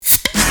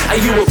Are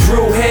you a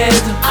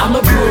brewhead? I'm a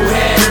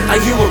brewhead. Are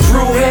you a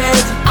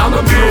brewhead? I'm a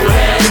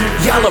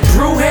brewhead. Y'all are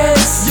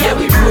brewheads? Yeah,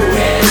 we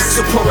brewheads.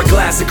 So pour a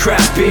glass of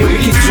craft beer, we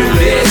can do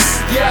this.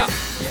 Yeah.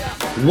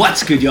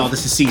 What's good, y'all?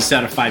 This is C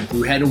Certified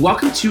Brewhead, and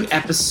welcome to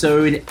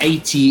episode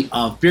 80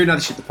 of Beer and Other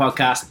Shit, the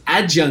podcast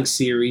adjunct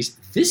series.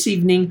 This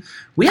evening,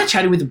 we are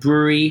chatting with a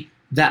brewery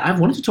that I've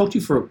wanted to talk to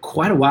for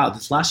quite a while.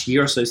 This last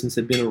year or so since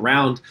they've been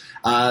around,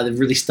 they've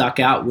really stuck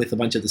out with a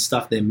bunch of the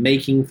stuff they're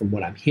making from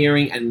what I'm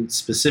hearing, and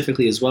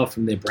specifically as well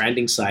from their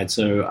branding side.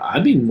 So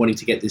I've been wanting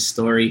to get this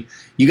story.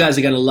 You guys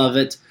are going to love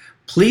it.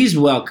 Please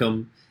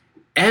welcome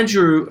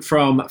Andrew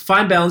from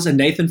Fine Balance and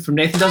Nathan from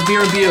Nathan Does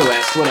Beer and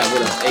BOS. What up,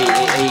 what up?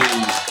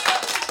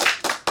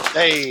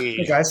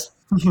 Hey guys.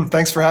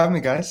 Thanks for having me,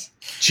 guys.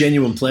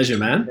 Genuine pleasure,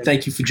 man.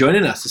 Thank you for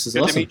joining us. This is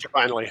Good awesome. to meet you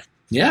finally.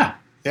 Yeah.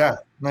 Yeah,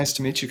 nice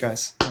to meet you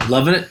guys.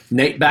 Loving it.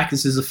 Nate back.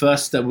 This is the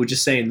first, we're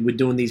just saying, we're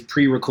doing these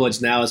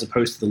pre-records now as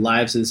opposed to the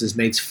live. So this is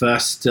Nate's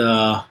first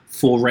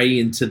foray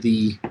into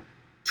the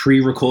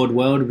pre-record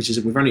world, which is,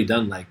 we've only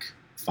done like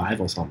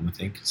 5 or something, I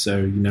think. So,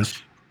 you know.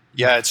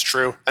 Yeah, it's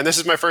true. And this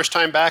is my first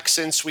time back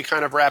since we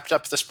kind of wrapped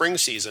up the spring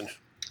season.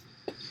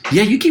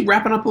 Yeah, you keep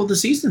wrapping up all the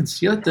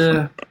seasons. You're like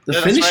the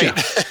finisher.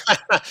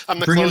 Right. I'm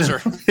the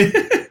closer.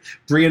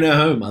 Bringing her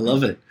home. I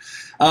love it.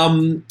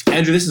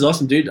 Andrew, this is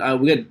awesome, dude.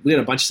 We got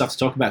a bunch of stuff to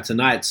talk about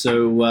tonight.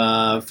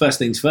 So first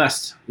things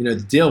first, you know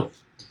the deal.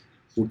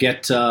 We'll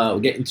get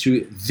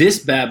into this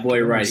bad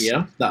boy right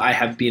here that I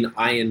have been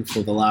eyeing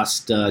for the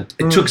last.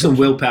 It took some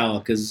willpower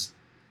because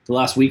the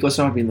last week or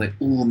so I've been like,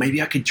 oh,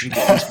 maybe I could drink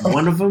at least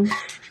one of them,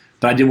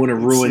 but I didn't want to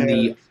ruin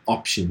the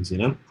options, you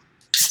know.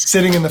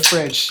 Sitting in the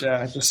fridge,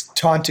 just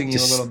taunting you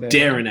a little bit.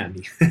 Staring at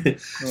me.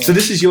 So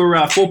this is your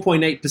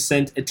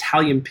 4.8%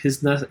 Italian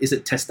Pilsner. Is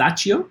it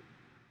Testaccio?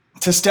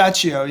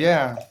 Testaccio,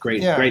 yeah.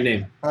 Great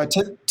name.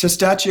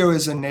 Testaccio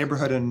is a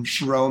neighborhood in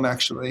Rome,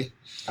 actually.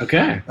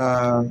 Okay.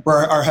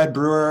 Where our head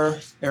brewer,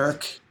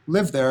 Eric,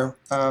 lived there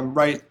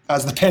right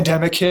as the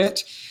pandemic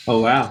hit.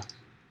 Oh, wow.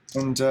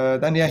 And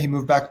then, he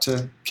moved back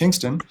to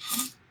Kingston.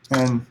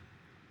 And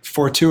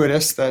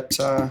fortuitous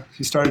that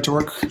he started to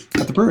work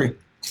at the brewery.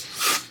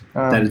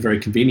 That is very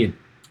convenient.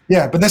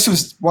 Yeah, but this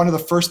was one of the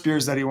first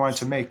beers that he wanted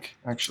to make,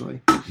 actually.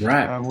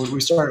 Right. We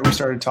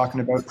started talking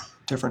about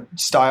different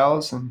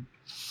styles and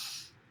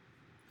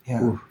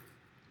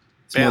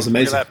Smells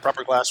amazing. Look at that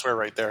proper glassware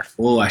right there.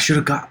 Oh, I should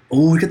have got.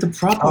 Oh, we got the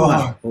proper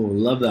one. Oh,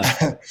 love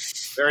that.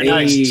 Very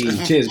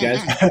nice. Cheers, guys.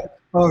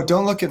 Oh,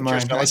 don't look at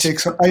mine.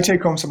 Cheers, I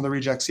take home some of the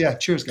rejects. Yeah,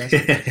 cheers, guys.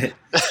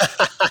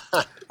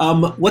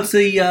 What's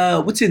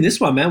in this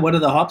one, man? What are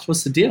the hops?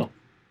 What's the deal?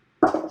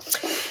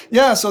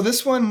 Yeah, so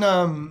this one,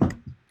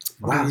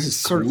 wow, this is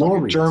sort of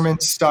like a German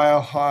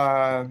style.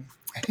 I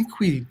think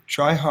we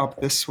dry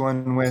hop this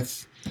one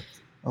with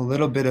a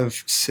little bit of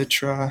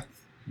Citra.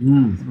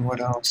 And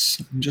what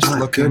else? I'm just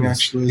looking,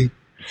 actually.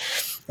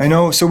 I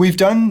know. So we've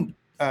done.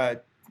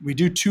 We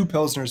do 2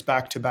 pilsners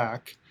back to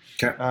back.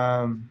 Okay.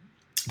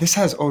 This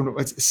has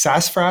it's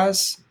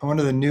sassafras, one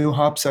of the new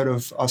hops out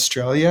of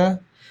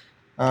Australia.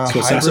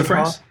 So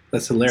sassafras?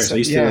 That's hilarious.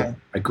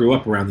 I grew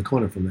up around the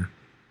corner from there.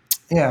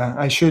 Yeah,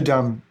 I should.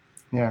 To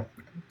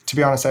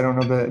be honest, I don't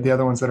know the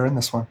other ones that are in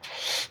this one.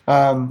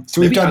 So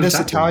we've done this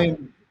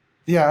Italian.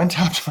 Yeah,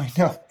 Untapped. I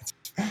know. It's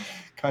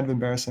kind of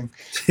embarrassing.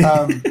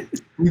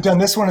 We've done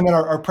this one, and then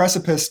our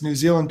Precipice New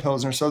Zealand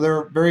Pilsner. So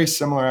they're very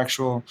similar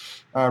actual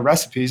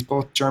recipes,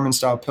 both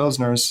German-style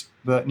Pilsners.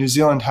 But New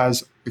Zealand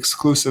has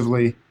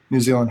exclusively New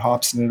Zealand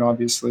hops in it,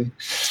 obviously.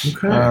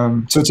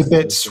 Okay. So it's a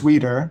bit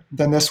sweeter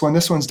than this one.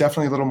 This one's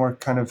definitely a little more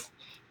kind of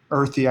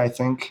earthy, I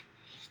think.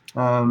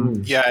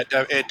 Yeah,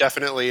 it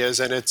definitely is,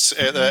 and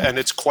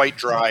it's quite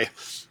dry.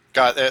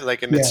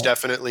 It's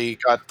definitely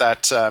got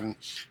that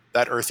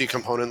earthy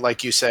component,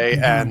 like you say,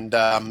 and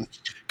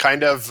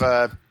kind of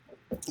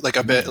like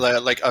a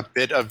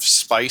bit of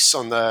spice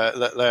on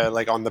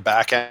the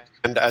back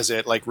end as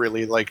it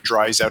really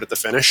dries out at the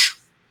finish.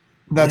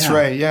 That's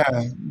right.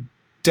 Yeah,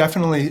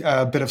 definitely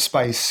a bit of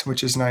spice,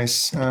 which is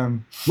nice.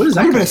 What is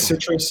that? A little bit of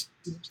citrus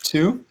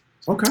too.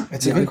 Okay,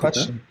 it's a good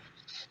question.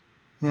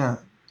 Yeah.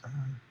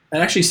 It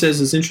actually says,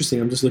 it's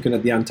interesting, I'm just looking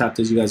at the Untapped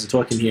as you guys are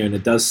talking here, and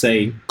it does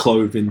say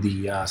clove in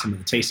the some of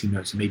the tasting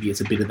notes, so maybe it's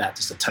a bit of that,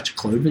 just a touch of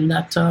clove in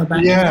that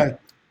back end.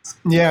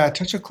 Yeah, a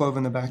touch of clove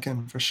in the back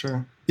end, for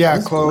sure. Yeah,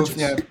 that's clove,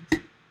 gorgeous. Yeah,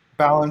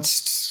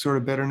 balanced sort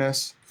of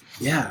bitterness.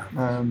 Yeah.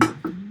 A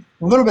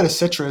little bit of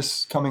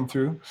citrus coming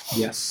through.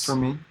 Yes. For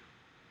me.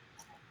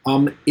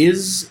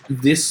 Is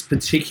this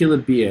particular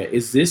beer,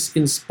 is this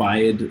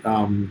inspired,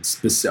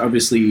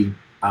 obviously,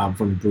 from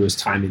the brewer's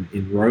time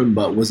in Rome,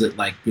 but was it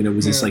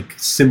this like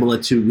similar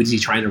to, was he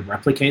trying to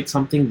replicate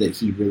something that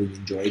he really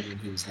enjoyed when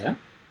he was there?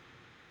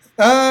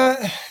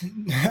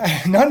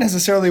 Not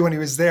necessarily when he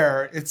was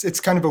there. It's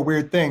kind of a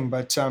weird thing,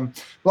 but a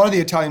lot of the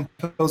Italian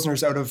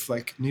Pilsners out of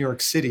like New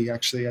York City,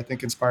 actually, I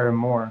think inspire him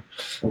more.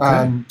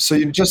 Okay.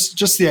 So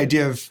just the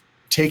idea of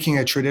taking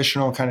a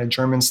traditional kind of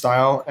German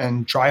style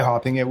and dry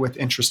hopping it with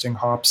interesting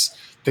hops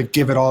that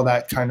give it all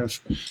that kind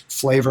of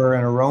flavor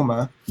and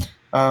aroma.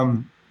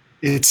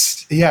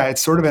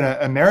 it's sort of an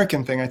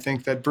American thing. I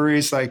think that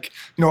breweries like,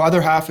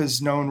 other half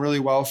is known really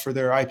well for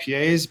their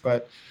IPAs,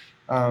 but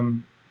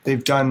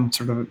they've done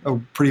sort of a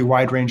pretty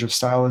wide range of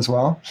style as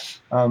well.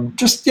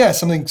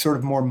 Something sort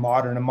of more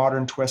modern, a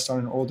modern twist on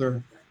an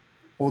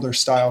older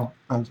style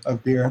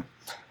of beer.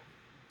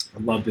 I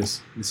love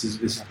this. This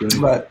is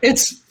brilliant. But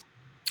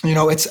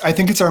I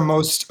think it's our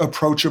most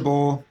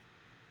approachable,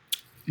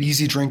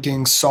 easy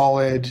drinking,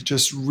 solid,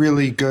 just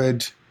really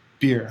good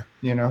beer.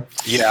 Yeah,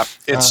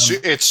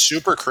 it's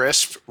super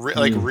crisp,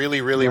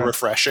 really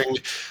refreshing.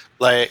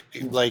 Like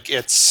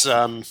it's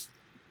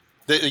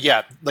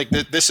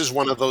this is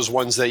one of those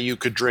ones that you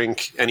could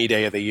drink any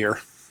day of the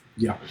year.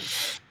 Yeah,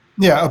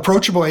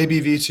 approachable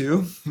ABV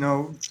too.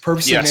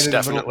 Purposely made it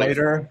definitely. A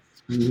little later,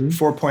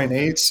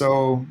 4.8.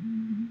 So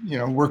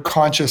we're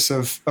conscious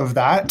of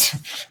that.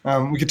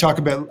 We could talk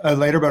a bit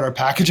later about our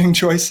packaging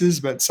choices,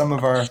 but some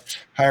of our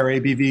higher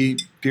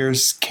ABV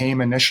beers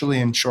came initially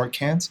in short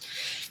cans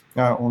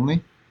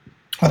only.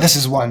 But this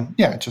is one,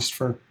 just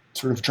for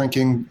sort of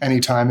drinking any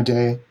time of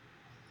day.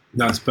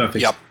 No, it's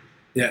perfect. Yep.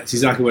 Yeah, it's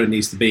exactly what it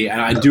needs to be. And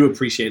I do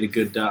appreciate a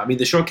good,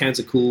 the short cans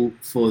are cool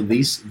for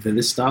this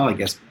style. I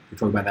guess we'll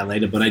talk about that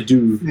later. But I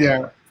don't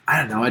know,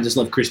 I just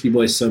love Crispy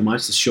Boys so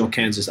much. The short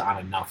cans just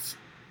aren't enough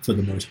for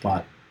the most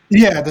part.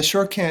 Yeah, the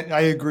short can.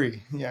 I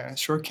agree. Yeah,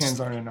 short cans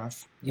aren't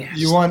enough. Yeah,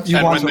 you want a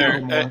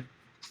little more.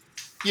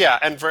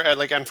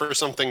 And for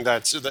something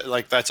that's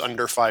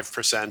under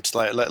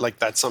 5%, like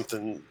that's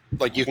something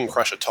like you can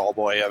crush a tall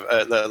boy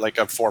like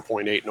a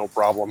 4.8, no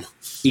problem.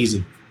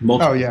 Easy.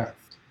 Multiple. Oh yeah.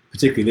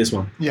 Particularly this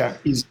one. Yeah,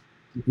 easy.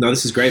 No,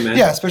 this is great, man.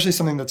 Yeah, especially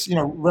something that's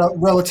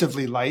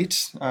relatively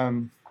light.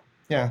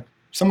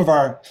 Some of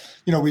our,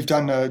 we've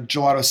done a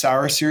gelato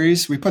sour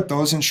series. We put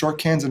those in short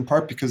cans in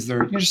part because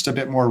they're just a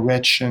bit more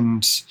rich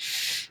and,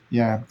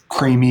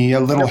 creamy, a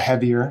little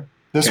heavier.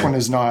 This one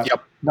is not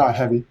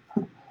heavy.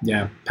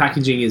 Yeah,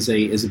 packaging is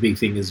a big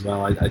thing as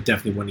well. I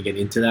definitely want to get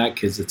into that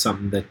because it's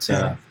something that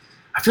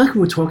I feel like we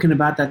were talking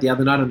about that the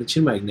other night on the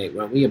Chinwag, Nate,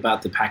 weren't we?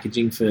 About the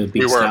packaging for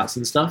big stouts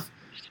and stuff.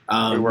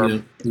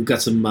 We've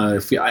got some. I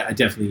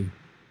definitely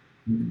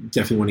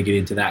want to get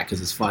into that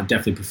because it's fun.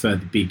 Definitely prefer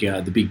the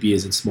big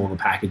beers in smaller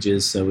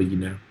packages. So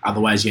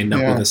otherwise you end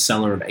up with a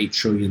cellar of 8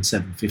 trillion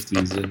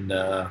 750s and.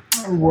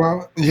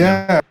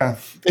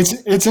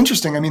 It's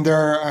interesting. I mean,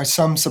 there are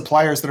some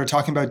suppliers that are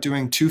talking about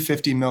doing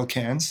 250 ml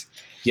cans.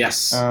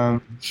 Yes,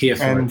 here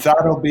for and it.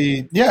 That'll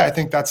be I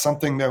think that's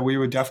something that we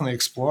would definitely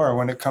explore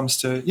when it comes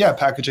to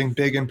packaging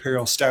big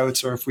imperial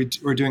stouts, or if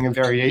we're doing a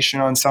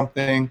variation on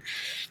something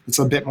that's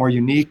a bit more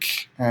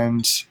unique.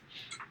 And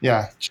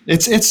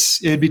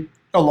it'd be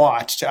a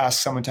lot to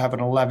ask someone to have an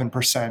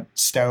 11%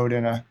 stout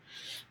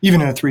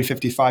even in a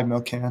 355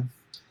 ml can.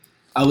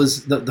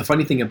 The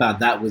funny thing about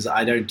that was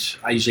I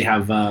usually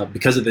have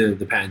because of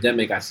the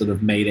pandemic, I sort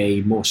of made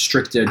a more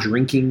stricter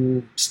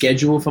drinking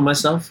schedule for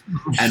myself,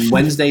 and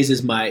Wednesdays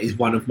is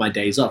one of my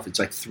days off. It's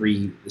like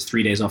 3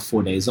 days off,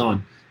 4 days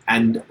on,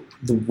 and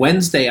the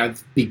Wednesday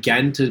I've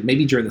began to,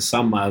 maybe during the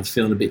summer I was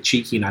feeling a bit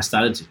cheeky and I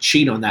started to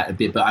cheat on that a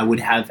bit, but I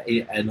would have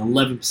an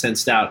 11%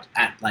 stout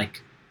at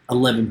like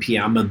 11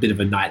 p.m. I'm a bit of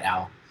a night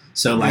owl,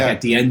 so at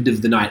the end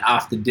of the night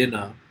after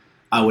dinner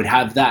I would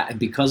have that, and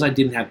because I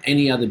didn't have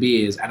any other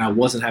beers and I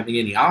wasn't having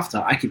any after,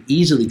 I could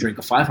easily drink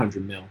a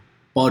 500 ml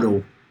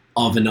bottle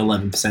of an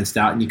 11%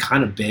 stout, and you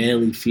kind of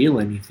barely feel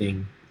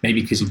anything,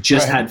 maybe because you've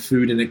just had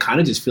food, and it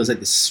kind of just feels like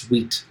this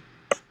sweet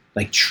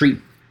treat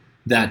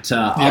that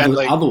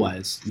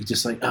otherwise you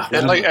just like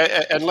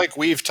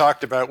we've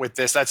talked about with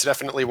this, that's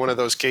definitely one of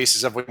those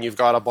cases of when you've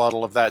got a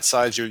bottle of that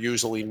size, you're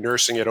usually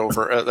nursing it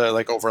over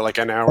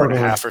an hour and a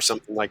half or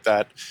something like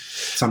that.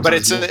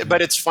 Sometimes, but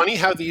it's funny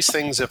how these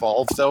things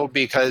evolve though,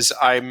 because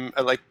I'm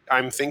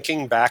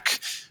thinking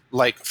back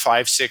like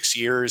 5-6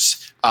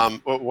 years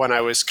when I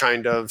was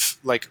kind of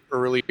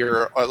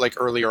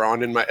earlier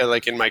on in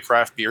my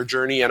craft beer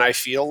journey, and I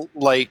feel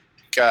like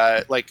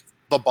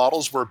the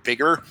bottles were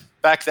bigger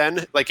back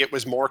then. Like it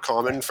was more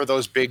common for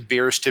those big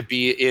beers to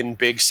be in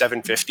big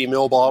 750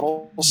 ml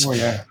bottles. Oh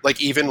yeah.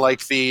 Even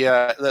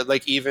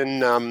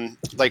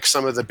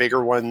some of the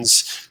bigger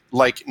ones,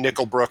 like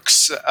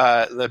Nickelbrook's,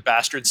 the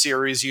Bastard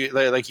series,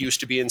 used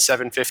to be in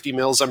 750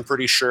 mils. I'm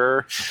pretty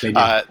sure.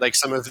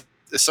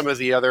 Some of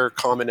the other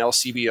common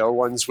LCBO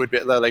ones would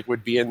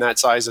be in that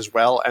size as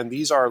well, and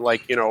these are 12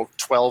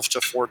 to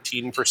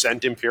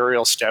 14%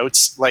 imperial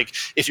stouts. Like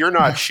if you're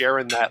not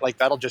sharing that,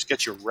 that'll just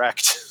get you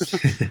wrecked.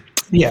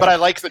 Yeah. But I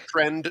like the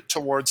trend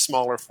towards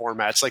smaller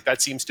formats.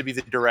 That seems to be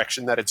the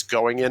direction that it's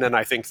going in, and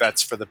I think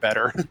that's for the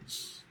better.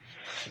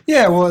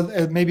 Yeah, well,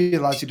 it maybe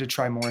allows you to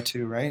try more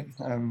too, right?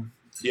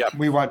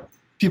 We want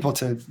people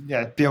to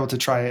be able to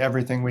try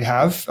everything we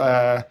have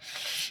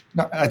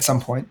at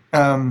some point.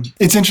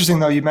 It's interesting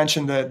though, you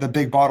mentioned the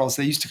big bottles.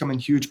 They used to come in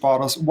huge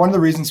bottles. One of the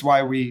reasons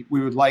why we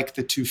would like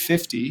the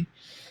 250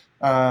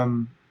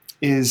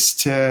 is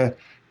to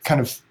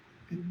kind of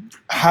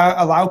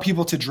allow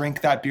people to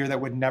drink that beer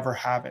that would never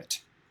have it,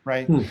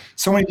 right?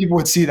 So many people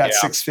would see that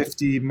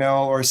 650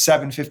 ml or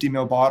 750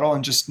 ml bottle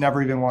and just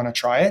never even want to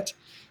try it.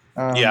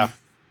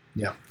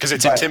 Yeah, because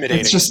it's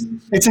intimidating.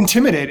 It's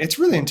intimidating. It's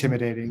really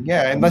intimidating.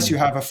 Yeah, unless you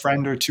have a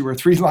friend or two or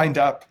three lined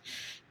up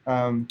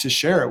to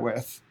share it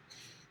with.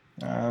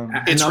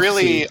 It's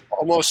really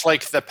almost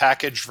like the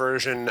packaged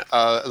version,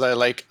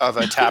 like of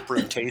a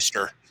taproom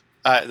taster.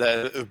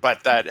 That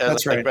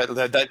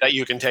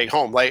you can take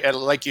home.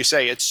 Like you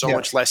say, it's so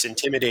much less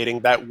intimidating.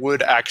 That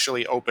would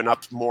actually open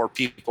up more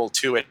people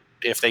to it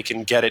if they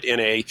can get it in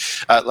a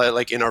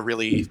in a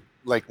really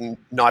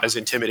not as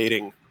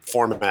intimidating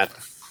format.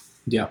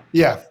 Yeah.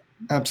 Yeah.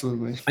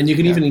 Absolutely. And you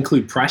can even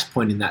include price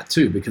point in that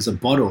too, because a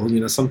bottle,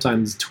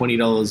 sometimes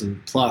 $20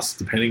 and plus,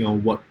 depending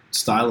on what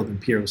style of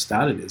imperial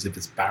stout it is, if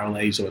it's barrel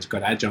aged or it's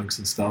got adjuncts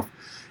and stuff.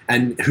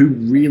 And who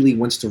really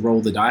wants to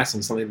roll the dice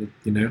on something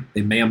that,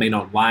 they may or may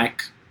not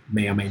like,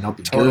 may or may not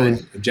be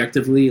good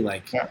objectively.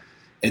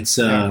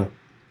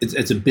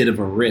 It's a bit of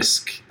a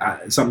risk.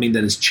 Something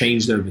that has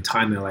changed over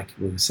time. Like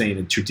we were saying,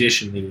 and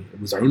traditionally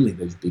it was only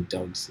those big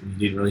dogs, and you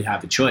didn't really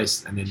have a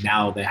choice. And then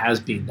now there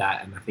has been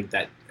that, and I think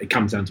that it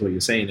comes down to what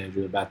you're saying,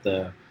 Andrew, about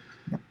the,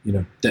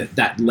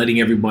 that letting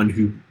everyone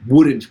who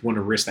wouldn't want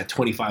to risk that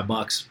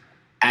 $25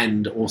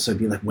 and also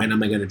be like, when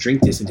am I going to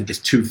drink this, into this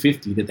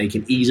 $2.50 that they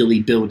can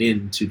easily build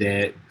into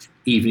their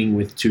evening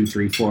with 2,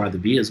 3, 4 other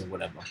beers or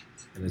whatever,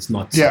 and it's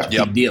not such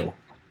a big deal,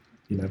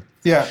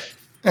 Yeah.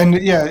 And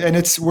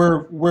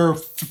we're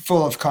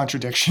full of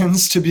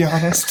contradictions, to be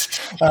honest.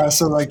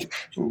 So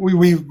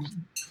we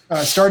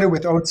started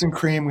with oats and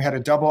cream. We had a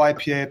double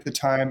IPA at the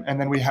time, and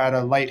then we had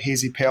a light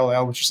hazy pale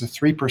ale, which is a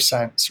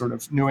 3% sort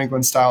of New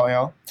England style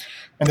ale,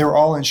 and they were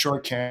all in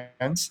short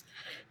cans.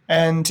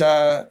 And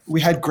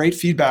we had great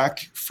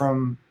feedback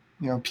from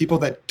people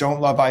that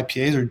don't love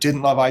IPAs or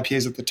didn't love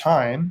IPAs at the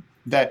time,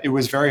 that it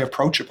was very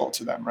approachable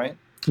to them, right?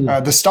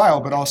 The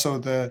style, but also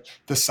the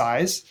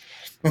size.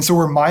 And so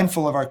we're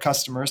mindful of our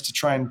customers to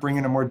try and bring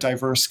in a more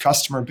diverse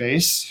customer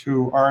base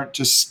who aren't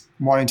just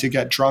wanting to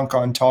get drunk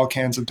on tall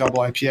cans of double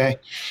IPA.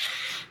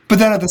 But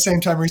then at the same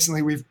time,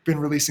 recently we've been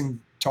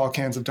releasing tall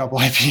cans of double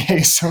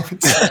IPA. So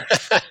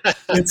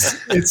it's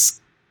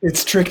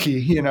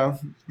tricky,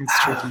 it's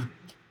tricky.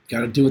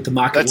 Got to do what the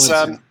market wants.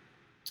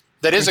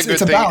 That is a good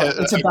thing.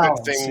 It's a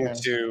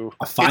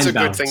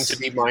good thing to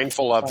be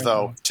mindful of,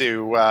 though.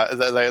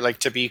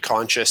 To be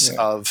conscious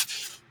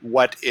of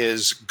what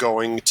is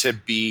going to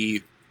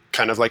be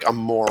kind of like a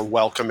more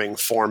welcoming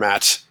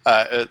format,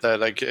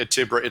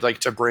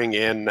 to bring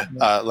in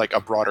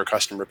a broader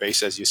customer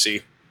base, as you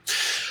see.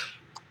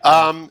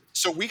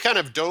 So we kind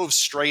of dove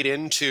straight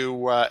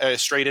into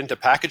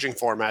packaging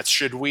formats.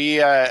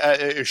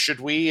 Should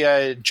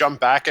we jump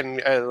back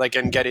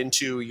and get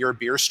into your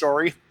beer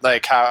story,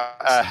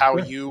 how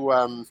you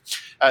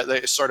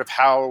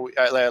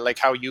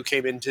how you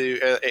came into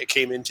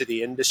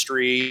the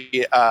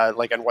industry,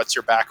 and what's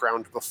your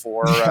background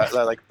before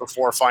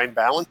before Fine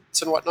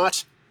Balance and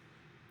whatnot?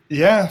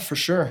 Yeah, for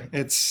sure.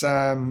 It's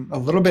a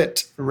little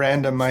bit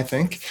random, I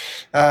think.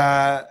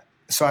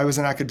 So I was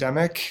an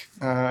academic.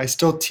 I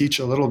still teach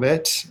a little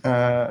bit,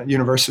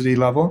 university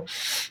level,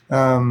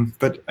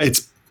 but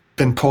it's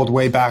been pulled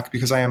way back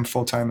because I am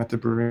full-time at the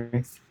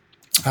brewery.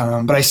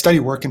 But I study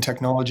work in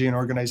technology and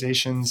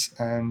organizations,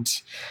 and,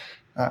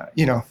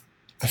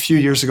 a few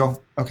years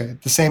ago,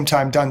 at the same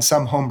time, done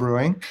some home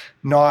brewing,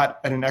 not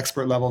at an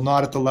expert level,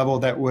 not at the level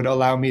that would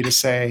allow me to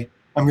say,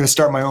 I'm going to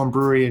start my own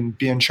brewery and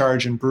be in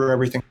charge and brew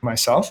everything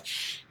myself,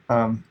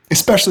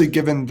 especially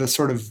given the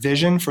sort of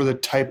vision for the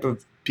type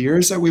of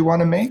beers that we want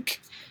to make.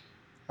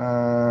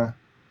 I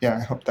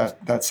hope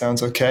that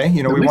sounds okay.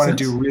 We want to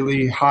do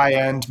really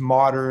high-end,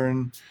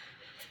 modern,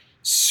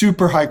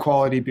 super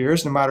high-quality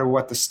beers, no matter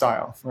what the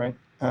style, right?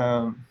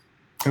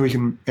 And we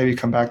can maybe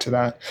come back to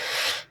that.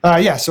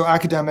 So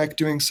academic,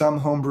 doing some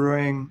home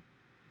brewing.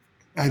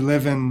 I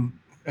live in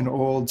an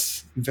old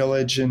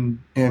village in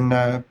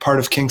part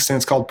of Kingston.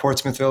 It's called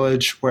Portsmouth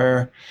Village,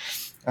 where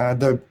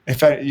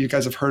if you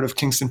guys have heard of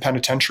Kingston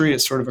Penitentiary,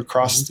 it's sort of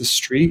across the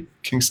street,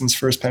 Kingston's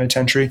first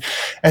penitentiary.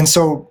 And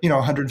so,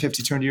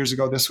 150, 200 years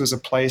ago, this was a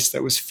place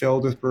that was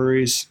filled with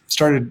breweries.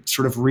 Started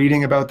sort of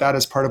reading about that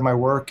as part of my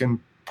work and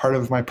part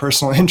of my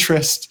personal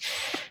interest.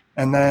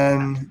 And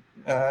then,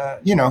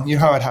 you know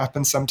how it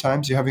happens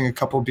sometimes. You're having a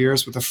couple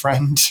beers with a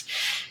friend,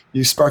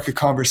 you spark a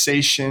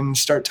conversation,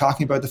 start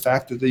talking about the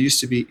fact that there used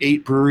to be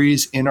 8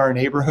 breweries in our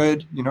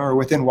neighborhood, or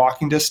within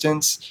walking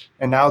distance,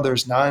 and now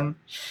there's none.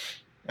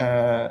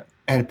 But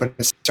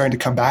it's starting to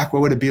come back.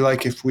 What would it be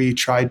like if we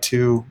tried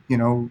to,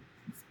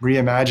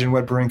 reimagine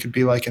what brewing could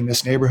be like in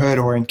this neighborhood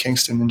or in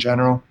Kingston in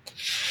general?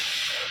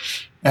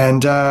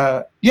 And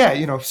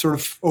sort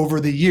of over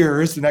the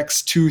years, the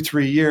next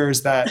 2-3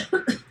 years, that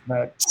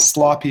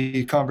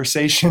sloppy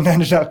conversation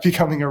ended up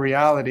becoming a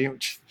reality,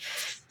 which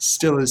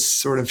still is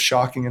sort of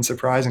shocking and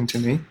surprising to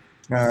me.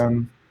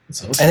 Awesome.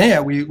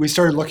 And we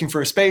started looking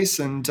for a space,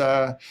 and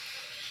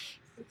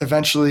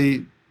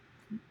eventually,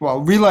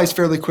 realized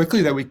fairly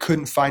quickly that we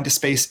couldn't find a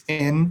space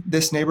in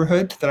this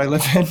neighborhood that I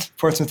live in,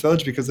 Portsmouth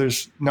Village, because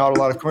there's not a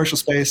lot of commercial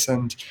space.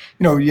 And,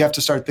 you have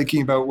to start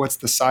thinking about what's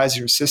the size of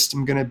your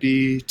system going to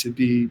be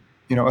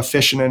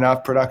efficient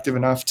enough, productive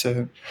enough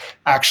to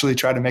actually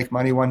try to make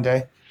money one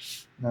day.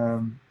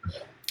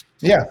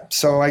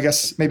 So I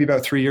guess maybe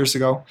about 3 years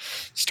ago,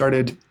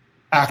 started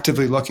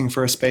actively looking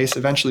for a space,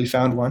 eventually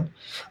found one.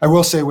 I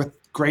will say with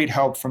great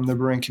help from the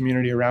brewing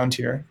community around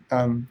here.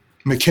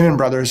 McKinnon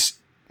Brothers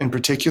in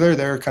particular,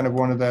 they're kind of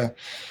one of the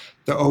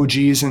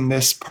OGs in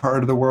this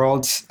part of the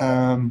world.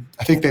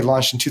 I think they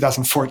launched in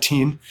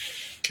 2014.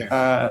 Okay.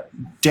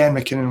 Dan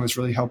McKinnon was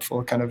really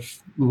helpful kind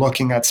of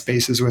looking at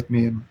spaces with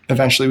me. And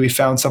eventually we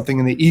found something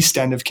in the east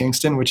end of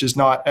Kingston, which is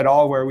not at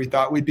all where we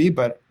thought we'd be,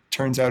 but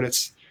turns out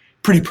it's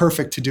pretty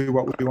perfect to do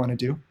what we want to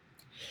do.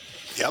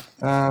 Yep.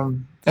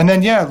 And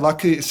then,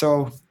 luckily,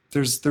 so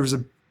there's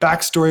a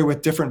backstory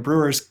with different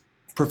brewers,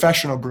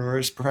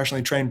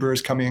 professionally trained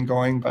brewers coming and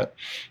going, but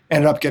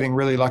ended up getting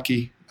really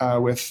lucky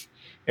with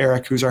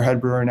Eric, who's our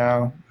head brewer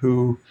now,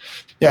 who,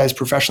 is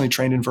professionally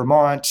trained in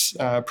Vermont,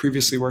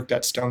 previously worked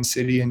at Stone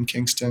City in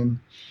Kingston,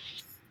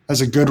 has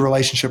a good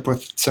relationship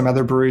with some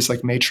other breweries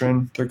like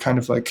Matron. They're kind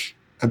of like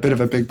a bit of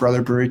a big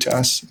brother brewery to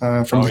us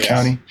from the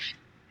county.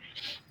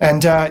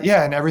 And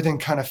and everything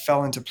kind of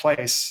fell into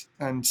place.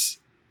 And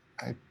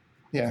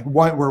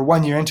we're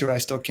 1 year into it. I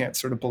still can't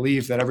sort of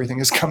believe that everything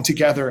has come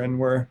together and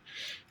we're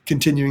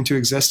continuing to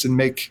exist and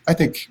make, I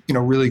think,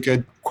 really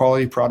good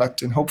quality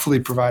product and hopefully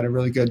provide a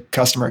really good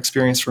customer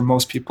experience for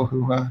most people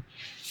who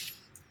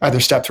either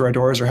step through our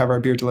doors or have our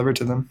beer delivered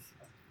to them.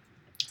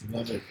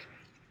 Love it.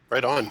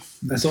 Right on.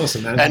 That's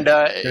awesome, man. And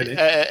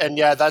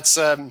that's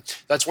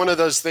one of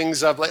those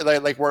things of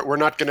like we're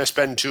not going to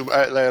spend too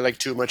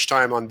much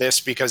time on this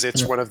because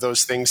it's one of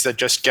those things that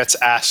just gets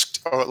asked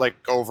like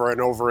over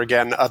and over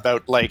again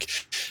about like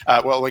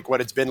what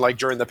it's been like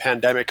during the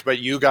pandemic. But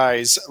you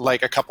guys,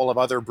 like a couple of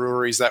other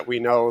breweries that we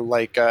know,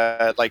 like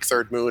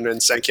Third Moon and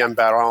Cinquième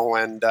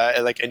Baron,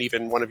 and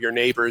even one of your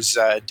neighbors,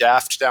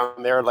 Daft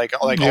down there,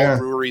 all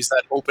breweries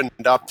that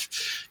opened up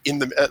in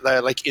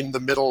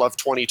the middle of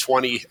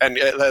 2020 and.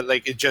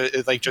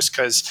 Just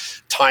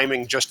because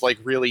timing just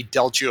really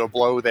dealt you a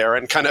blow there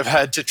and kind of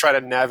had to try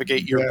to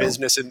navigate your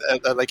business in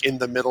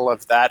the middle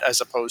of that as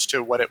opposed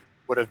to what it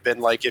would have been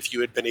like if you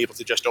had been able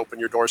to just open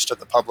your doors to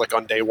the public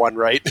on day one,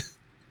 right?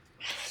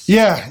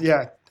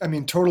 Yeah. I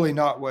mean, totally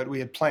not what we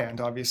had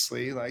planned,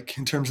 obviously, like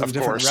in terms of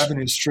different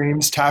revenue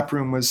streams.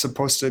 Taproom was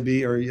supposed to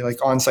be, or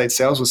on-site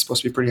sales was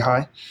supposed to be pretty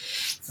high.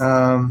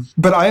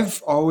 But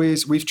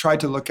we've tried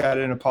to look at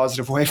it in a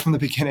positive way from the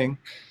beginning.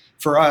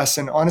 For us,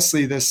 and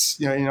honestly, this,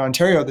 in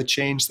Ontario, the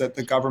change that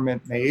the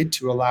government made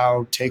to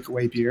allow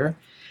takeaway beer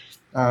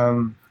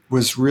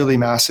was really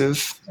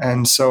massive.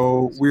 And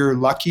so we're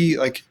lucky,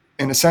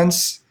 in a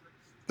sense,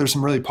 there's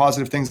some really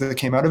positive things that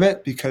came out of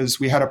it because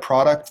we had a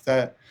product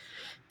that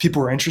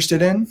people were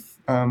interested in.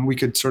 We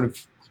could sort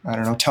of,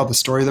 tell the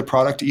story of the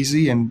product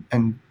easy.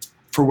 And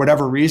for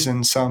whatever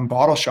reason, some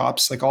bottle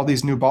shops, all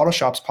these new bottle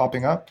shops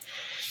popping up,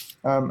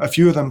 a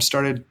few of them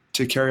started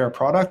to carry our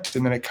product,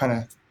 and then it kind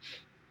of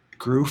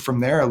grew from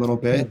there a little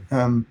bit.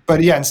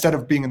 But instead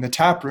of being in the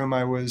tap room,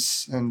 I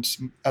was, and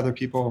other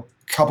people,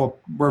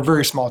 we're a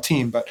very small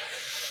team, but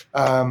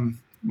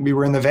we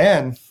were in the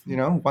van,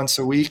 once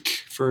a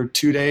week for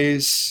 2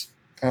 days.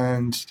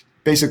 And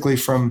basically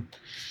from,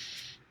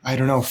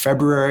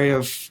 February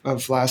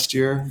of last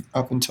year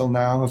up until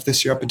now,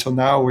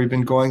 we've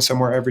been going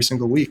somewhere every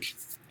single week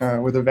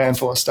with a van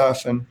full of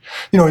stuff. And,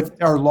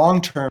 our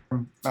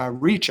long-term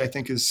reach, I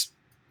think, is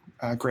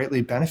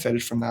greatly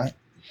benefited from that.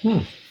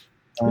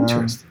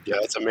 Interesting.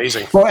 That's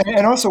amazing. Well,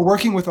 and also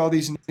working with all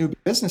these new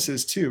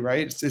businesses too,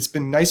 right? It's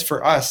been nice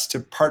for us to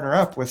partner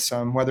up with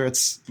some, whether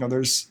it's,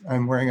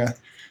 I'm wearing a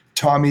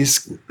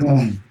Tommy's,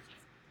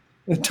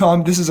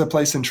 Tom, this is a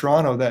place in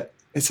Toronto that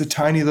it's a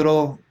tiny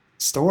little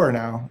store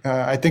now.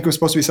 I think it was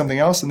supposed to be something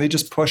else, and they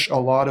just push a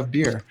lot of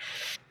beer.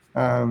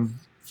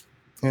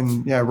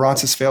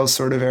 Roncesvalles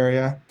sort of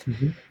area.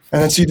 Mm-hmm.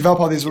 And then so you develop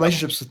all these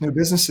relationships with new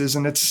businesses,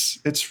 and it's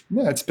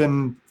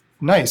been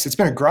nice. It's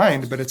been a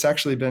grind, but it's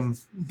actually been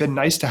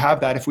nice to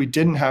have that. If we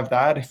didn't have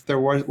that, if there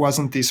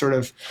wasn't the sort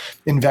of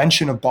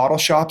invention of bottle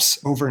shops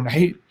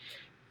overnight,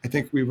 I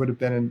think we would have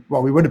been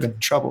in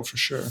trouble for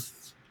sure.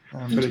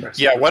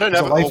 What an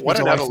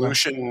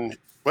evolution!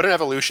 What an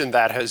evolution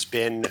that has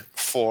been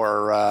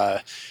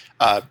for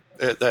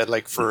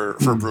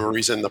for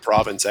breweries in the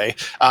province, eh?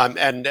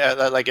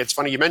 It's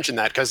funny you mentioned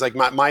that because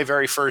my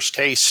very first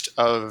taste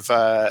of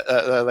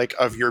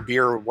your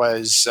beer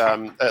was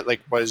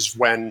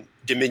when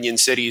Dominion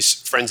City's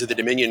Friends of the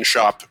Dominion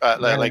shop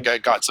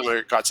got some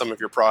of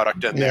your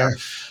product in there,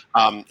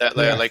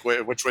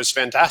 which was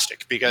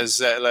fantastic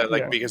because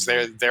because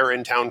they're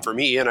in town for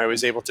me and I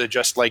was able to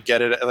just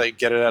get it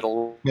at a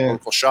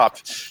local shop.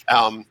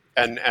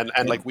 And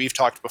like we've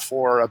talked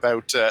before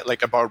about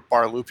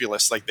Bar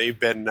Lupulus, they've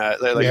been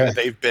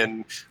they've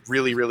been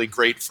really, really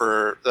great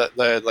for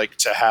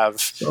to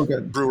have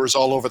brewers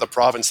all over the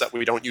province that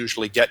we don't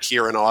usually get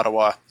here in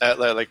Ottawa,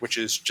 which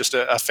is just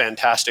a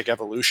fantastic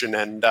evolution.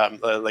 And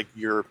what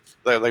you're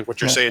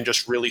saying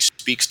just really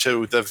speaks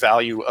to the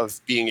value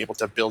of being able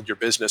to build your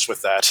business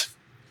with that.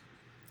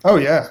 Oh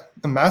yeah,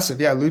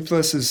 massive. Yeah,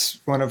 Lupulus is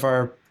one of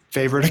our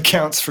favorite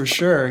accounts for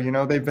sure.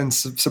 They've been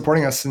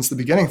supporting us since the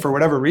beginning for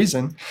whatever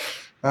reason.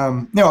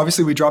 No,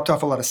 obviously we dropped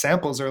off a lot of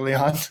samples early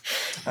on,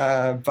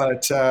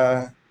 but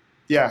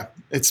yeah,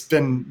 it's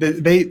been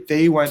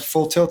they went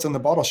full tilt in the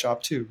bottle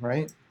shop too,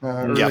 right?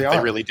 Early on.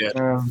 They really did.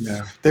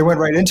 They went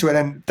right into it,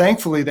 and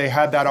thankfully they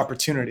had that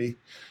opportunity.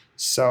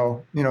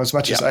 So, as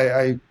much as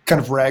I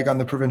kind of rag on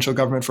the provincial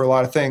government for a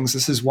lot of things,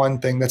 this is one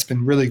thing that's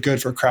been really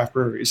good for craft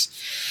breweries.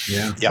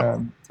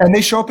 Yeah. And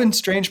they show up in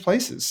strange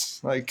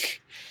places,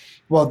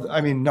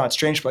 not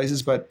strange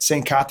places, but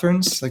St.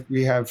 Catharines. Like,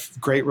 we have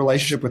great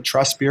relationship with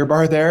Trust Beer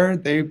Bar there.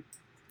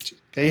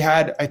 They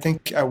had, I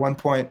think at one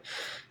point,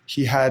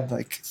 he had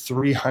like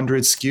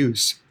 300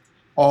 SKUs,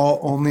 all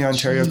only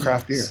Ontario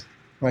craft beer.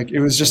 Like, it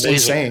was just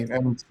insane.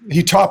 And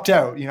he topped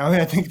out,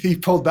 I think he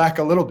pulled back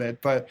a little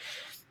bit, but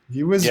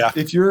he was,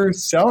 if you're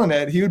selling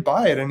it, he would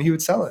buy it and he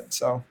would sell it.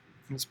 So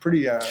it was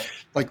pretty,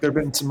 there've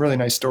been some really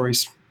nice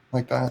stories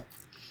like that.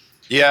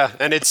 Yeah,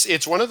 and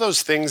it's one of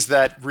those things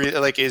that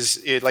really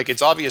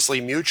it's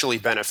obviously mutually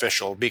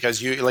beneficial,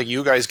 because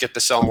you guys get to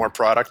sell more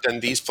product,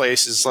 and these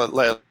places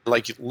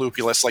like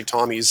Lupulus, like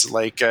Tommy's,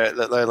 like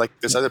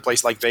this other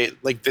place,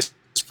 this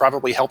is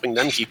probably helping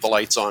them keep the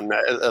lights on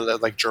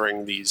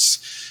during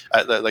these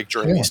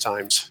these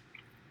times.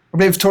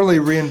 They've totally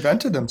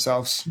reinvented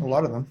themselves, a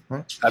lot of them,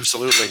 right?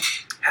 Absolutely.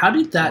 How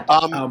did that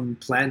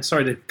plan?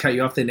 Sorry to cut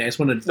you off there, I just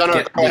wanted to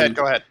go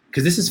ahead.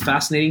 Because this is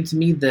fascinating to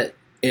me that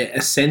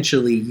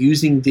essentially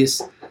using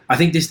this. I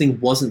think this thing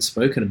wasn't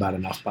spoken about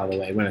enough, by the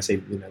way. When I say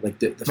the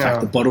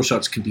fact that bottle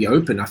shops could be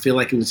open, I feel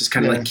like it was just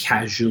kind of like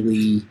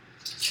casually.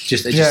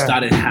 Just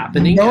started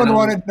happening. No one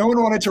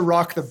wanted to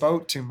rock the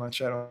boat too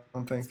much. I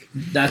don't think.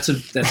 That's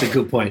a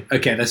good point.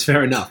 Okay, that's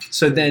fair enough.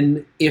 So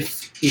then,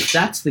 if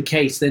that's the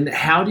case, then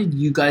how did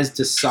you guys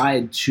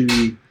decide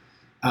to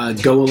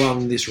go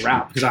along this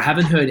route? Because I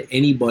haven't heard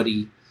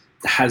anybody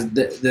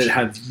that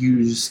have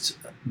used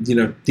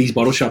these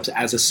bottle shops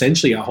as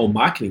essentially a whole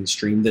marketing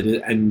stream.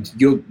 And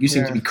you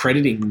seem to be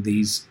crediting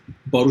these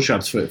bottle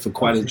shops for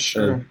quite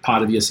a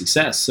part of your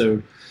success.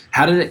 So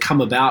how did it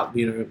come about?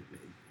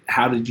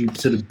 How did you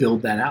sort of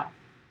build that out?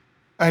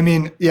 I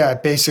mean,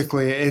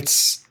 basically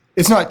it's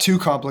not too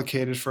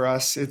complicated for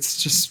us.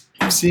 It's just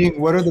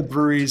seeing what are the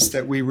breweries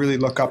that we really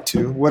look up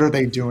to. What are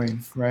they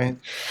doing, right?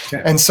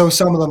 Okay. And so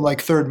some of them,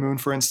 like Third Moon,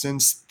 for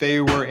instance, they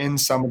were in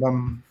some of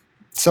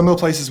the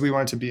places we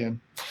wanted to be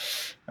in.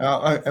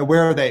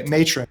 Where are they?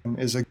 Matron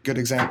is a good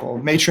example.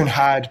 Matron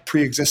had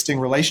pre-existing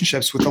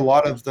relationships with a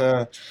lot of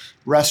the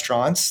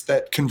restaurants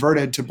that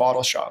converted to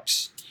bottle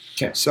shops.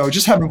 Okay. So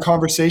just having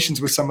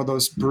conversations with some of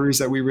those breweries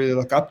that we really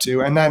look up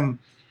to, and then,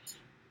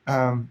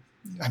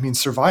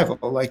 survival,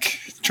 like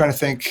trying to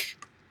think,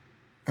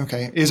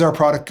 okay, is our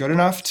product good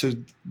enough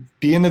to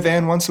be in the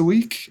van once a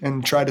week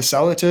and try to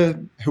sell it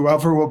to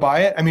whoever will buy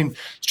it? I mean,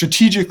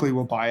 strategically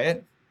we'll buy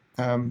it.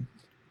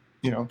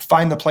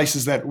 Find the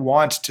places that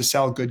want to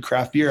sell good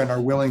craft beer and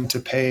are willing to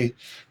pay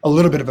a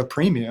little bit of a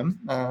premium,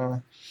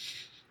 and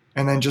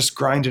then just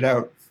grind it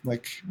out,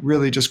 like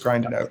really just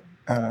grind it out.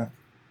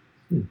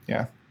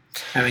 Yeah.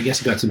 And I guess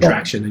you got some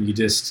traction and you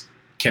just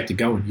kept it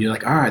going. You're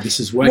like, all right, this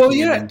is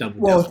working, and then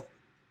double down.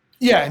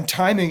 Yeah, and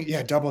timing,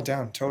 double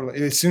down,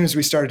 totally. As soon as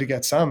we started to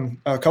get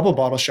a couple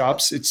bottle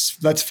shops,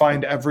 let's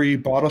find every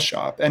bottle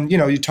shop. And,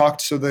 you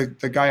talked to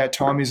the guy at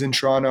Tommy's in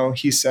Toronto,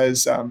 he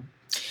says, the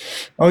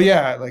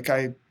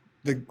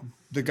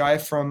guy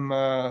from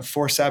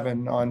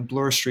 4-7 on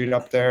Bloor Street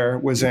up there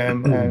was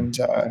in, and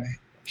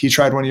he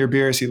tried one of your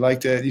beers, he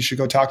liked it, you should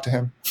go talk to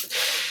him.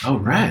 Oh,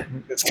 right.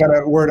 It's kind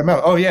of word of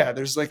mouth. Oh, yeah.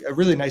 There's like a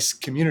really nice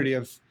community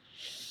of,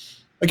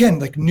 again,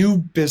 like new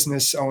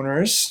business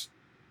owners,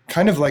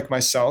 kind of like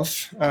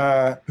myself,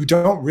 who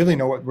don't really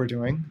know what we're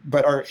doing,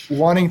 but are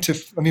wanting to,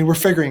 we're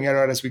figuring it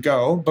out as we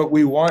go, but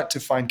we want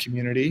to find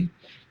community,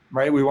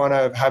 right? We want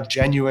to have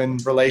genuine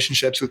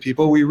relationships with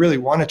people. We really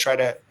want to try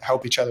to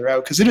help each other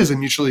out because it is a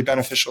mutually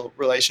beneficial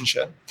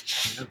relationship,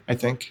 I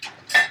think.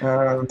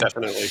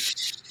 Definitely.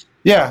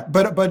 Yeah.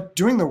 But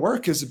doing the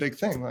work is a big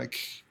thing. Like,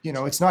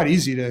 it's not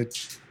easy to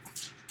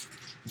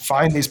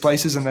find these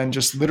places and then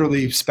just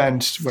literally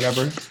spend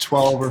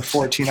 12 or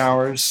 14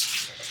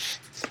 hours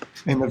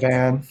in the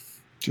van,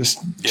 just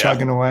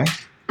chugging away.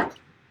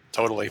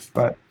 Totally.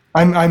 But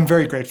I'm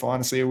very grateful.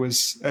 Honestly, it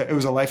was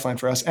a lifeline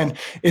for us, and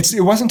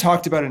it wasn't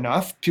talked about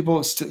enough.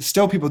 People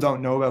people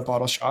don't know about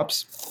bottle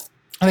shops.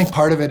 I think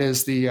part of it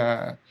is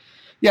the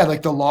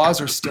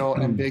laws are still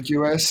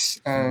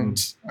ambiguous,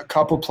 and a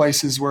couple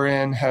places we're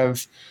in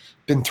have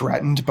been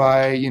threatened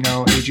by,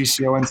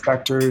 AGCO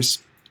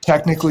inspectors.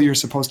 Technically, you're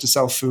supposed to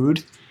sell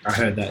food. I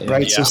heard that.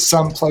 Right. Yeah. So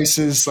some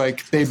places,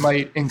 like, they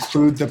might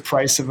include the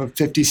price of a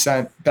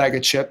 50-cent bag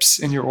of chips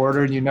in your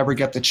order, and you never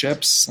get the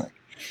chips.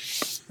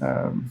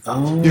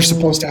 You're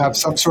supposed to have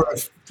some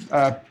sort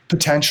of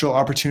potential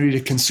opportunity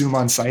to consume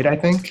on site, I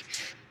think.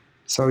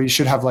 So you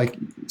should have like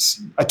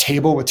a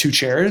table with 2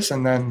 chairs,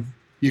 and then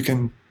you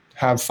can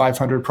have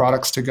 500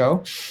 products to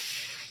go.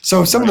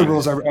 So some of the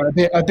rules are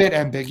a bit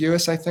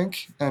ambiguous, I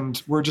think,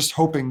 and we're just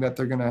hoping that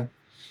they're going to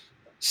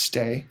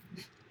stay.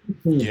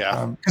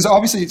 Yeah. Because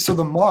obviously, so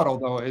the model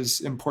though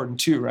is important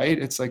too, right?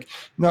 It's like,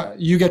 not,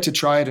 you get to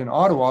try it in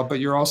Ottawa, but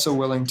you're also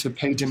willing to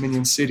pay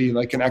Dominion City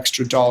like an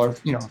extra dollar,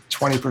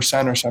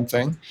 20% or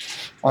something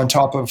on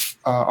top of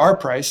our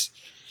price,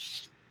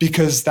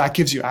 because that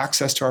gives you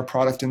access to our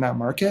product in that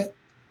market,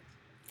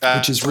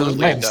 which is really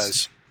nice. It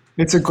does.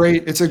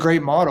 It's a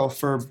great model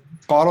for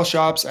bottle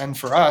shops and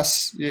for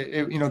us.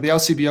 The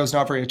LCBO is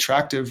not very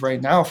attractive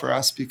right now for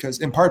us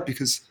in part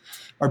because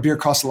our beer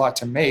costs a lot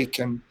to make,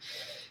 and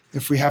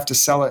if we have to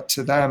sell it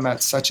to them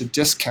at such a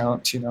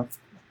discount,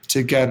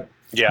 to get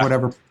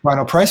whatever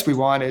final price we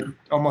want, it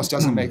almost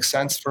doesn't make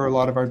sense for a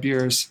lot of our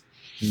beers.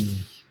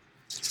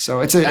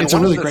 So it's a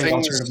really great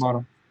alternative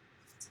model.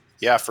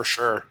 Yeah, for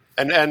sure.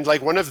 And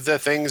like one of the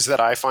things that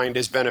I find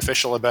is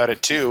beneficial about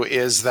it too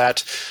is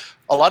that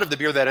a lot of the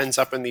beer that ends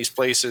up in these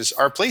places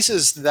are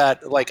places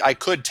that like I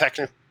could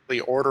technically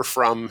order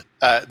from.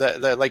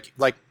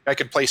 Like I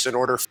could place an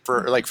order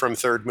for like from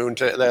Third Moon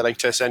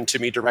to send to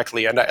me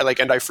directly, and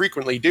I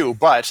frequently do.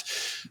 But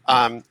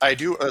I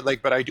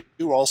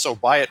do also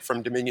buy it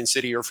from Dominion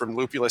City or from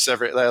Lupulus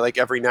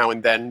every now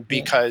and then,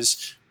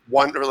 because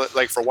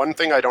for one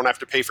thing, I don't have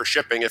to pay for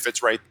shipping if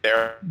it's right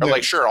there. Yeah.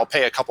 Sure, I'll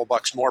pay a couple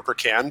bucks more per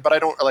can, but I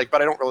don't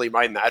really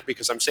mind that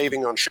because I'm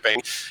saving on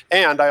shipping,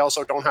 and I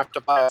also don't have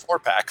to buy a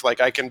 4-pack.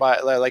 I can buy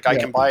I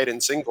can buy it in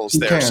singles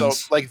there. So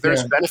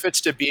there's benefits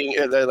to being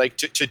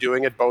to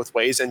doing it both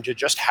ways, and to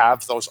just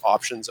have those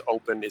options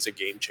open is a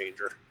game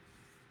changer.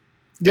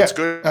 Yeah, it's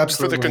good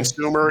absolutely. For the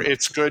consumer.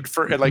 It's good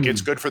for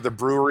it's good for the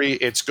brewery.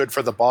 It's good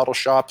for the bottle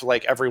shop.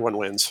 Everyone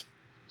wins.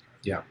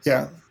 Yeah.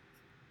 Yeah.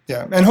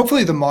 Yeah, and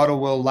hopefully the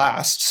model will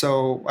last.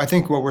 So I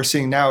think what we're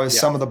seeing now is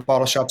some of the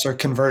bottle shops are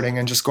converting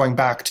and just going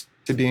back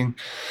to being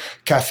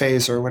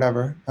cafes or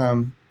whatever.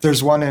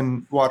 There's one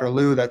in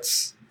Waterloo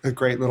that's a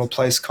great little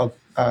place called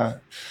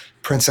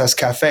Princess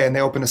Cafe, and they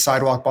opened a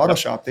sidewalk bottle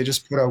shop. They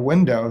just put a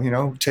window,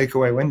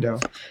 takeaway window.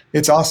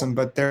 It's awesome,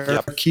 but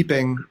they're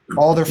keeping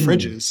all their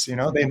fridges.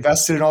 They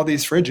invested in all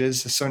these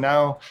fridges, so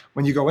now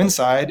when you go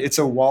inside, it's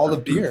a wall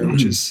of beer,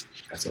 which is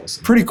that's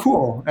awesome. Pretty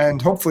cool. And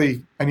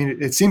hopefully,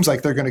 it seems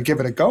like they're going to give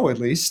it a go at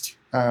least.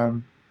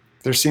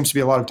 There seems to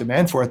be a lot of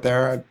demand for it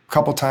there. A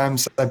couple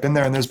times I've been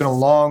there and there's been a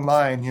long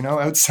line,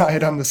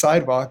 outside on the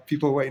sidewalk,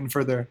 people waiting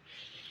for their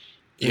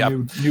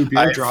new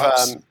beer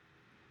drops.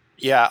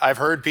 I've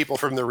heard people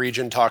from the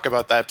region talk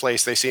about that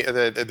place. They seem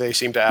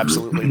to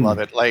absolutely love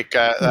it.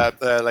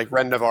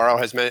 Ren Navarro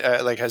has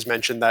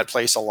mentioned that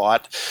place a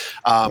lot.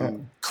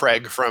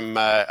 Craig from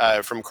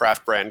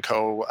Craft Brand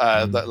Co.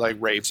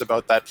 Raves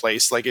about that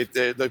place.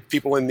 The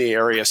people in the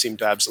area seem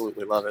to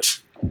absolutely love it.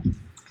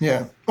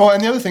 Yeah. Oh,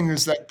 and the other thing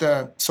is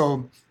that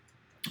so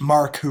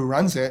Mark, who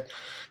runs it,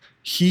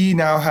 he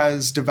now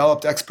has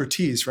developed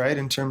expertise, right,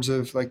 in terms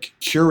of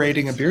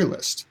curating a beer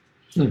list.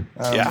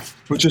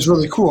 Which is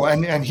really cool,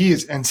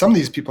 and some of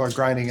these people are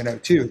grinding it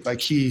out too.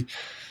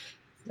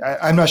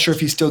 I'm not sure if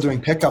he's still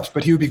doing pickups,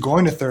 but he would be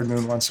going to Third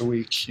Moon once a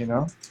week,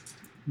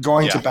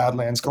 going to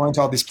Badlands, going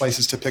to all these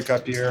places to pick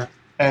up beer,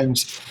 and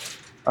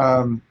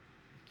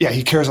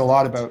he cares a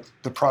lot about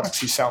the products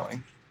he's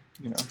selling.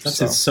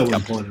 That's so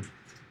important.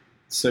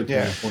 So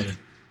important.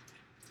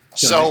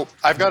 So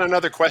I've got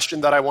another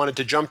question that I wanted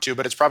to jump to,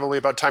 but it's probably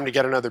about time to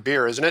get another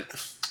beer, isn't it?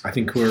 I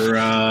think we're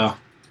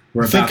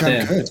about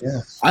there. Good,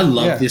 yeah. I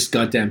love this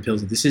goddamn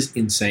Pilsner. This is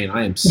insane.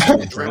 I am so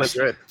impressed.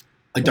 Really good.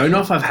 I don't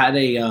know if I've had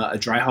a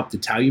dry hopped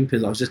Italian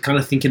Pilsner. I was just kind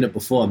of thinking it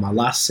before. My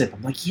last sip,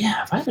 I'm like,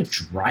 have I had a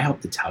dry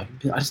hopped Italian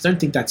Pilsner? I just don't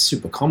think that's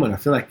super common. I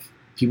feel like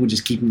people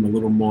just keep them a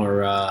little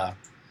more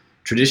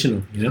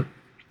traditional,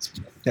 It's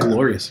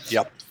glorious.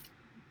 Yep.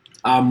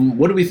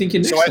 What are we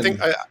thinking next? So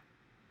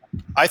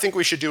I think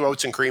we should do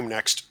oats and cream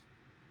next.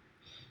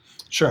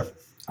 Sure.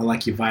 I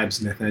like your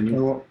vibes,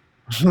 Nathaniel.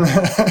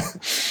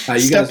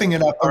 Stepping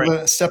it up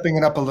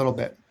a little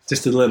bit.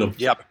 Just a little.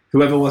 Yep.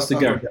 Whoever wants to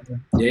go.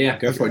 Yeah,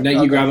 go for it. No,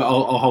 you grab it.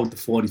 I'll hold the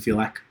fort if you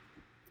like.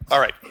 All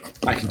right.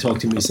 I can talk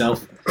to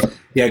myself.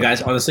 Yeah,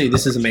 guys, honestly,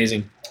 this is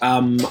amazing.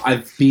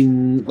 I've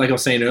been, like I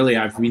was saying earlier,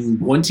 I've been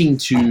wanting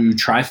to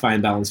try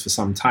Fine Balance for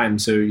some time.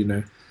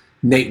 So,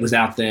 Nate was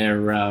out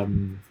there, I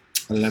don't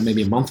know,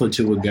 maybe a month or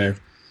two ago.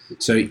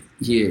 So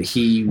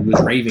he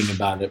was raving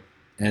about it.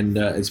 And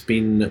it's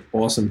been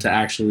awesome to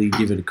actually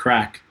give it a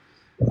crack.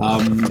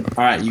 All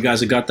right, you guys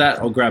have got that.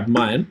 I'll grab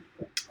mine.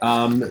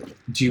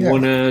 Do you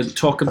want to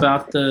talk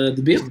about the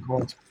beer?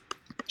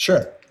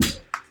 Sure.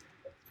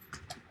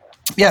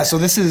 Yeah, so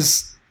this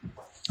is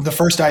the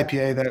first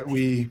IPA that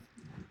we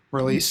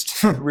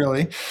released,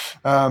 really.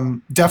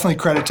 Definitely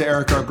credit to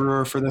Eric, our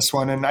brewer, for this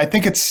one. And I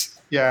think it's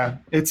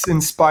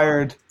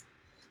inspired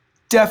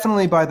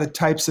definitely by the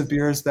types of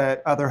beers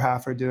that Other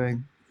Half are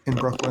doing in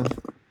Brooklyn.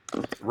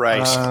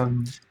 Right.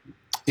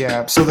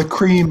 So the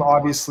cream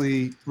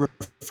obviously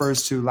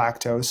refers to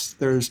lactose.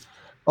 There's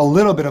a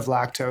little bit of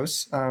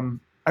lactose.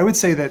 I would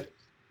say that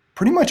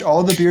pretty much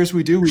all the beers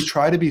we do, we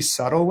try to be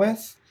subtle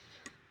with.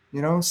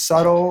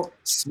 Subtle,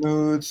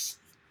 smooth,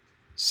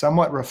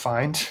 somewhat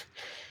refined.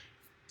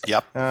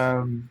 Yep.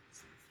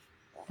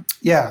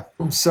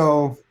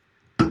 So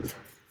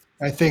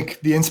I think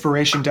the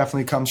inspiration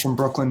definitely comes from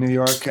Brooklyn, New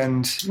York,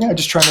 and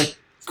just trying to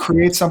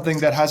create something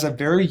that has a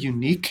very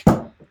unique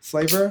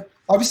flavor.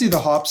 Obviously, the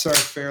hops are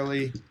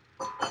fairly,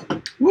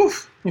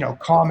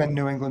 common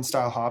New England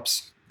style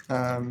hops.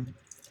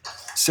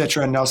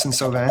 Citra and Nelson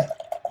Sauvin.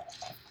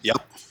 Yep.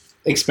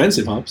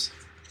 Expensive hops.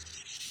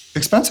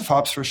 Expensive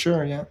hops for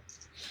sure, yeah.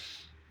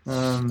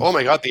 Oh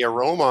my God, the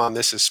aroma on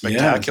this is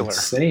spectacular. Yeah,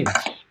 it's insane.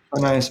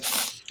 Oh,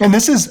 nice. And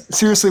this is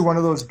seriously one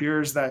of those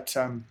beers that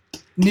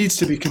needs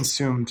to be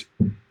consumed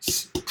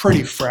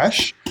pretty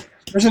fresh.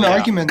 There's an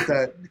argument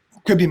that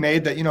could be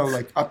made that,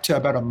 like up to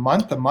about a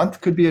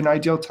month could be an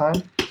ideal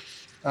time.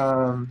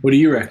 What do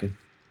you reckon?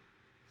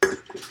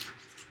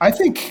 I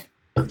think,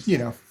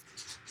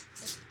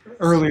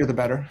 earlier the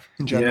better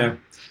in general. Yeah.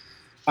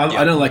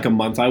 I don't like a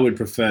month. I would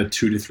prefer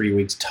 2 to 3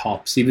 weeks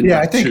tops. Even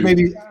I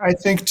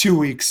think 2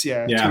 weeks.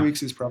 Yeah, 2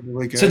 weeks is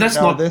probably good. So that's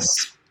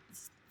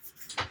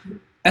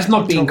That's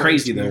not being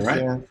crazy though,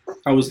 right? Yeah.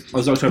 I was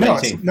October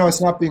 18th. No,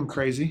 it's not being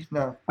crazy.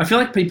 No. I feel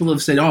like people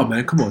have said, "Oh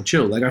man, come on,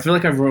 chill." Like I feel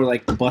like I've really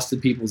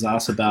busted people's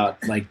ass about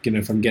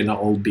if I'm getting an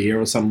old beer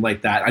or something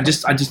like that. I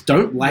just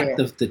don't like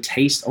the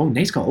taste. Oh,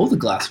 Nate's got all the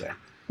glassware.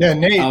 Yeah,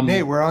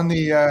 Nate, we're on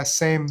the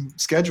same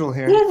schedule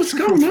here. Oh, what's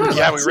going on?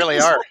 Yeah, we really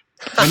are.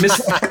 I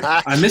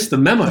missed the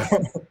memo.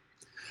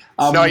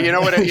 No, you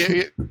know what?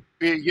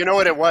 You know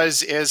what it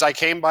was is I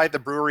came by the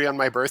brewery on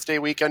my birthday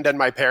weekend and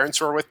my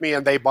parents were with me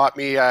and they bought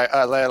me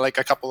like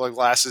a couple of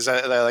glasses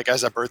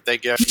as a birthday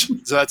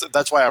gift. So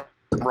that's why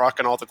I'm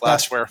rocking all the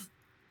glassware.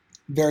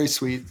 Very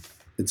sweet.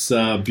 It's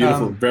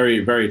beautiful, very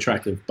very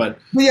attractive. But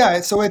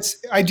yeah, so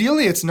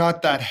it's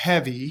not that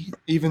heavy,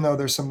 even though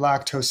there's some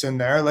lactose in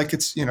there. Like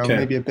it's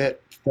maybe a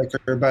bit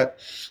thicker, but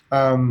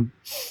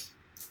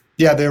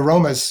the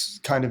aroma's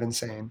kind of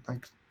insane.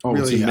 Like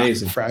really it's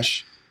amazing,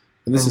 fresh.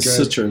 And this is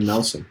Citra and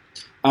Nelson.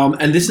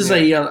 And this is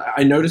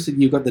I noticed that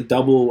you've got the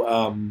double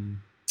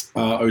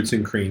oats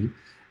and cream.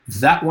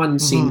 That one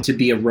seemed to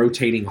be a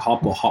rotating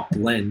hop or hop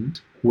blend,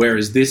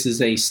 whereas this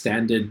is a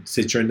standard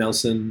Citra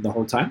Nelson the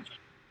whole time?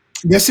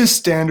 This is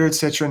standard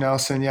Citra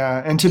Nelson,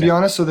 yeah. And to be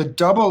honest, so the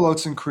double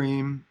oats and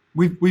cream,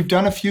 we've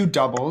done a few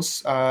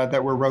doubles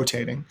that we're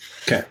rotating.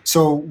 Okay.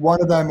 So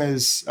one of them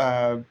is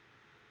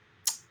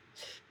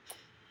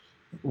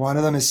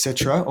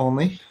Citra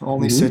only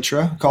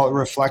Citra. Call it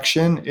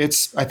Reflection.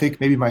 It's I think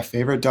maybe my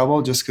favorite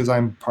double just because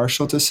I'm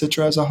partial to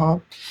Citra as a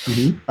hop.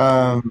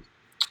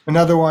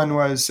 Another one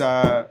was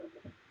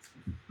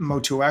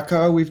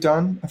Motueka. We've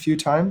done a few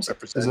times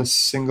as a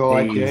single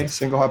IPA,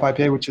 single hop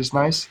IPA, which is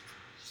nice.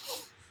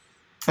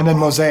 And then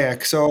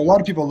Mosaic. So a lot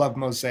of people love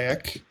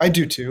Mosaic. I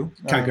do too.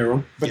 Can't go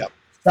wrong. But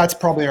that's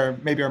probably our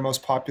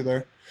most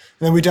popular. And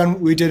then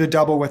we did a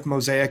double with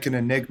Mosaic and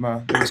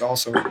Enigma. It was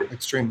also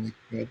extremely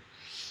good.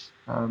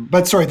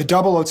 But sorry, the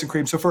double oats and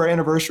cream. So for our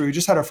anniversary, we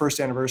just had our first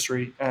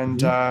anniversary,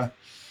 and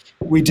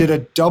we did a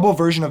double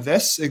version of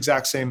this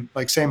exact same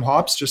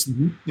hops, just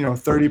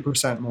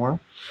 30% more.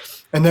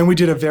 And then we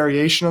did a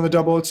variation on the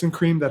double oats and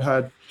cream that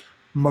had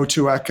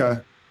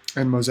Motueka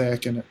and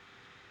Mosaic in it.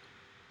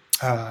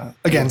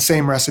 Again,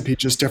 same recipe,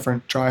 just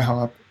different dry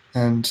hop,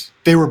 and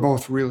they were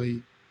both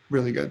really,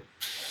 really good.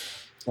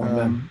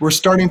 We're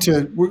starting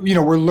to,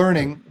 we're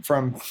learning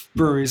from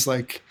breweries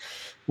like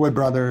Wood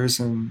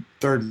Brothers and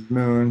Third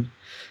Moon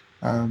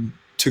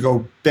to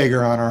go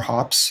bigger on our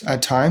hops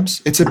at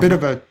times. It's a bit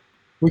of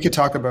we could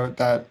talk about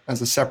that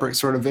as a separate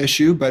sort of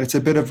issue, but it's a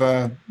bit of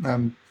a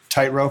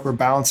tightrope or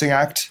balancing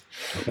act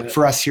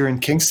for us here in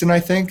Kingston, I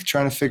think,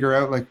 trying to figure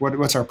out like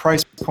what's our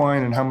price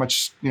point and how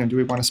much do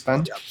we want to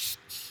spend.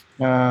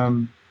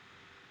 But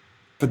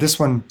this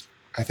one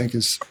I think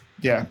is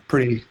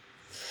pretty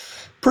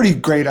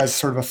great as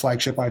sort of a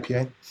flagship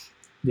IPA.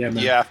 Yeah,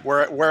 man. Yeah,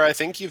 where I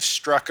think you've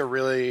struck a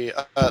really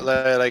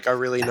a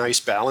really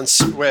nice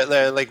balance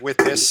with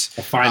this.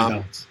 A fine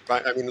balance.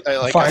 I mean,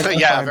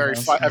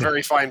 a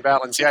very fine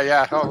balance.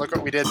 Yeah. Oh, look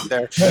what we did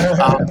there.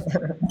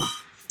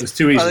 It's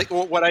too easy.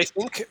 What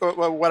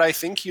I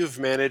think you've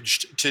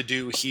managed to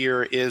do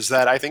here is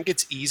that I think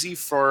it's easy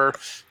for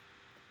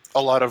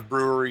a lot of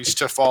breweries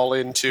to fall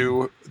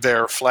into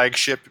their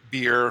flagship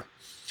beer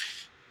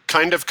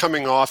kind of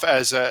coming off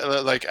as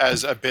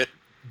a bit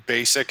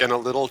basic and a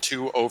little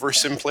too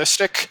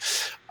oversimplistic,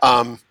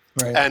 right.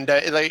 And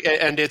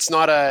it's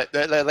not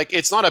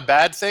a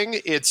bad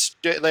thing. It's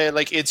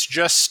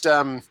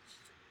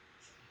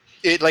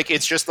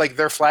just like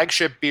their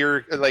flagship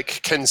beer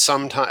can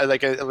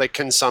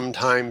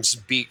sometimes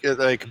be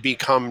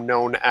become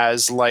known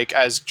as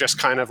just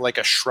kind of like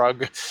a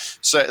shrug,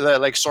 so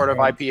sort of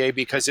IPA,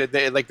 because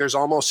there's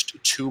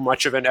almost too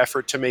much of an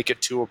effort to make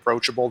it too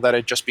approachable that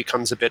it just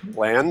becomes a bit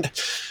bland.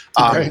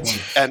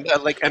 Right. And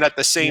at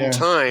the same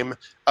time,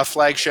 a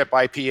flagship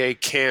IPA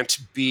can't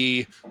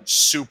be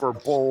super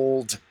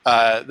bold,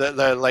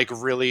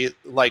 really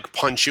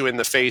punch you in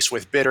the face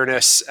with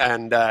bitterness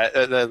and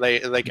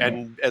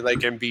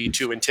and be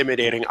too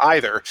intimidating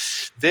either.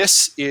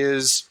 This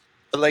is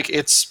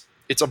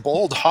it's a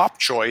bold hop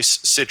choice,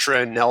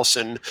 Citra and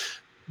Nelson,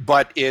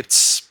 but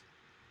it's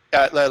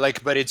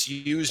but it's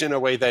used in a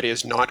way that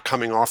is not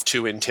coming off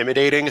too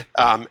intimidating.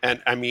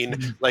 And I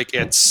mean, like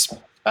it's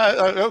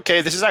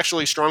okay. This is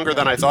actually stronger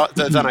than I thought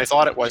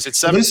it was.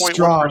 It's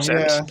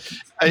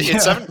 7.1%.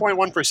 It's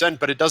 7.1%,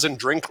 but it doesn't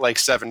drink like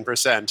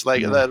 7%.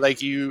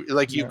 Like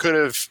you could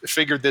have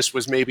figured this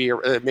was maybe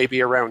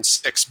around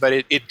 6, but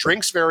it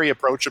drinks very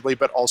approachably,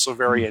 but also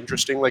very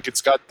interesting. Like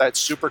it's got that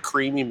super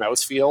creamy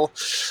mouthfeel,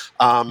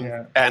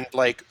 and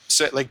like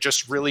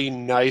just really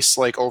nice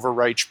like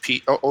overripe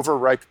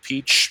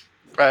peach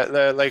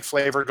like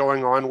flavor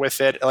going on with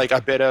it. Like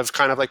a bit of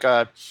kind of like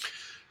a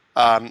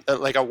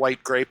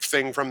white grape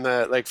thing from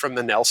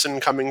the Nelson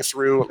coming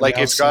through. Like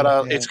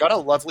Nelson, it's got a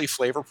lovely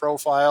flavor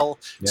profile.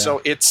 Yeah.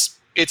 So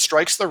it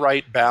strikes the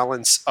right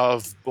balance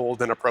of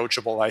bold and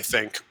approachable, I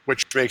think,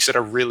 which makes it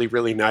a really,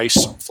 really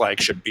nice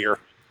flagship beer.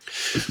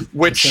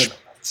 Which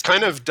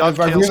kind of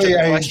dovetails to the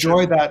question. I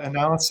enjoy that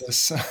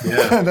analysis.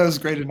 Yeah. That was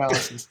great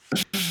analysis.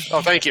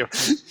 Oh, thank you.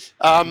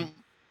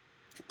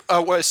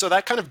 So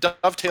that kind of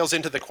dovetails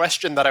into the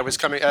question that I was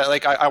coming.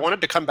 I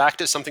wanted to come back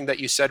to something that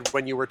you said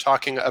when you were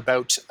talking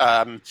about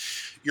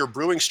your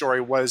brewing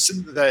story. Was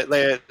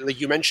that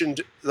you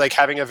mentioned like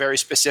having a very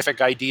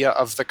specific idea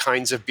of the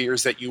kinds of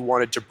beers that you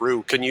wanted to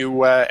brew? Can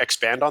you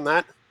expand on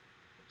that?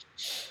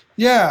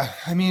 Yeah,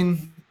 I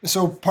mean,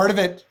 so part of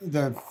it,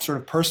 the sort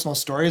of personal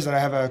story, is that I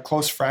have a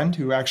close friend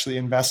who actually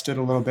invested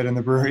a little bit in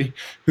the brewery,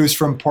 who's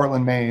from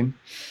Portland, Maine.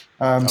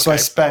 Okay. So I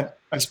spent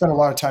a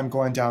lot of time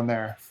going down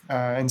there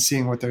and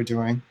seeing what they're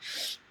doing.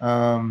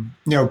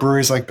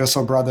 Breweries like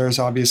Bissell Brothers,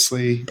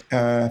 obviously,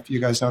 if you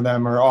guys know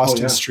them, or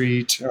Austin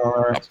Street,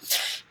 or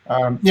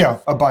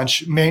a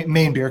bunch.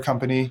 Maine Beer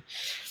Company,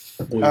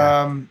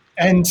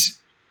 and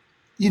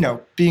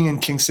being in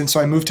Kingston. So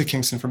I moved to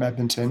Kingston from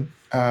Edmonton.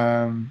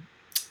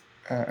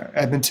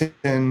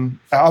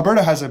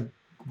 Alberta has a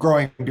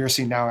growing beer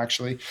scene now,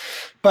 actually,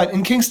 but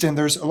in Kingston,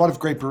 there's a lot of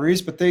great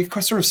breweries, but they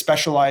sort of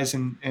specialize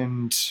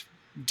in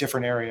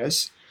different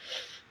areas.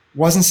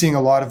 Wasn't seeing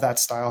a lot of that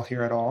style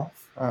here at all.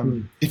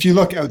 If you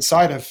look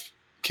outside of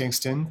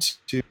Kingston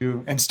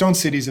and Stone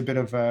City's a bit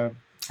of a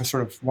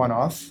sort of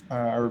one-off,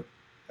 or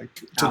like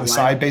to outlier. The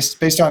side,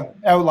 based on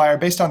outlier,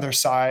 based on their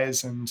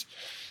size and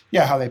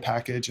how they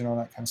package and all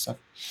that kind of stuff.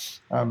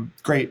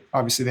 Great.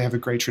 Obviously, they have a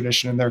great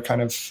tradition, and they're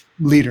kind of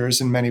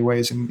leaders in many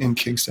ways in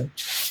Kingston.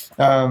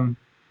 But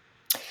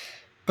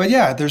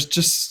there's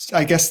just,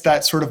 I guess,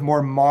 that sort of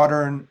more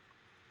modern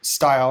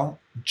style,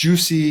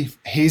 juicy,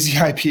 hazy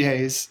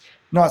IPAs,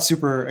 not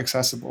super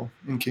accessible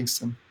in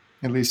Kingston,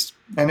 at least,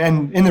 and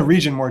in the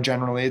region more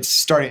generally.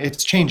 It's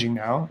changing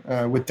now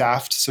with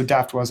Daft. So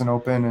Daft wasn't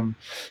open, and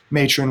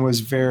Matron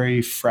was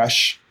very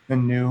fresh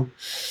and new.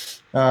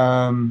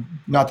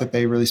 Not that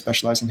they really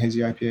specialize in hazy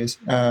IPAs,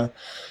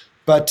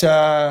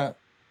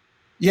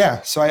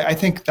 So I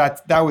think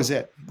that was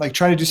it. Like,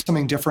 try to do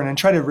something different and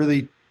try to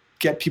really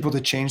get people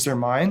to change their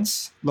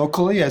minds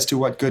locally as to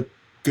what good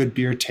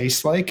beer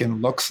tastes like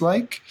and looks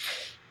like.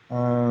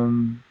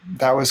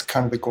 That was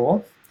kind of the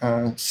goal,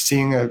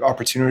 seeing an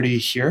opportunity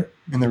here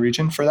in the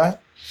region for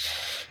that.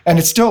 And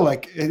it's still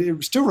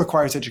it still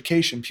requires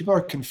education. People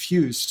are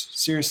confused.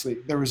 Seriously.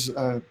 There was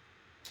I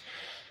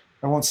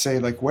won't say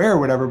like where or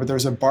whatever, but there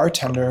was a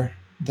bartender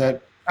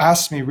that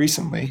asked me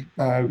recently,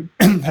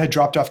 had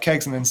dropped off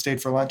kegs and then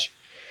stayed for lunch,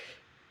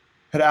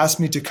 had asked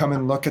me to come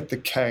and look at the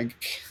keg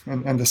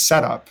and the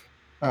setup,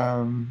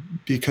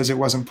 because it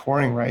wasn't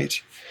pouring right.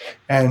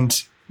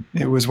 And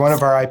it was one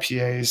of our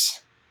IPAs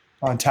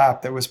on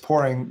tap that was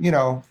pouring,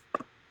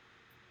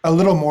 a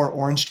little more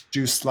orange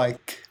juice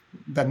like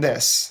than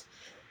this.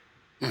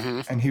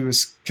 Mm-hmm. And he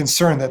was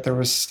concerned that there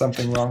was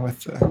something wrong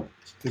with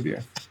the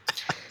beer.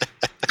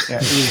 Yeah,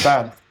 it was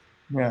bad.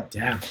 Yeah.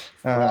 Yeah.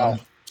 Wow.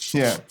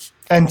 Yeah.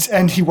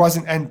 And he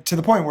wasn't, and to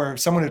the point where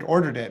someone had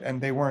ordered it and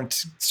they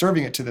weren't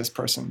serving it to this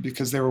person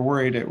because they were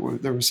worried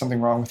there was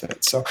something wrong with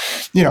it. So,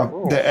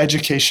 the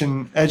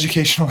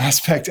educational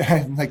aspect,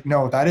 I'm like,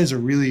 no, that is a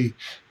really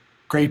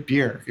great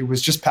beer. It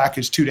was just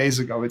packaged 2 days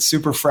ago. It's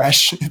super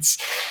fresh.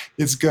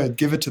 It's good.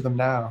 Give it to them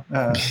now.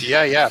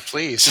 Yeah,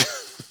 please.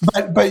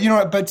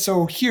 But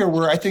so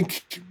here I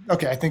think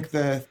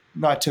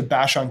not to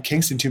bash on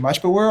Kingston too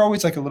much, but we're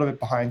always like a little bit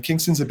behind.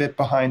 Kingston's a bit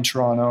behind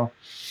Toronto,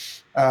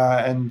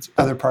 and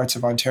other parts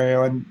of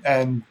Ontario,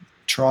 and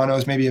Toronto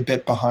is maybe a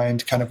bit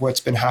behind kind of what's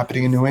been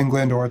happening in New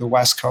England or the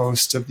West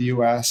Coast of the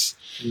US,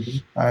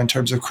 in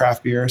terms of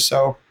craft beer.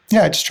 So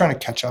just trying to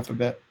catch up a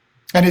bit.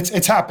 And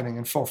it's happening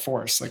in full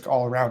force, like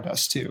all around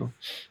us too.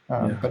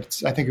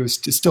 But I think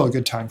it's still a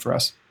good time for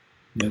us.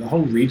 Yeah, the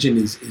whole region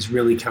is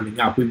really coming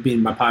up.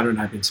 My partner and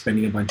I have been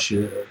spending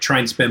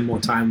trying to spend more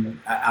time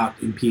out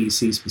in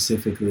PEC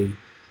specifically.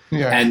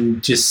 Yeah.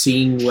 And just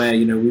seeing where,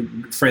 we're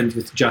friends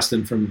with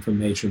Justin from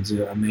Matrons,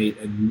 a mate,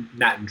 and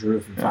Nat and Drew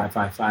from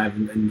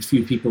 555, and a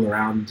few people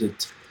around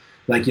it.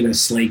 Like,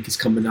 Slake is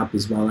coming up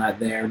as well out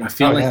there. And I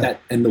feel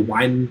that, and the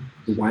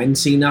wine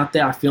scene out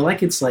there, I feel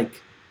like it's sort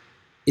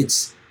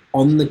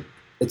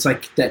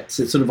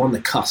of on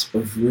the cusp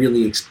of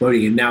really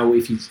exploding. And now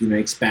if you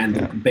expand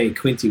the Bay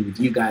Quinte with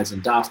you guys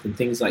and Daft and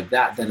things like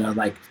that are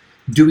like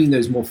doing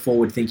those more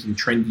forward-thinking,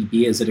 trendy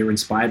beers that are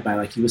inspired by,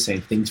 like you were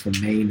saying, things from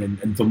Maine and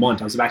Vermont.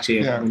 I was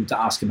actually going to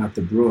ask about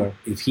the brewer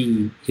if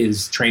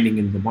his training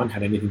in Vermont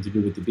had anything to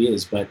do with the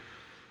beers, but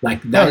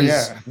like that I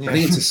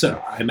think it's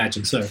I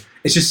imagine so.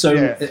 It's just so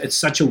it's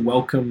such a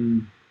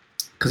welcome,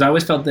 because I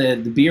always felt the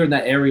beer in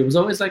that area was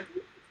always like,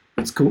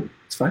 it's cool,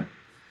 it's fine,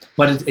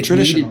 but it's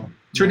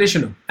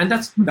traditional, and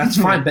that's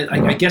fine. But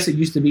I guess it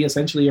used to be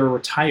essentially a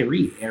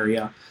retiree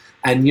area.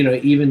 And,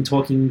 even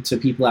talking to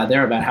people out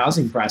there about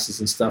housing prices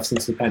and stuff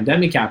since the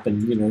pandemic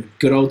happened,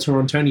 good old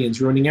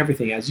Torontonians ruining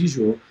everything as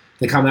usual.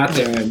 They come out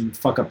there and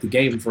fuck up the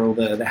game for all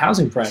the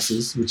housing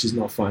prices, which is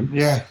not fun.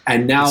 Yeah.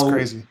 And now, it's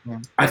crazy.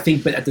 Yeah. I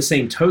think, but at the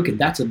same token,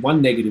 that's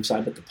one negative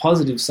side. But the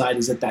positive side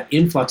is that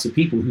influx of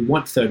people who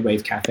want third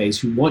wave cafes,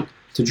 who want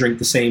to drink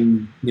the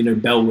same,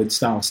 Bellwood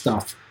style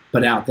stuff,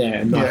 but out there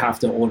and not have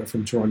to order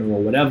from Toronto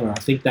or whatever. I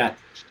think that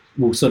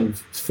will sort of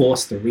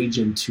force the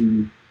region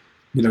to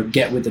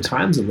get with the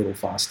times a little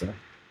faster.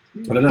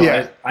 I don't know.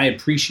 Yeah. I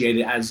appreciate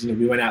it as,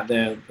 we went out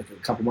there like a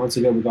couple months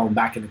ago. We're going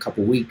back in a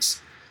couple weeks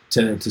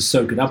to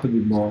soak it up a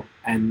bit more.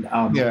 And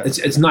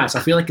it's nice. I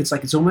feel like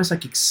it's almost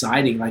like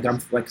exciting. I'm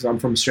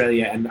from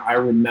Australia, and I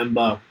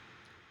remember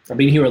I've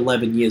been here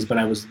 11 years, but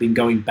I've been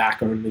going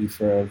back only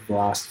for the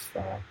last,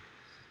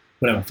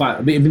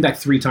 I've been back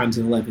 3 times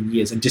in 11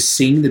 years, and just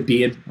seeing the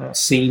beer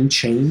scene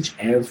change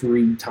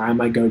every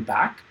time I go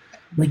back.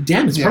 Like,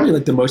 damn, it's probably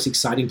like the most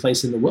exciting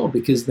place in the world,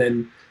 because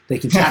then they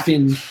can tap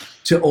in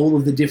to all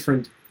of the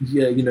different,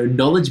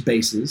 knowledge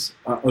bases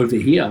over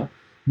here,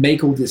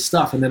 make all this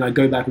stuff. And then I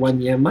go back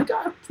one year, I'm like,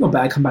 oh, it's not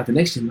bad. I come back the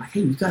next year, I'm like, hey,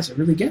 you guys are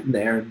really getting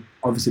there. And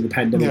obviously the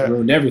pandemic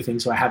ruined everything,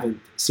 so I haven't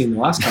seen the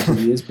last couple of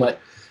years. But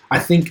I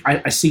think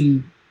I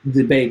see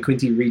the Bay and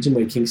Quinte region,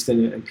 where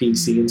Kingston and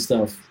PEC and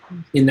stuff,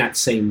 in that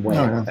same way.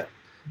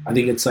 I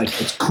think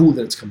it's cool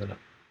that it's coming up.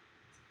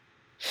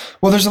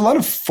 Well, there's a lot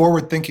of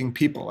forward-thinking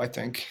people, I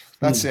think.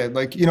 That's it.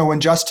 Like,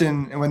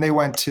 when they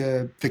went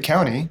to the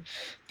county,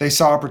 they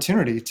saw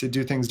opportunity to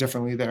do things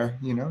differently there,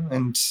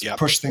 and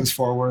push things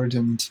forward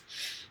and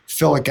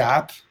fill a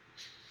gap.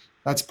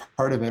 That's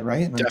part of it,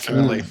 right? Like,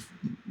 definitely.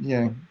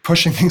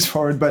 Pushing things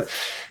forward. But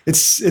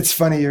it's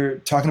funny, you're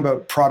talking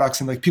about products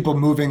and like people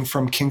moving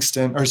from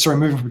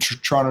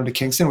Toronto to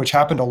Kingston, which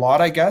happened a lot,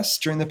 I guess,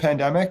 during the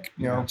pandemic.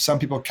 Some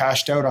people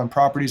cashed out on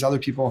properties. Other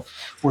people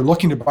were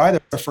looking to buy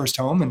their first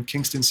home, and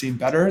Kingston seemed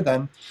better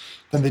than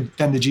the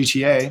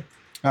GTA.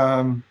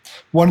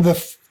 One of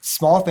the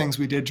small things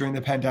we did during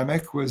the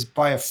pandemic was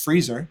buy a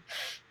freezer.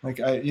 Like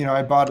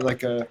I bought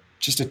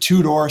just a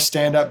 2-door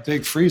stand-up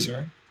big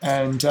freezer,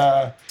 and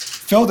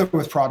filled it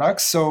with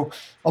products. So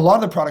a lot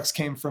of the products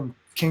came from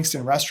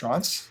Kingston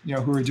restaurants,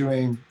 who were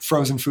doing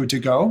frozen food to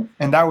go.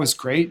 And that was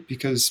great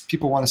because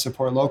people want to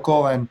support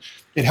local, and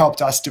it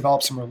helped us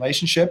develop some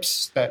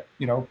relationships that,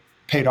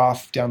 paid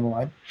off down the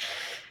line.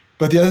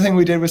 But the other thing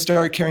we did was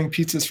start carrying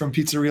pizzas from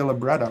Pizzeria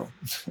Libretto,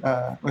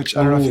 which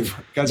I don't know if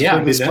you guys have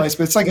heard of this place,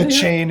 but it's like a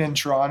chain in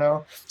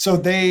Toronto. So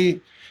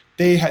they've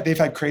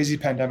had crazy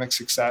pandemic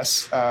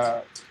success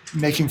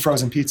making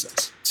frozen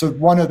pizzas. So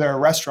one of their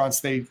restaurants,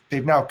 they've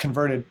now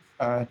converted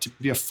to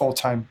be a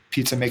full-time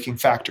pizza making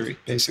factory,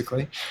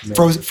 basically.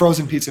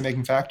 Frozen pizza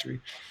making factory.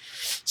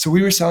 So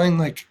we were selling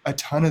like a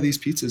ton of these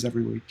pizzas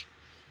every week,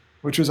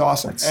 which was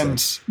awesome.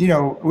 That's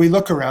and we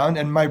look around,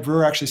 and my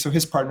brewer actually, so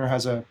his partner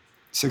has a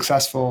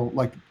successful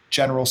like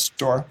general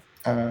store,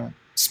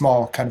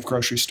 small kind of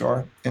grocery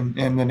store in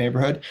the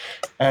neighborhood.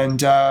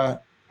 And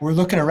we're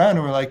looking around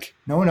and we're like,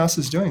 no one else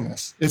is doing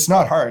this. It's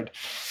not hard.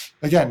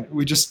 Again,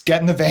 we just get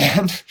in the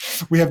van.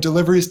 We have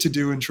deliveries to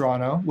do in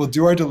Toronto. We'll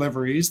do our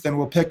deliveries. Then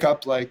we'll pick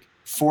up like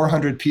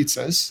 400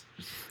 pizzas,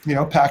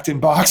 packed in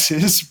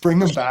boxes, bring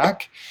them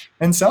back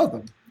and sell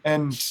them.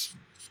 And,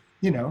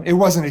 it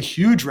wasn't a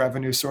huge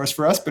revenue source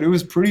for us, but it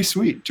was pretty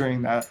sweet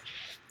during that.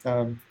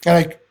 And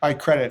I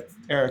credit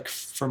Eric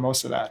for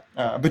most of that.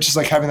 But just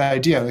like having that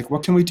idea, like,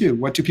 what can we do?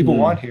 What do people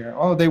want here?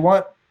 Oh, they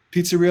want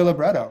Pizzeria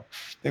Libretto.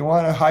 They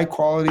want a high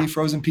quality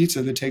frozen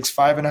pizza that takes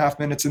 5.5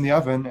 minutes in the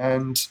oven,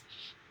 and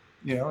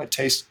it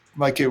tastes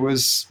like it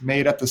was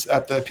made at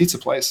the pizza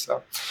place.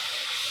 So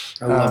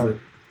I love it.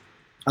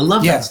 I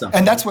love that stuff.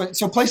 And that's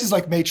so places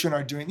like Matron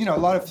are doing, a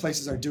lot of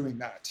places are doing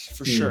that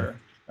for sure.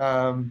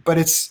 But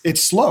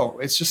it's slow.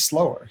 It's just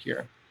slower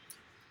here.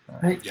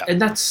 And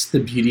that's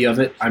the beauty of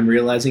it. I'm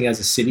realizing as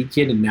a city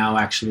kid, and now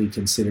actually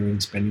considering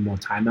spending more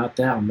time out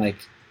there, I'm like,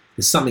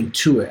 there's something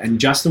to it. And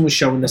Justin was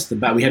showing us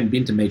we hadn't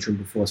been to Matron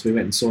before, so we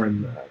went and saw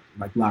him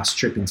last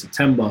trip in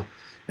September.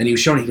 And he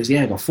was showing, he goes,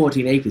 I got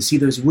 14 acres. See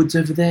those woods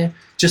over there?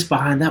 Just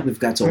behind that,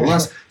 that's all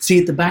us. See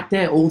at the back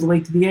there, all the way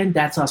to the end?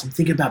 That's us. I'm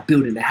thinking about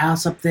building a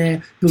house up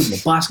there, building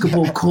a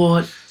basketball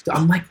court.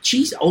 I'm like,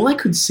 geez, all I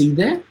could see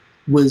there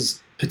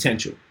was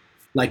potential.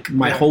 Like,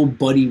 my whole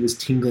body was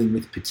tingling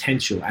with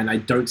potential. And I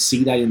don't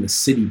see that in the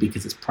city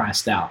because it's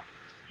priced out.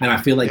 And I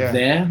feel like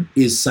there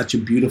is such a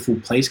beautiful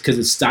place, because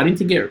it's starting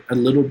to get a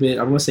little bit,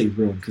 I don't want to say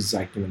ruined, because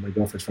my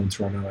girlfriend's from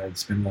Toronto. I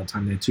spend a lot of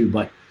time there too.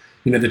 But,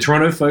 the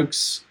Toronto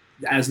folks,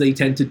 as they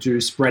tend to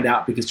do, spread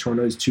out because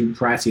Toronto is too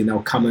pricey, and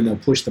they'll come and they'll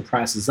push the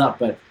prices up.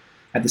 But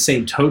at the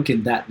same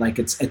token, that like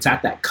it's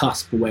at that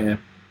cusp where,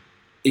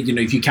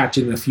 if you catch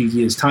it in a few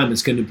years' time,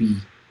 it's going to be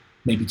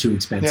maybe too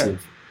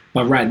expensive. Yeah.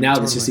 But right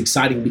now, It's just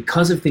exciting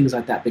because of things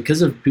like that,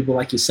 because of people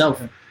like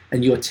yourself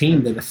and your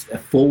team that are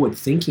forward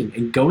thinking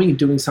and going and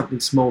doing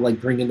something small,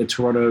 like bringing the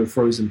Toronto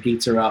frozen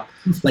pizza up.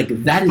 Like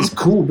that is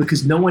cool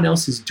because no one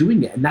else is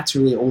doing it. And that's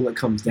really all it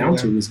comes down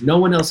to, is no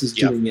one else is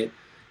doing it.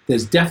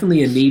 There's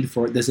definitely a need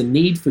for it. There's a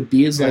need for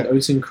beers like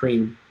Oats and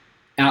Cream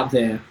out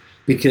there,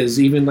 because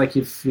even like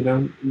if,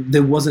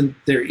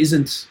 there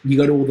isn't, you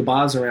go to all the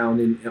bars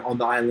around on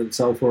the island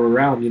itself or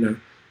around,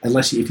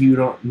 unless if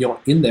you're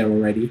not in there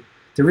already,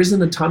 there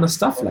isn't a ton of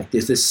stuff like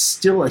this. There's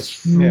still a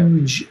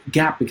huge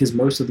gap because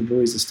most of the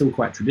breweries are still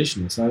quite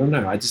traditional. So I don't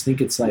know. I just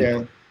think it's like,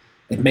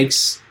 it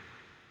makes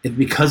it,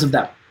 because of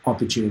that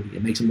opportunity,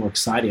 it makes it more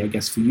exciting, I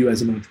guess, for you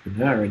as an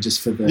entrepreneur and just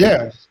for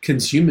the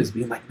consumers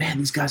being like, man,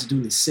 these guys are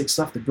doing this sick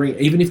stuff to bring,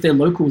 even if they're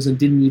locals and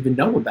didn't even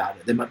know about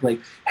it. They might be like,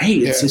 hey,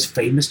 it's this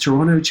famous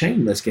Toronto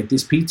chain. Let's get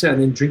this pizza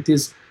and then drink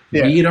this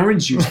weird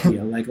orange juice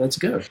beer. Like, let's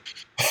go.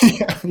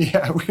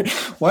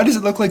 Why does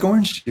it look like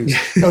orange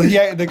juice?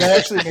 The guy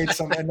actually made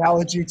some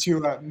analogy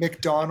to a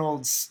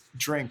McDonald's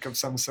drink of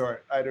some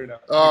sort. I don't know.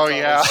 Oh,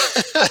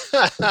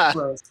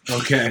 McDonald's.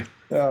 Okay.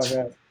 Oh,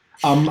 man.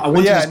 I want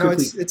to just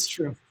quickly... it's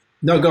true.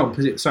 No, go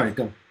on. Sorry,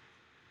 go.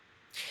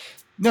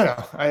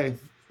 No. I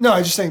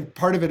was just saying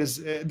part of it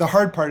is, the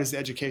hard part is the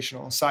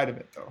educational side of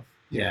it, though.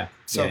 Yeah.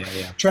 So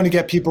trying to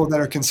get people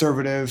that are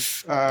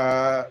conservative,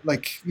 have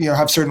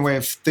certain way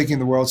of thinking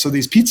the world. So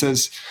these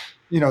pizzas,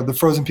 the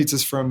frozen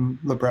pizzas from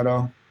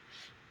Libretto,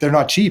 they're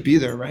not cheap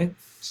either, right?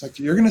 It's like,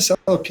 you're going to sell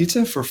a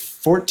pizza for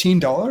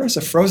 $14,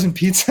 a frozen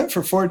pizza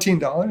for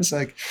 $14?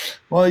 Like,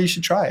 well, you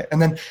should try it. And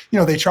then,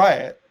 they try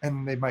it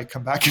and they might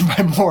come back and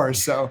buy more.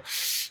 So,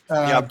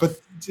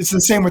 but it's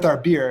the same with our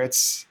beer.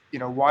 It's,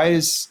 why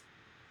is,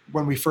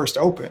 when we first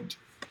opened,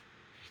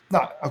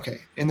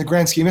 in the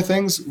grand scheme of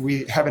things,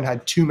 we haven't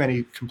had too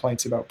many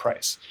complaints about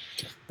price.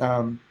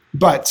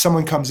 But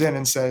someone comes in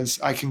and says,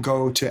 I can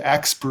go to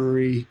X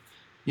brewery,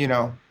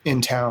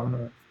 in town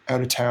or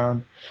out of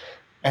town,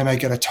 and I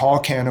get a tall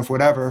can of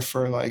whatever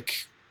for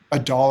like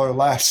 $1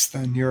 less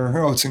than your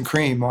Oats and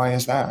Cream. Why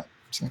is that?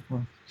 It's like,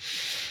 well,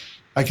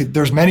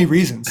 there's many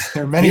reasons.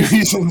 There are many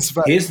reasons.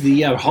 But here's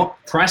the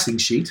hop pricing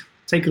sheet.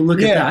 Take a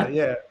look at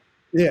that.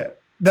 Yeah.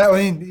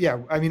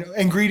 I mean,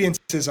 ingredients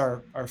is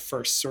our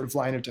first sort of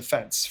line of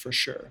defense for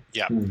sure.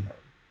 Yeah.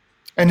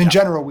 And in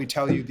general, we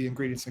tell you the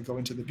ingredients that go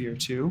into the beer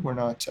too. We're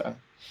not,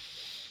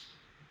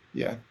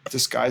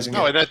 disguising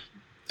it.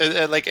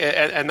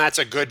 And that's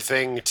a good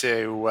thing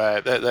to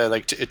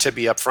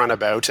be upfront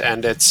about.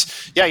 And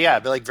it's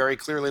like very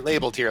clearly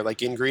labeled here,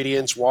 like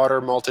ingredients: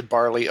 water, malted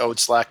barley,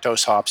 oats,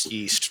 lactose, hops,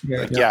 yeast.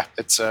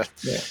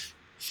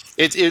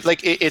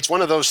 It's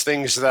one of those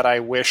things that I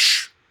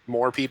wish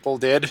more people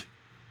did.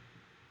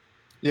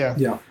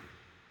 Yeah.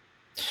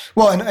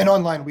 Well, and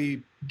online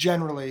we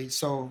generally,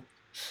 so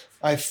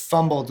I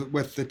fumbled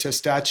with the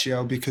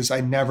Testaccio because I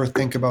never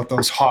think about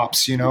those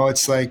hops,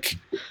 it's like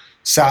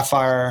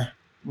Sapphire,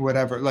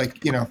 whatever,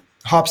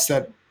 hops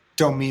that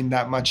don't mean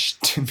that much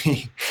to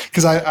me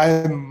because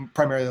I'm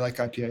primarily like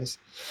IPAs.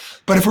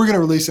 But if we're going to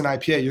release an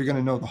IPA, you're going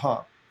to know the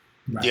hop.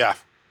 Right. Yeah,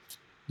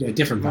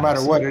 different. No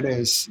matter what it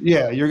is.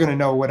 Yeah, you're going to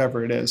know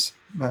whatever it is.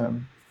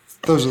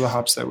 Those are the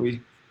hops that we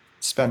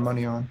spend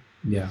money on.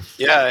 Yeah,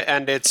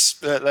 and it's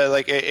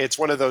it's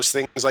one of those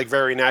things, like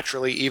very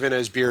naturally, even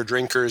as beer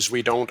drinkers,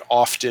 we don't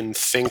often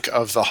think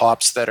of the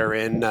hops that are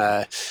in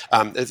a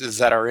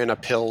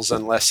Pils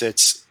unless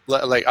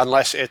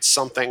it's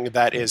something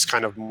that is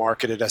kind of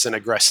marketed as an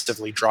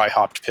aggressively dry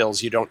hopped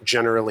Pils. You don't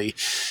generally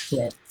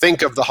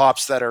think of the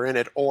hops that are in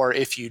it, or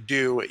if you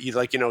do,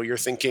 you're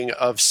thinking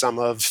of some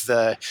of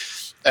the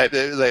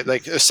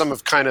some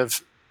of kind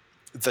of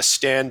the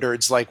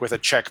standards, like with a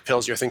Czech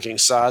Pils, you're thinking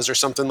Saaz or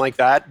something like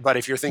that. But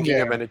if you're thinking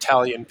of an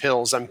Italian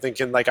Pils, I'm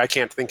thinking I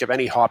can't think of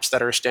any hops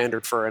that are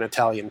standard for an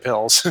Italian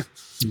Pils.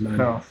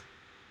 No.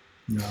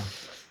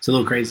 It's a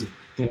little crazy.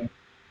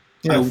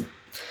 Yeah.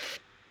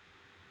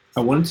 I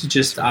wanted to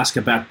just ask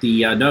about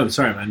the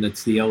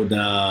it's the old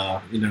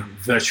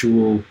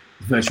virtual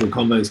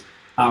combos.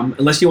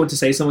 Unless you want to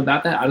say something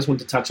about that, I just want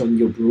to touch on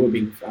your brewer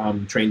being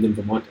trained in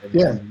Vermont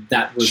and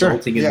that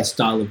resulting in the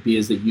style of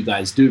beers that you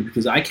guys do.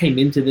 Because I came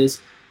into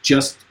this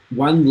just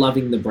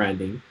loving the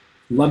branding,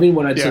 loving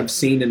what I'd sort of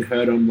seen and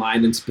heard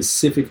online, and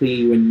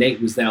specifically when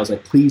Nate was there, I was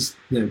like, please,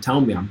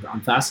 tell me,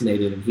 I'm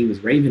fascinated, and he was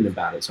raving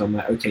about it. So I'm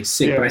like, okay,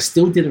 sick. But I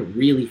still didn't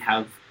really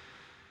have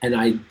an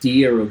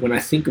idea of, when I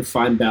think of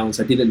Fine Balance,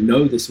 I didn't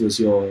know this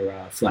was your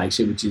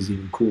flagship, which is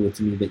even cooler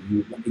to me that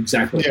you,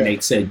 exactly like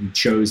Nate said, you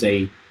chose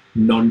a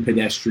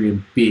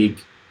non-pedestrian, big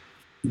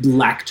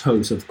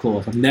lactose, of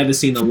course. I've never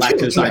seen a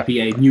lactose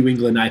IPA, New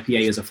England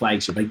IPA, as a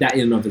flagship. Like, that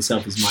in and of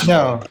itself is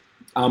mind-blowing.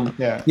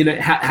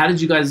 How did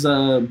you guys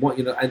want,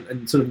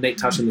 and sort of Nate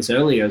touched on this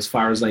earlier, as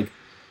far as like,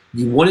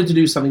 you wanted to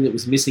do something that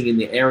was missing in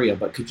the area,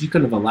 but could you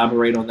kind of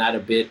elaborate on that a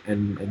bit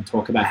and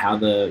talk about how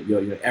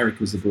your Eric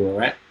was the brewer,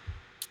 right?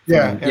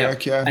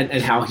 Eric, and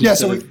how he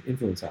sort of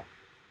influenced that.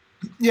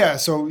 Yeah,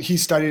 so he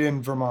studied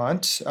in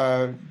Vermont,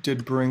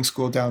 did brewing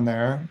school down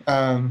there.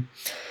 When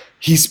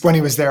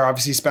he was there,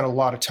 obviously, he spent a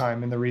lot of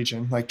time in the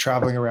region, like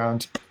traveling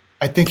around.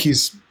 I think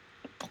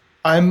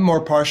I'm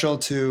more partial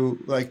to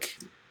like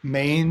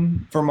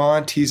Maine,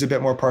 Vermont. He's a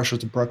bit more partial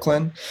to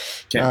Brooklyn.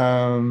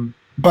 Okay.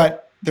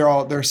 But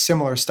they're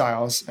similar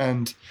styles,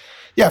 and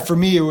yeah, for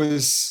me, it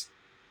was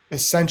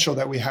essential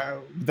that we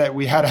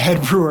had a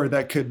head brewer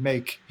that could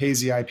make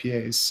hazy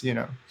IPAs,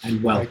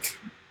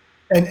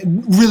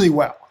 and really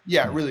well.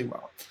 Yeah, really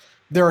well.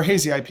 There are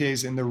hazy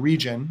IPAs in the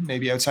region,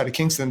 maybe outside of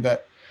Kingston,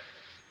 that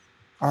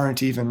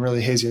aren't even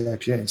really hazy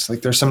IPAs.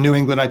 Like there's some New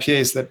England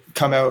IPAs that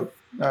come out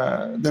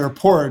that are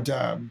poured,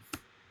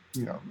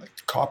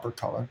 like copper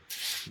color.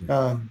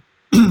 But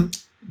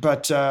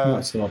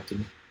not so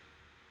optimal.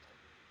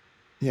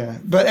 Yeah,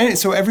 but anyway,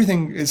 so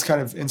everything is kind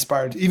of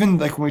inspired. Even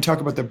like when we talk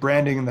about the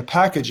branding and the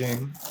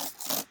packaging,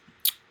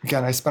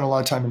 again, I spent a lot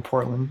of time in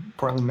Portland,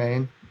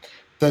 Maine.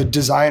 The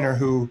designer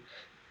who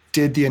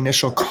did the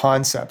initial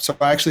concept. So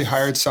I actually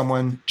hired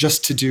someone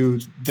just to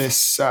do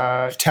this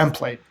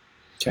template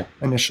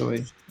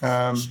initially.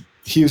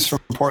 He was from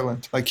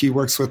Portland. Like he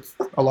works with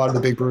a lot of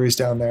the big breweries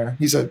down there.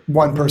 He's a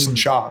one-person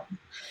shop.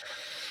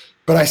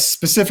 But I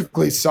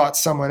specifically sought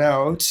someone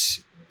out,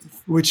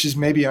 which is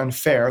maybe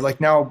unfair. Like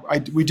now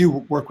we do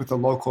work with a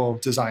local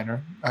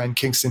designer in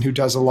Kingston who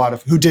did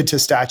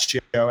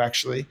Testaccio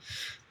actually.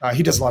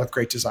 He does a lot of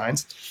great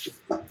designs.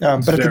 But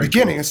at the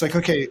beginning, It's like,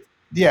 okay,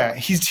 yeah,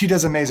 he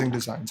does amazing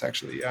designs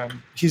actually.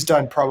 He's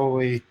done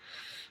probably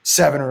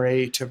 7 or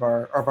 8 of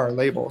our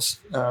labels.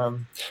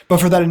 But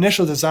for that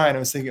initial design, I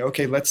was thinking,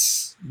 okay,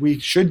 we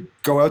should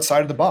go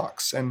outside of the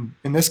box. And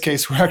in this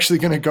case, we're actually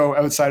going to go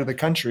outside of the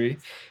country,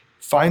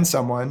 find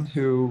someone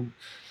who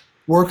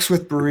works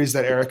with breweries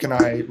that Eric and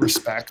I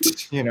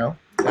respect, and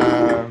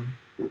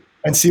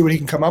see what he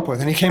can come up with.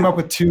 And he came up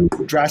with 2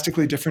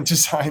 drastically different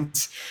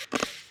designs.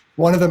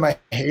 One of them I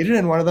hated,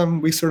 and one of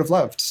them we sort of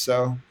loved.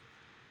 So,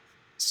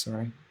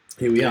 sorry.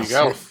 Here we are.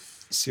 There you go.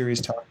 Series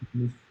talk.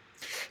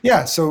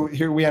 Yeah, so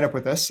here we end up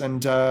with this,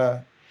 and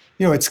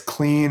it's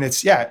clean.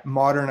 It's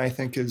modern. I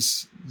think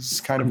is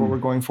kind of what we're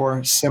going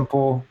for.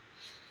 Simple.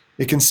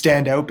 It can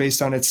stand out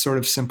based on its sort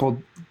of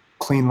simple,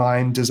 clean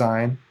line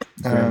design.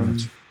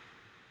 And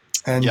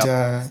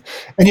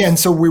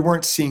so we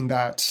weren't seeing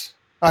that.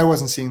 I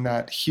wasn't seeing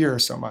that here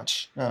so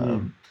much.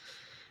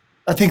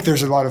 I think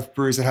there's a lot of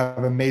breweries that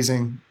have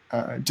amazing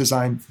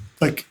design,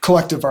 like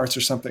Collective Arts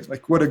or something.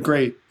 Like what a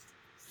great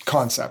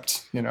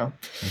concept, You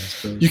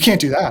can't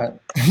do that.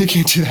 You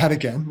can't do that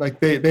again. Like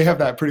they have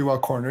that pretty well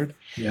cornered.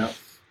 Yeah.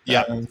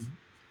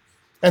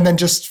 And then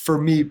just for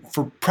me,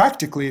 for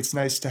practically, it's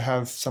nice to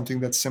have something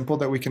that's simple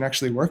that we can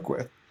actually work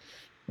with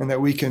and that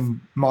we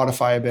can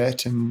modify a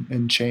bit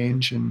and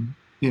change and,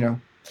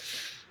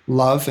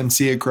 love and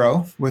see it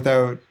grow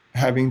without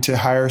having to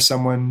hire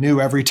someone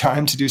new every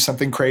time to do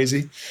something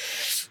crazy.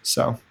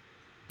 So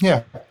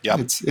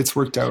it's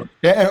worked out.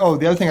 Yeah.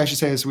 And, the other thing I should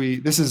say is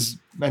this is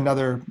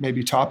another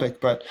maybe topic,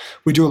 but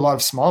we do a lot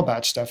of small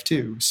batch stuff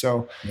too.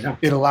 So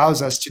it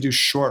allows us to do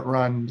short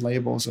run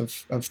labels of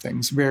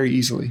things very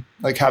easily,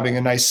 like having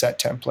a nice set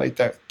template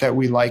that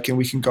we like and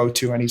we can go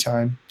to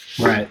anytime.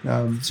 Right.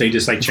 So you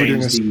just like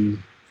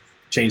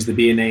change the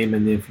beer name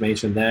and the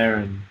information there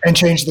and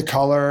change the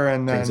color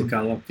and change the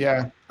color.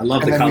 Yeah. I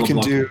love the color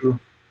block.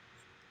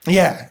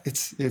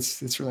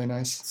 It's really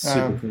nice.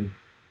 Super cool.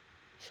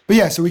 But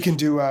yeah, so we can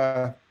do,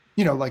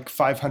 like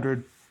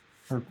 500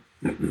 or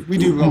we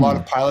do a lot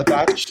of pilot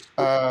batch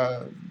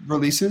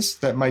releases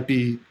that might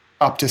be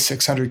up to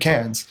 600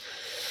 cans.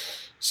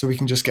 So we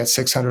can just get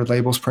 600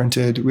 labels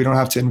printed. We don't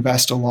have to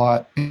invest a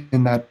lot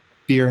in that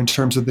beer in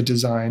terms of the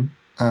design.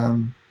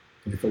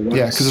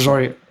 Because there's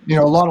already,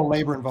 a lot of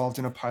labor involved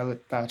in a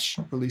pilot batch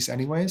release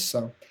anyways.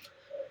 So.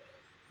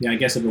 Yeah, I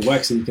guess if it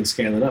works, then you can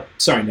scale it up.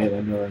 Sorry, Nate,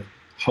 I know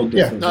how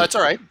different. No, that's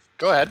all right.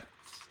 Go ahead.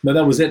 No,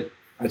 that was it.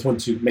 I just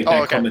wanted to make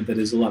that comment. That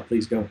is a lot.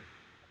 Please go.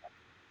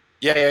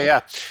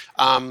 Yeah.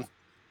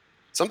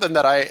 Something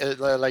that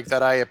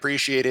I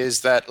appreciate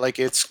is that like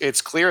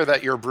it's clear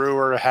that your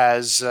brewer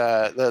has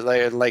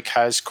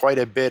quite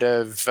a bit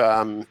of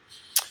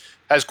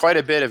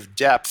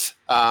depth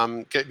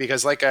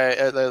because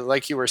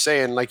like you were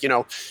saying,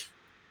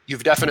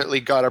 you've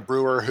definitely got a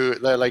brewer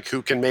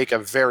who can make a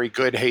very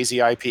good hazy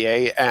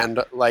IPA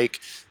and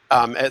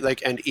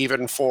and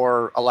even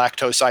for a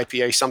lactose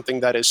IPA,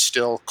 something that is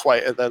still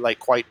quite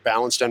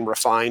balanced and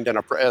refined and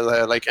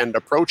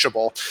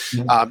approachable,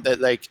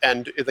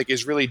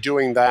 is really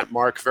doing that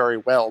mark very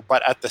well.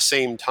 But at the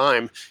same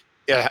time,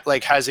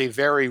 it has a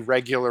very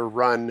regular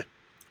run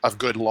of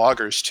good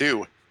lagers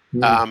too.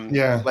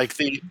 Like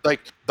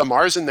the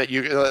Marzen that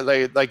you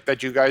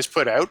that you guys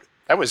put out,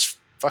 that was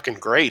fucking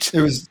great.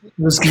 It was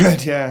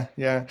good.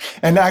 Yeah.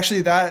 And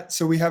actually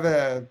so we have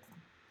a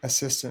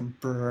assistant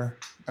brewer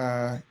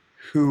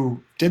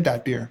who did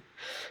that beer,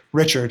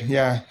 Richard,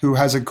 who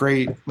has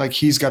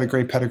he's got a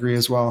great pedigree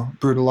as well,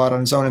 brewed a lot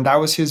on his own, and that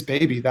was his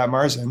baby, that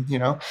Marzen,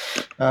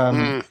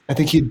 I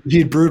think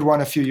he'd brewed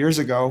one a few years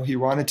ago. He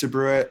wanted to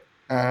brew it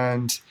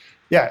and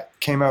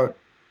came out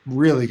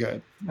really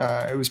good.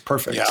 It was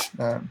perfect.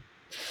 Yeah.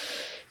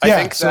 I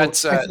think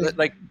that's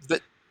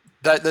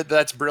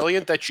that's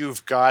brilliant that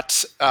you've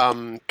got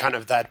kind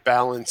of that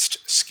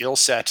balanced skill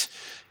set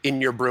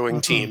in your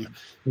brewing team.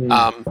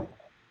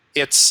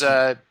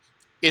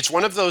 It's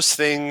one of those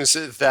things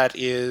that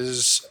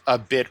is a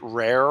bit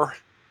rare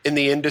in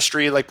the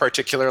industry, like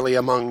particularly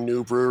among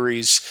new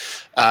breweries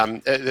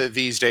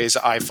these days,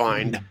 I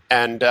find.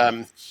 And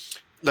I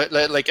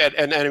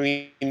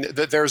mean,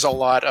 there's a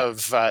lot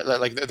of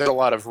there's a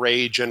lot of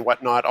rage and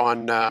whatnot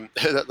on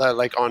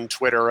like on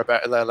Twitter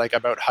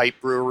about hype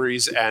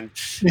breweries and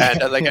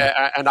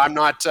I'm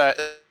not.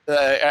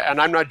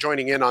 And I'm not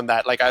joining in on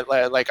that. Like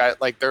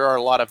there are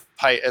a lot of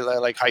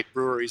hype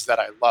breweries that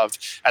I love.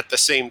 At the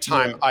same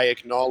time, I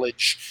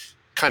acknowledge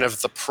kind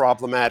of the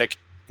problematic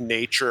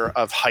nature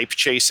of hype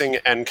chasing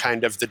and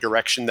kind of the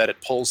direction that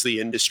it pulls the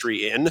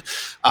industry in.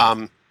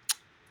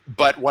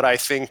 But what I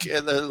think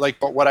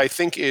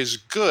is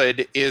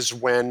good is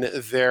when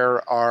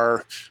there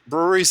are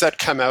breweries that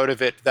come out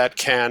of it that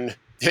can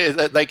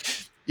like.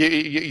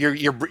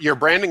 Your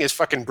branding is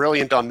fucking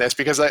brilliant on this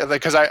because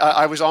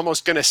I was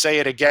almost going to say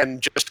it again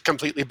just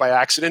completely by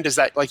accident, is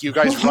that like you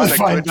guys run a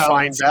good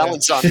fine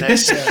balance on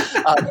this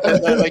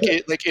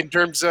like in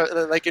terms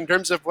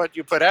of what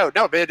you put out.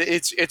 No, but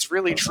it's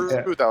really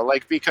true though,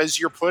 like because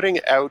you're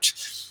putting out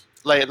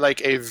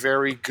like a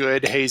very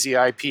good hazy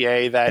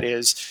IPA that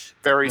is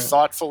very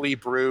thoughtfully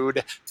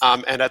brewed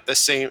and at the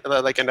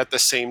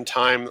same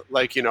time,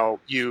 like, you know,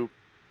 you've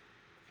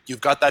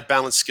got that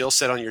balanced skill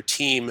set on your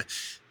team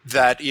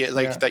that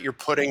that you're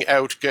putting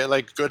out good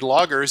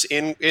lagers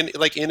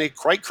in a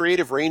quite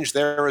creative range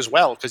there as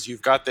well, because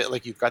you've got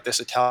this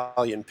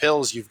Italian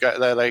Pils, you've got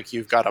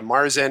a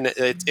Marzen.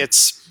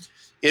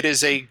 It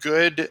is a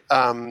good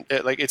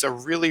it's a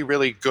really,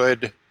 really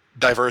good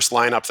diverse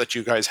lineup that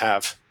you guys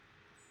have.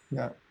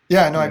 I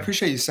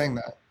appreciate you saying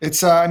that.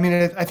 It's I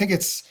mean, I think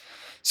it's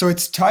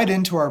tied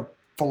into our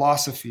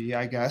philosophy,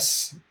 I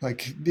guess,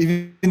 like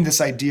even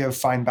this idea of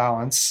fine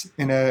balance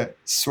in a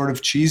sort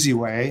of cheesy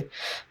way.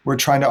 We're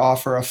trying to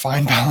offer a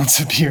fine balance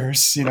of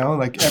beers, you know,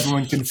 like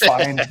everyone can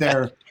find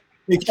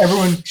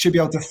everyone should be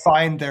able to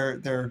find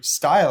their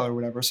style or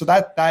whatever. So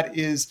that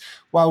is,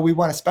 while we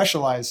want to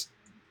specialize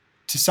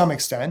to some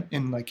extent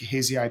in like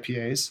hazy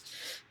IPAs,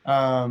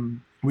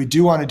 we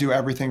do want to do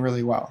everything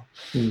really well.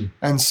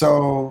 And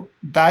so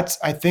that,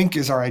 I think,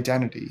 is our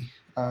identity.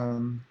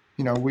 You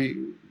know,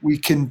 we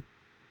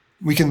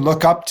can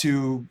look up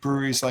to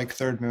breweries like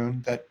Third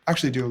Moon that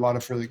actually do a lot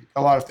of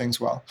things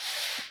well,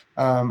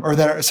 or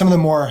that are some of the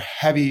more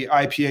heavy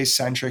IPA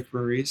centric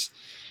breweries,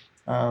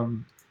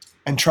 and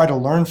try to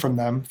learn from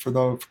them from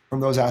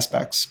those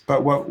aspects.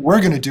 But what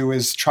we're going to do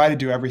is try to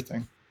do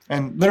everything,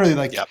 and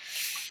literally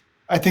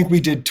I think we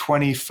did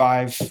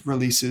 25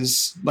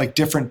 releases, like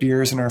different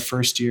beers in our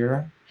first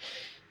year.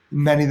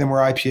 Many of them were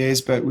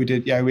IPAs, but we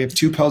have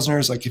 2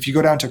 Pilsners. Like if you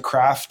go down to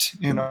Craft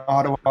in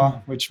Ottawa,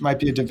 which might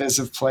be a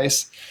divisive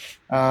place,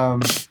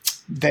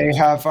 they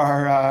have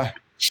our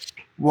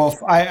Wolf.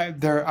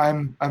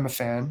 I'm a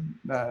fan.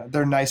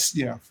 They're nice,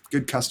 you know,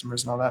 good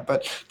customers and all that.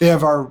 But they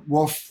have our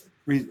Wolf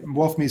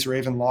Meets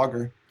Raven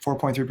lager,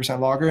 4.3%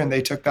 lager, and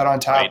they took that on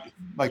tap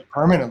like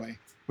permanently,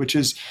 which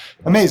is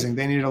amazing.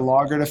 They needed a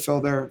lager to fill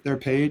their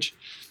page.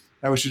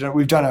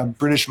 We've done a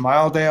British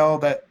mild ale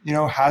that, you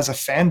know, has a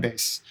fan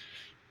base.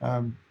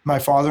 My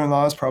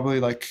father-in-law is probably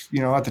like, you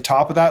know, at the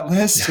top of that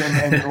list,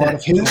 and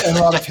a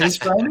lot of his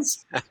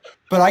friends.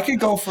 But I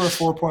could go for a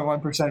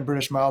 4.1%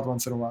 British mild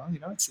once in a while. You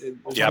know,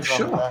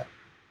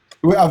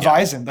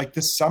 Weizen, like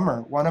this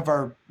summer, one of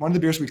the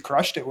beers we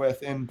crushed it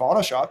with in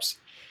bottle shops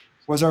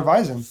was our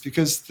Weizen,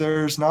 because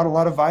there's not a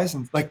lot of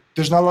Weizens. Like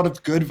there's not a lot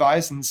of good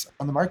Weizens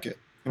on the market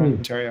in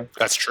Ontario.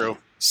 That's true.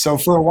 So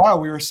for a while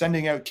we were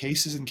sending out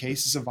cases and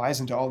cases of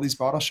Weizen to all these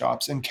bottle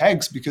shops and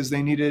kegs because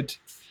they needed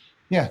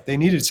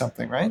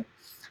something, right?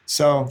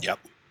 So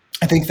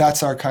I think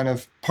that's our kind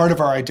of part of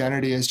our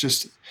identity, is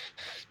just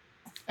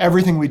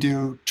everything we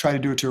do, try to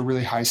do it to a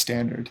really high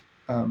standard.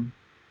 Oh,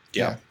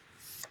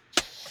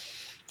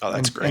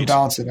 that's great. And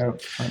balance it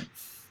out. Right?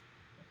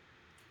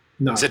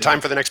 No, is it time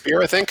for the next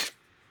beer, I think?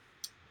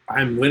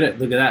 I'm with it.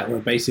 Look at that. We're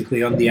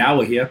basically on the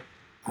hour here.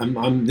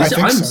 I'm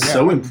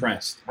so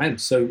impressed. I'm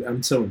so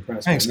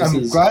impressed. Thanks.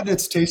 I'm glad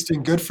it's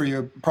tasting good for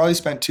you. Probably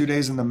spent 2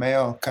 days in the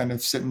mail, kind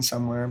of sitting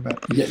somewhere.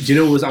 But yeah, do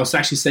you know what I was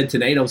actually said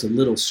today? I was a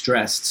little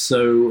stressed.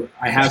 So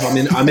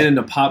I'm in an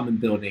apartment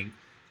building,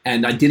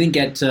 and I didn't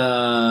get.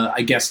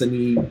 I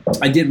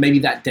did maybe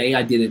that day.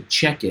 I didn't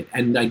check it,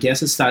 and I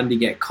guess it's starting to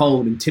get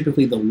cold. And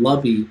typically the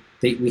lobby,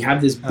 we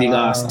have this big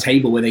ass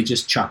table where they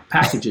just chuck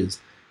packages.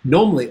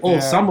 Normally all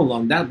summer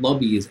long, that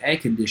lobby is air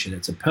conditioned.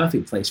 It's a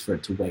perfect place for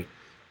it to wait.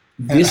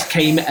 This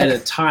came at a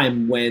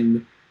time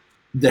when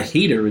the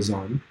heater is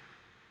on,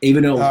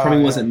 even though it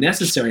probably wasn't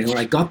necessary. And when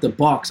I got the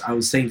box, I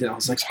was saying that I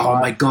was like, "Oh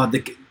my god!"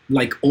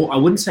 I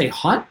wouldn't say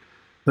hot,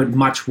 but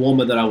much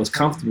warmer than I was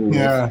comfortable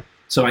with.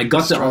 So I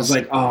got I was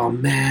like, "Oh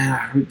man, I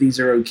hope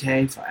these are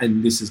okay."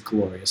 And this is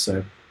glorious.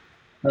 So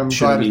I'm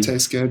glad it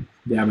tastes good.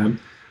 Yeah, man.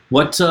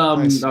 What?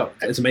 Nice. Oh,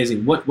 it's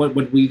amazing. What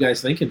were you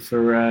guys thinking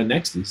for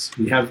Nexties?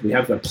 We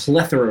have a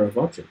plethora of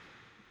options.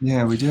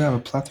 Yeah, we do have a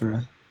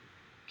plethora.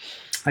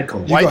 I'd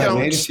call it. Why Go ahead, don't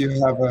Nate, if you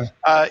have a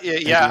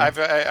yeah,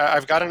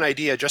 I've got an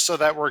idea. Just so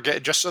that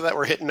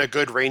we're hitting a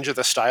good range of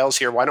the styles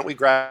here. Why don't we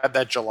grab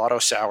that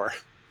gelato sour?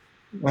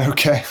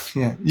 Okay,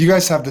 yeah. You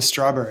guys have the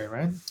strawberry,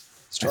 right?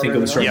 I think it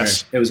was strawberry.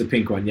 Yes. It was a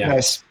pink one. Yeah.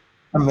 Nice.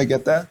 I'm gonna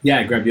get that.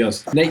 Yeah, grab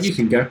yours. Nate, you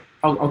can go.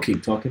 I'll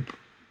keep talking.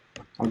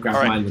 I'll grab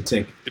All right. mine and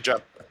tick. Good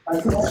job.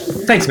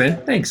 Thanks,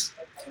 man. Thanks.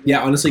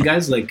 Yeah, honestly,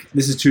 guys, like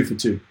this is 2 for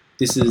 2.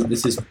 This is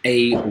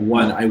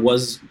A1. I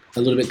was a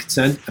little bit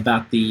concerned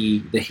about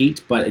the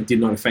heat, but it did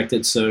not affect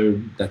it, so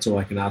that's all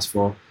I can ask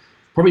for.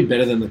 Probably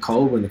better than the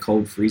cold when the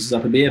cold freezes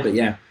up a beer, but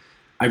yeah,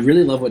 I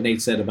really love what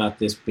Nate said about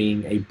this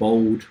being a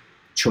bold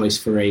choice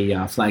for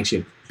a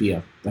flagship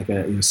beer, like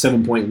a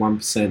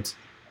 7.1%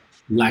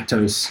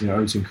 lactose,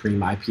 oats and cream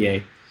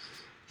IPA,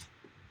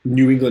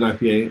 New England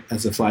IPA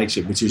as a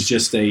flagship, which is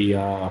just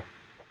a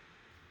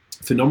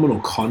phenomenal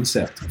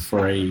concept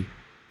for a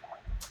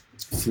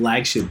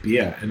flagship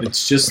beer, and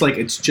it's just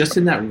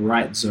in that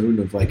right zone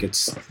of like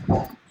it's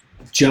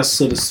just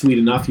sort of sweet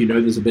enough.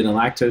 There's a bit of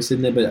lactose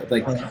in there, but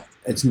like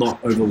it's not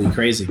overly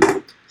crazy.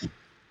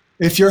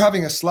 If you're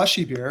having a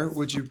slushy beer,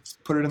 would you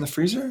put it in the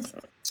freezer?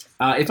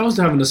 If I was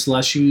having a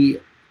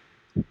slushy,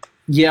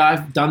 yeah,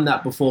 I've done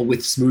that before with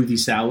smoothie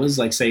sours,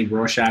 like say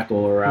Rorschach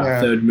or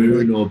Third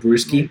Moon or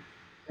Brewski.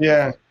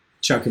 Yeah,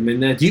 chuck them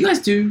in there. Do you guys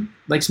do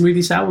like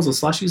smoothie sours or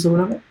slushies or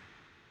whatever?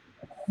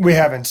 We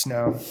haven't.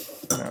 No.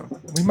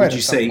 We might. Would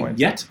you say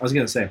yet? I was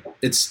gonna say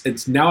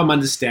it's now. I'm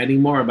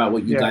understanding more about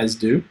what you guys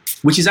do,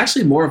 which is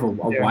actually more of a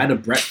wider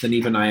breadth than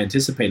even I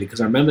anticipated. Because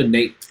I remember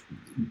Nate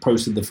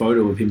posted the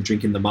photo of him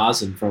drinking the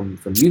Marzen from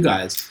you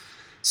guys,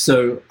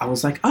 so I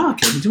was like, oh,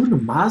 okay, we're doing the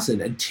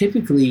Marzen, and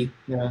typically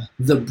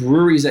the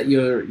breweries that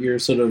you're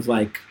sort of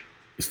like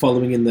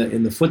following in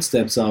the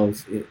footsteps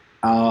of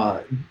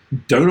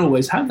don't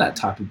always have that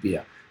type of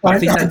beer. I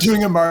think they're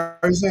doing a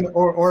Marzen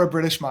or a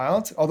British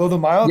mild, although the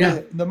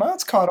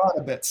mild's caught on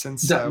a bit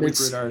since we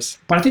brewed ours.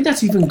 But I think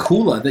that's even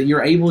cooler that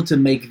you're able to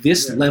make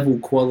this level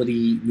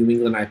quality New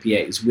England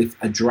IPAs with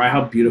a dry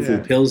hop beautiful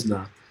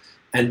Pilsner,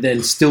 and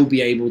then still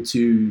be able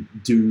to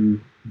do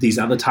these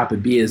other type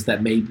of beers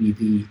that maybe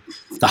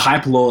the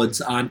hype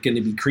lords aren't going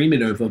to be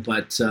creaming over,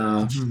 but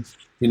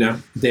they're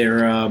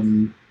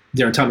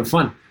a ton of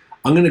fun.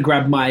 I'm going to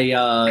grab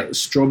my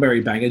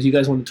strawberry banger. Do you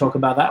guys want to talk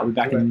about that? Are we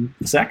back in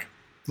a sec?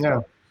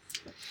 Yeah.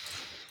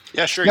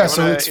 Yeah, sure. Yeah,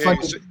 so it's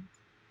funny.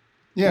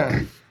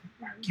 Yeah.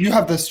 You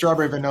have the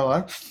strawberry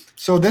vanilla.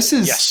 So this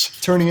is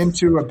turning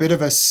into a bit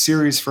of a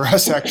series for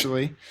us,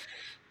 actually.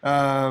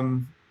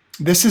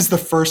 This is the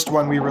first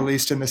one we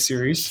released in the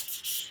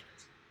series.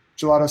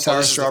 Gelato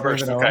sour strawberry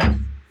vanilla. Okay.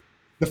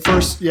 The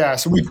first,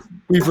 so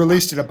we've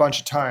released it a bunch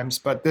of times,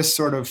 but this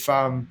sort of,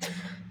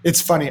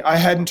 it's funny. I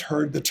hadn't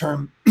heard the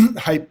term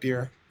hype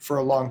beer for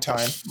a long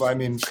time. Well, I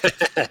mean,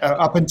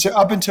 up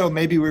until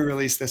maybe we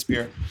released this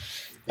beer.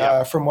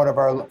 From one of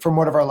our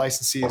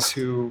licensees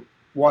who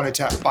wanted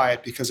to buy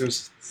it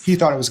because he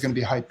thought it was going to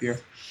be hype beer.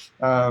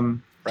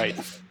 Right.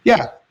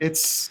 Yeah,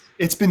 it's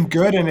been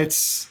good, and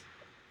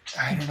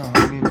I don't know.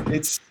 I mean,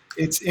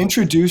 it's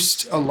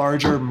introduced a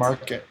larger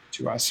market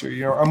to us,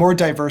 or a more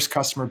diverse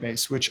customer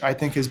base, which I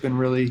think has been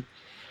really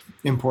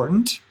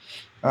important.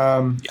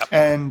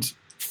 And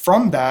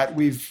from that,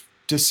 we've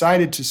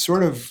decided to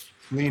sort of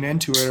lean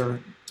into it or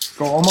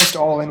go almost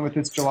all in with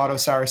this gelato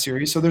sour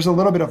series. So there's a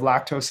little bit of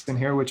lactose in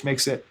here, which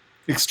makes it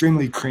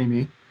extremely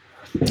creamy.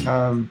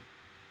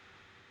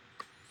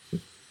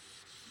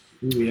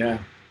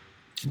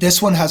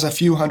 This one has a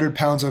few 100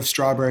 pounds of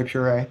strawberry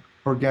puree,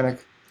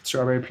 organic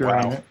strawberry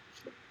puree in it.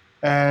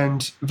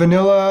 And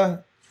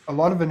vanilla, a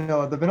lot of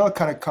vanilla. The vanilla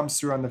kind of comes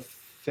through on the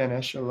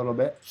finish a little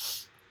bit.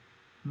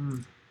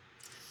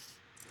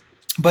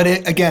 But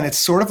it's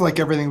sort of like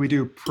everything we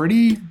do,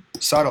 pretty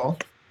subtle,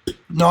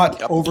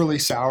 not overly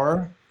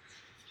sour.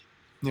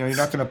 You're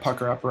not going to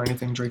pucker up or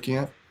anything drinking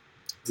it.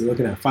 You're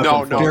looking at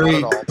not at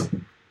all.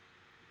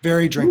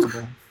 Very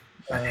drinkable.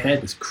 That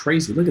head is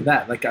crazy. Look at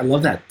that. Like, I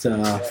love that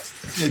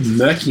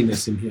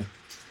murkiness in here.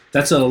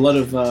 That's a lot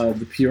of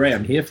the puree.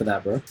 I'm here for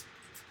that, bro.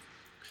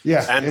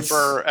 Yeah, and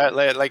for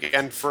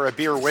a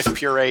beer with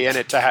puree in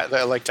it to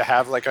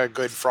have like a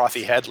good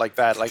frothy head like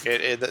that, like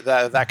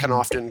that can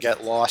often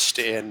get lost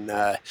in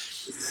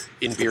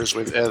beers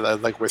with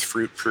with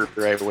fruit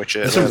puree, which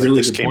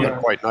this came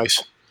out quite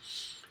nice.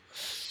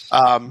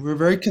 We're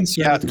very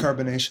concerned with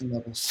carbonation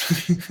levels.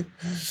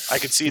 I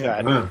could see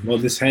that. Well,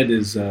 this head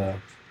is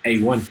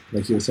A1,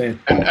 like you were saying,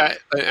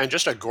 and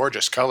just a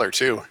gorgeous color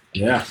too.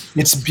 Yeah,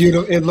 it's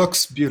beautiful. It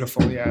looks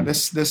beautiful. Yeah,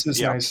 this is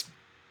nice.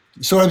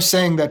 So I was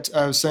saying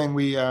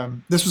we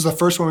this was the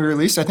first one we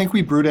released. I think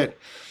we brewed it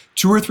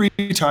 2 or 3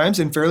 times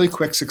in fairly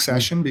quick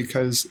succession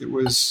because it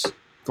was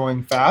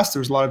going fast.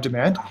 There was a lot of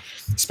demand,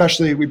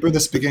 especially we brewed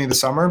this at the beginning of the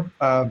summer,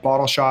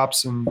 bottle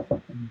shops and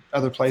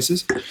other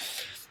places.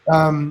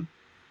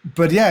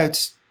 But yeah,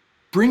 it's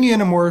bringing in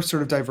a more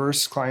sort of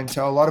diverse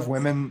clientele. A lot of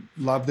women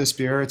love this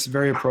beer. It's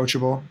very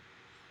approachable.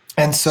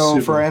 And so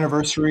for our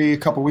anniversary a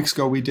couple weeks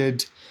ago, we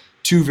did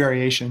 2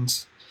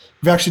 variations.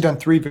 We've actually done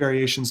 3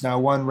 variations now.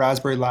 One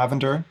raspberry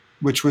lavender,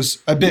 which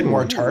was a bit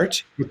more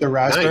tart with the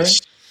raspberry.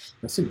 Nice.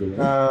 That's a good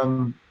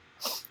one.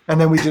 And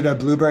then we did a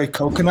blueberry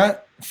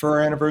coconut for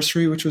our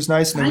anniversary, which was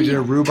nice. And then we did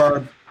a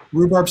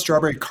rhubarb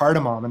strawberry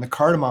cardamom, and the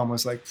cardamom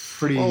was like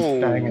pretty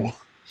banging.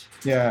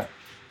 Yeah.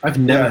 I've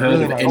never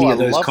heard of any of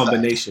those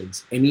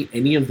combinations. That.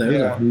 Any of those?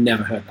 Yeah. I've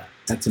never heard that.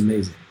 That's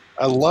amazing.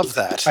 I love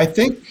that. I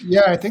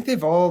think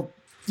they've all,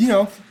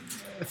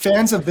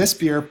 fans of this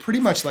beer pretty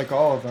much like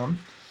all of them.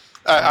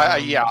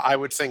 I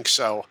would think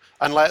so.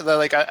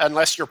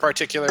 Unless you're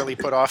particularly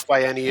put off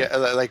by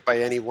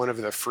any one of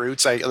the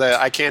fruits,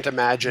 I can't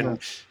imagine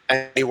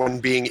anyone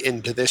being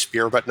into this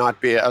beer but not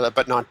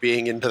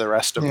being into the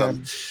rest of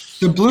them.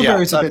 The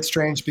blueberry's a bit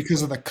strange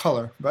because of the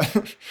color,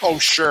 but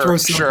sure.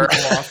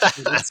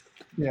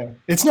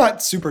 It's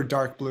not super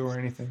dark blue or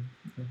anything.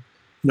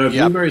 No,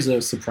 blueberries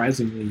are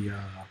surprisingly.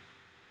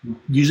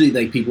 Usually,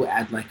 like people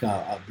add like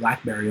a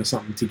blackberry or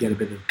something to get a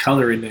bit of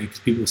color in there because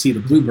people see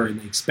the blueberry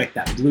and they expect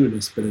that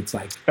blueness, but it's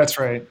like that's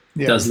right.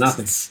 Yeah, does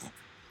nothing.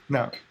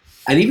 No.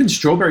 And even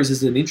strawberries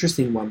is an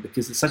interesting one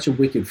because it's such a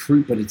wicked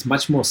fruit, but it's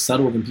much more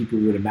subtle than people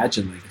would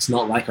imagine. Like it's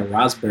not like a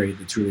raspberry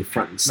that's really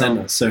front and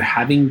center. No. So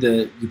having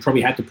you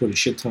probably had to put a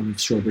shit ton of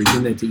strawberries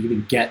in there to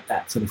even get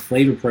that sort of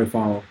flavor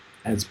profile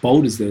as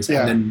bold as this. Yeah.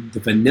 And then the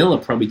vanilla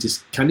probably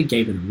just kind of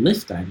gave it a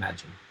lift, I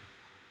imagine.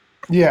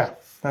 Yeah.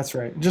 That's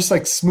right. Just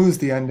like smooths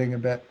the ending a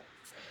bit.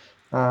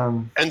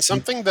 And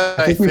something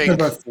that I think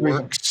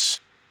works.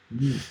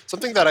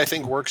 Something that I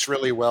think works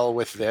really well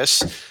with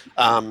this,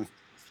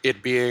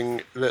 it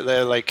being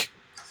like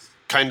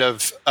kind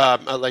of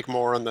like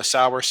more on the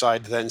sour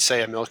side than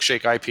say a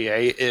milkshake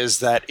IPA, is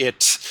that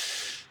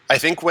I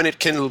think when it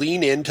can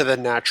lean into the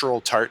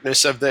natural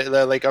tartness of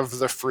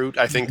the fruit,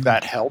 I think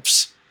that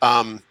helps.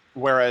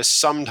 Whereas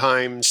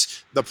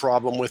sometimes the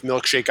problem with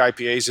milkshake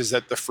IPAs is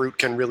that the fruit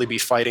can really be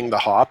fighting the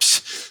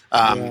hops.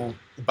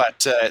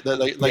 But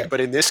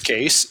in this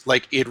case,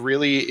 like it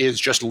really is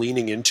just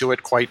leaning into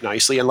it quite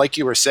nicely. And like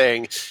you were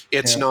saying,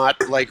 it's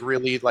not like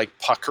really like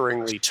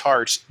puckeringly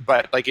tart,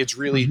 but like it's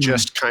really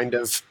just kind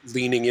of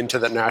leaning into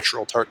the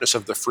natural tartness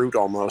of the fruit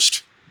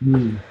almost.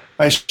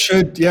 I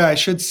should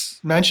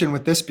mention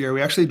with this beer,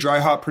 we actually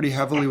dry hop pretty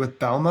heavily with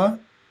Belma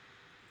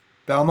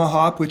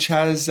hop, which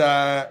has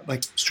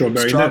like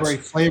strawberry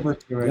flavor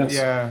to it.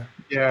 Yes.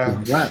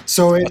 Yeah. Right.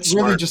 So it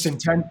really just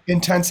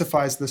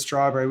intensifies the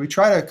strawberry. We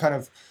try to kind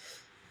of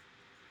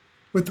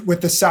with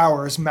the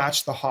sours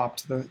match the hop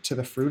to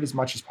the fruit as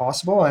much as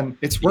possible, and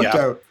it's worked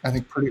out I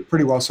think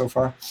pretty well so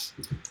far.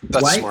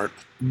 That's smart.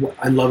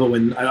 I love it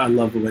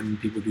when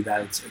people do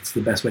that. It's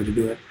the best way to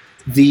do it.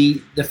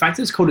 The fact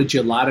that it's called a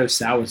gelato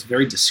sour is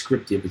very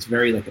descriptive. It's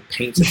very like it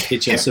paints a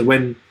picture. So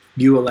when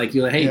you're like,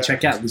 hey,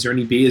 check out. Is there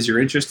any beers you're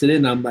interested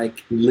in? I'm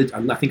like,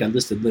 I think I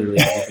listed literally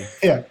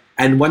everything.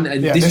 And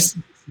this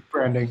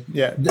branding.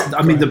 Yeah.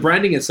 The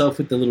branding itself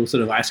with the little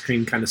sort of ice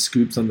cream kind of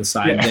scoops on the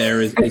side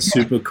there is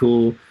super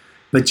cool.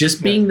 But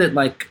just being that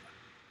like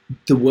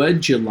the word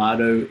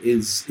gelato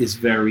is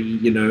very,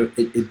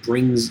 it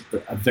brings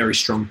a very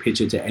strong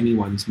picture to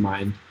anyone's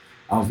mind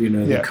of,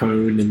 the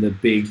cone and the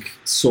big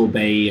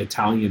sorbet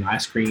Italian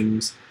ice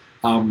creams.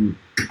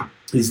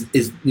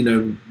 Is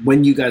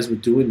when you guys were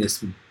doing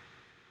this,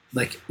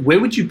 like, where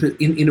would you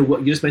put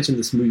you just mentioned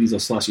the smoothies or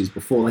slushies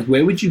before? Like,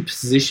 where would you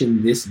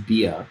position this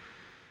beer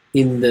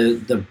in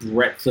the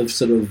breadth of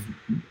sort of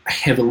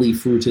heavily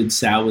fruited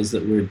sours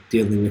that we're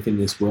dealing with in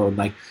this world?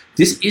 Like,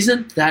 this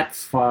isn't that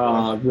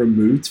far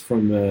removed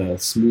from a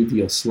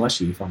smoothie or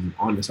slushy, if I'm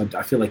honest.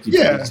 I feel like you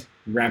could just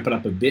ramp it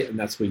up a bit, and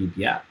that's where you'd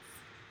be at.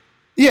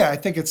 Yeah, I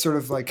think it's sort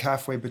of like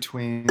halfway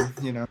between,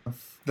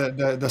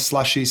 the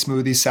slushy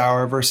smoothie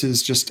sour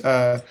versus just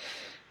a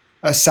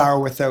sour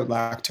without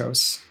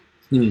lactose.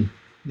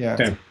 Yeah,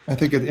 okay. I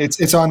think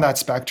it's on that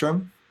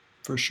spectrum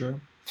for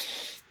sure.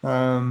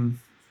 And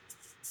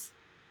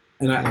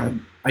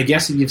I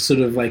guess you've sort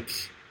of like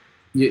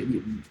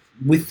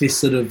with this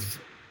sort of.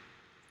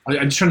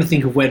 I'm just trying to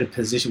think of where to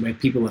position where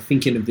people are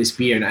thinking of this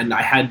beer, and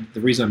I had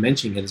the reason I'm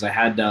mentioning it is I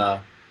had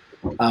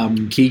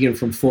Keegan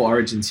from Four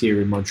Origins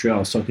here in Montreal. I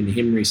was talking to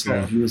him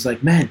recently. He was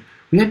like, "Man,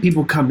 we had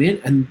people come in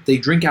and they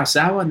drink our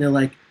sour and they're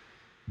like,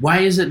 why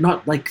is it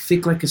not like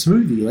thick like a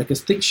smoothie, like a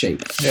thick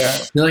shake?" Yeah.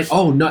 They're like,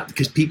 "Oh, not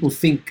because people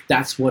think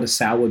that's what a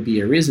sour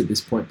beer is at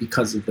this point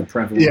because of the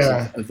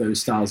prevalence of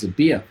those styles of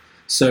beer."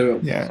 So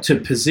to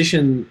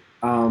position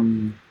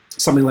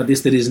something like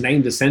this that is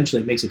named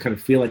essentially, it makes it kind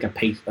of feel like I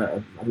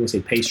don't want to say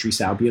pastry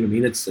sour, but you know what I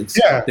mean? It's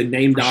they're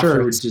named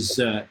after a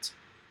dessert.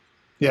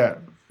 Yeah.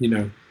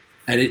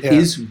 And it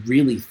is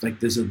really like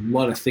there's a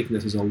lot of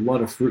thickness, there's a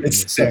lot of fruit in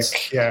this.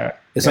 Thick,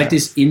 It's like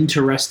this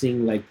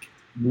interesting, like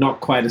not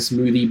quite a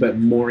smoothie, but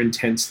more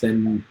intense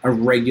than a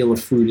regular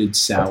fruited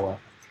sour.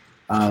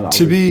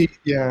 To be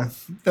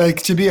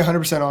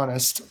 100%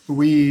 honest,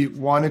 we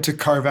wanted to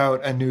carve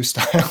out a new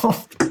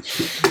style.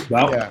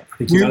 Well,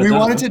 we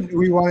wanted,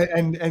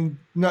 and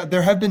no,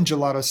 there have been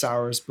gelato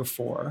sours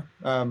before,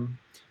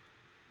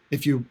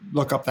 if you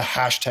look up the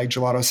hashtag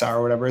gelato sour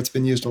or whatever, it's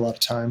been used a lot of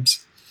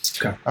times.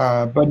 Okay.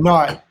 But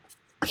not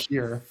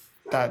here.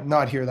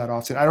 Not here that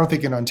often. I don't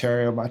think in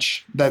Ontario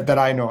much that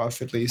I know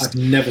of, at least. I've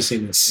never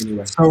seen this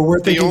anywhere. So we're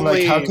thinking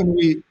like, how can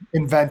we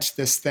invent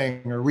this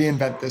thing or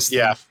reinvent this thing?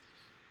 Yeah.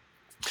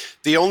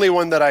 The only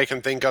one that I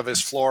can think of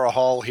is Flora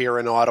Hall here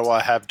in Ottawa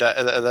have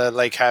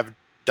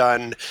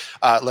done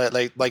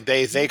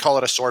they call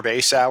it a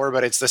sorbet sour,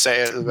 but it's the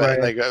same.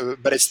 Right.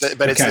 It's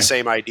the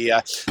same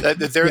idea.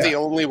 They're the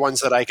only ones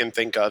that I can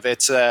think of.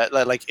 It's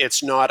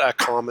it's not a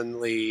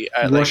commonly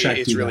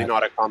it's really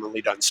not a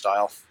commonly done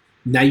style.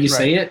 Now you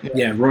say it,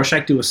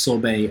 Rorschach do a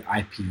sorbet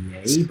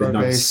IPA, but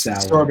not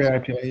sour. Sorbet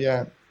IPA,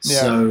 yeah.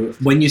 So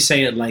when you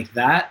say it like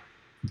that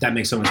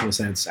makes so much more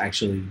sense,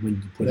 actually, when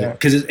you put it.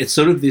 Because it's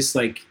sort of this,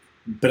 like,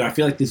 but I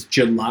feel like this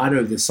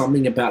gelato, there's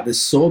something about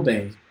this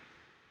sorbet,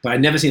 but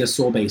I've never seen a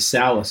sorbet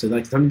sour. So,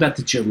 like, something about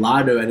the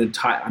gelato,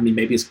 and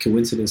maybe it's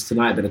coincidence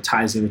tonight, but it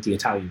ties in with the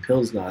Italian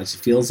Pilsner. It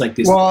feels like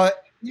this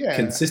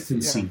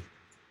consistency. Yeah.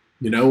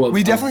 You know,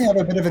 we definitely have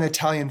a bit of an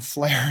Italian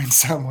flair in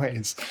some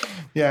ways.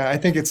 Yeah, I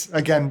think it's,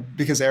 again,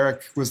 because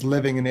Eric was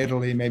living in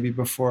Italy maybe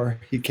before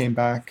he came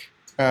back.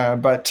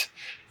 But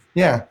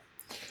yeah,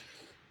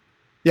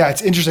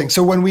 it's interesting.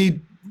 So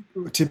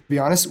to be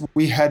honest,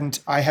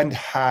 I hadn't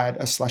had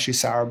a slushy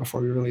sour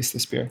before we released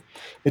this beer.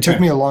 It took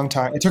me a long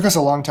time. It took us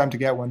a long time to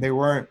get one.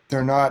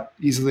 They're not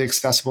easily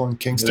accessible in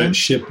Kingston.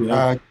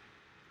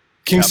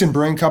 Kingston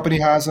Brewing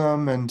Company has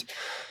them. And,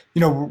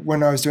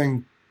 when I was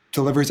doing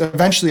deliveries,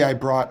 eventually I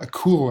brought a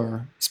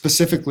cooler.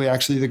 Specifically,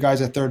 actually, the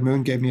guys at Third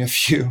Moon gave me a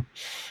few.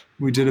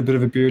 We did a bit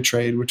of a beer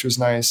trade, which was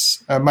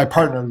nice. My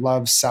partner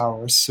loves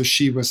sours, so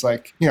she was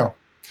like,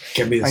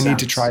 get me the I need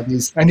to try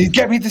these.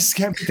 Get me the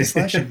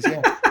slushies,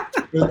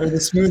 or the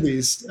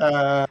smoothies.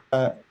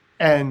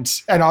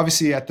 And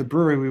obviously at the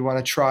brewery,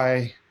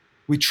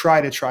 we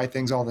try to try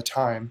things all the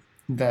time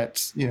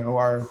that,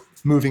 are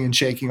moving and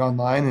shaking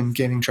online and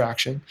gaining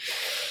traction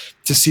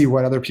to see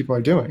what other people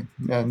are doing.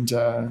 And,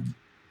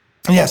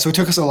 so it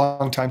took us a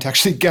long time to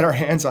actually get our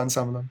hands on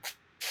some of them.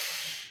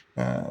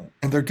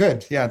 And they're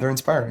good. Yeah, they're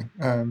inspiring.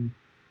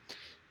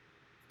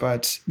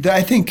 But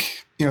I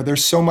think,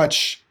 there's so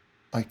much,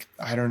 like,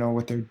 I don't know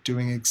what they're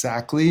doing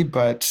exactly,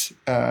 but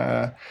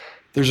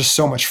there's just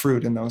so much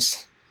fruit in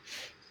those,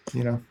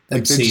 they're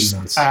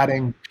just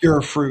adding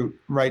pure fruit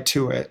right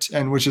to it.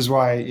 And which is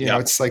why,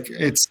 it's like,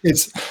 this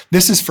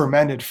is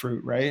fermented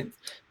fruit, right?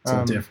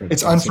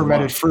 It's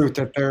unfermented fruit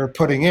that they're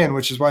putting in,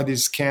 which is why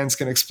these cans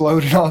can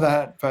explode and all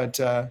that. But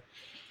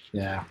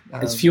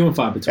it's few and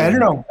far between. I don't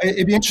know.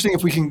 It'd be interesting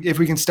if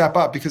we can step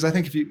up, because I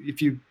think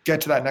if you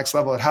get to that next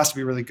level, it has to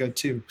be really good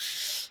too.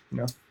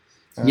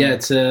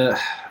 It's an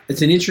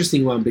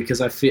interesting one,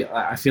 because I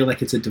feel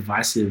like it's a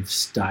divisive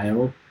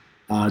style.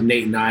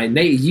 Nate and I.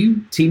 Nate, are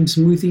you team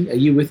smoothie? Are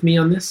you with me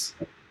on this?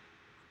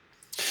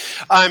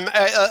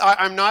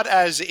 I'm not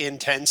as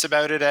intense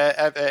about it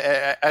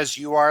as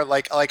you are.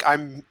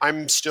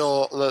 I'm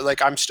still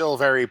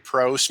very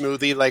pro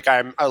smoothie.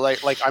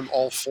 I'm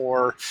all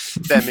for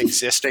them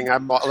existing.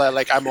 I'm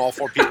all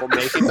for people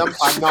making them.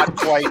 I'm not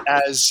quite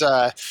as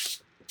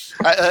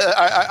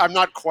I'm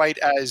not quite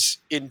as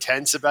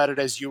intense about it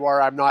as you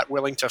are. I'm not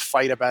willing to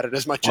fight about it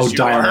as much as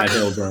you are. I'll die on that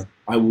hill, bro.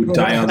 I would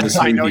die on this.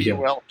 I know you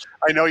will.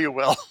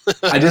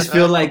 I just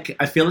feel like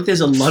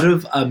there's a lot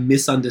of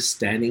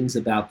misunderstandings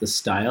about the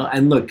style.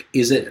 And look,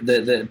 is it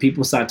the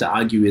people start to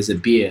argue, is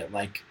it beer?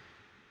 Like,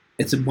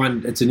 it's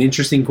an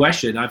interesting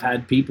question. I've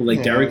had people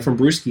like Derek from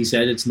Brewski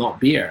said it's not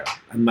beer.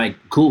 I'm like,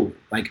 cool.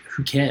 Like,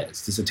 who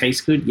cares? Does it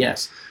taste good?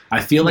 Yes.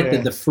 I feel like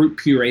that the fruit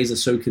purees are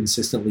so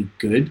consistently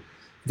good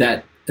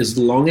that as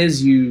long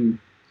as you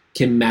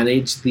can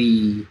manage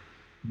the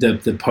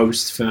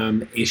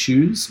post-firm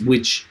issues,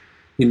 which,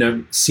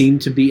 seem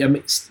to be,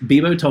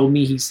 Bebo told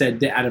me, he said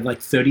that out of like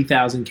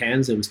 30,000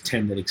 cans, there was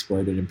 10 that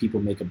exploded, and people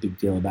make a big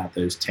deal about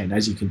those 10.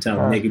 As you can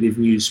tell, negative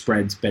news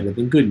spreads better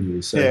than good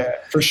news. So, yeah,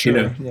 for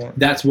sure.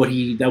 That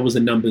was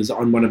the numbers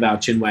on one of our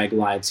Chinwag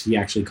lives. He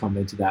actually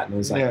commented that, and I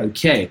was like,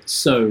 okay,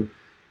 so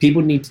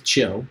people need to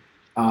chill.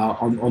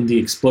 On the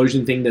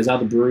explosion thing, there's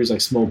other breweries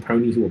like Small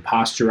Pony who are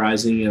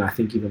pasteurizing, and I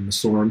think even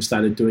Masorum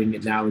started doing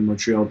it now in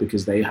Montreal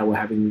because they were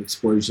having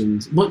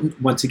explosions.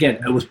 Once again,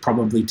 it was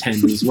probably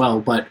 10 as well,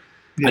 but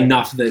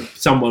enough that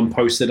someone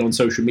posted on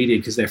social media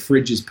because their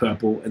fridge is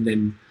purple, and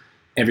then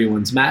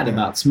everyone's mad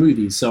about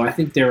smoothies. So I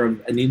think they're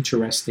an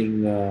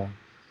interesting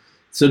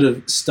sort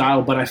of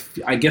style, but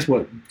I guess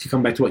to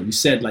come back to what you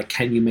said, like,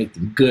 can you make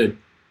them good?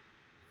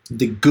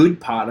 The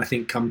good part, I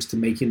think, comes to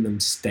making them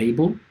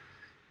stable.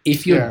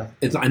 If you're,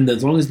 and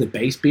as long as the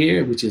base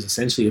beer, which is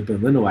essentially a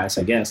Berliner Weiss,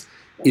 I guess,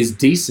 is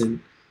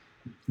decent,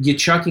 you're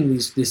chucking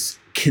this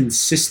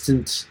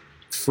consistent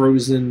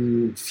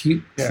frozen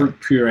fruit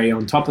puree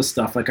on top of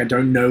stuff. Like, I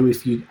don't know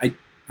if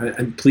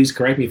and please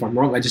correct me if I'm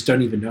wrong, I just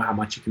don't even know how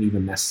much you can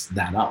even mess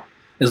that up.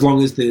 As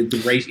long as the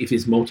ratio, if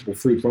it's multiple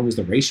fruit, as long as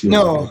the ratio.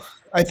 No,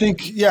 I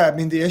think,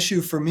 the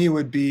issue for me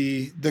would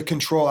be the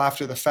control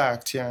after the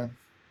fact. Yeah.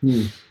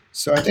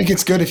 So I think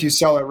it's good if you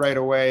sell it right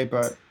away,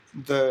 but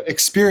the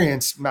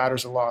experience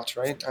matters a lot,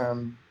 right?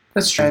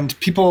 That's true. And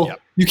people,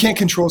 you can't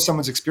control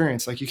someone's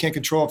experience. Like you can't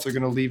control if they're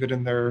going to leave it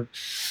in their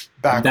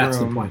back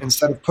room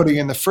instead of putting it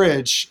in the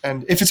fridge.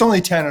 And if it's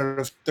only 10 out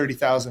of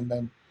 30,000,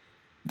 then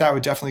that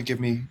would definitely give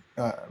me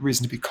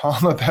reason to be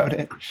calm about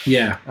it.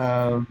 Yeah.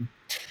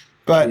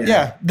 But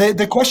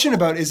the question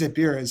about is it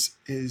beer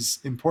is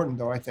important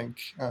though. I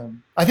think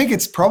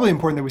it's probably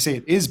important that we say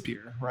it is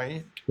beer,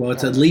 right? Well,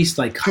 it's at least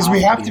like because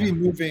we have to be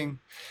moving.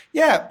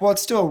 Yeah, well,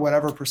 it's still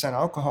whatever percent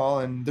alcohol,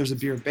 and there's a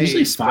beer base.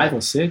 Usually 5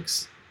 or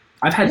 6.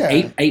 I've had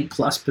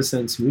 8+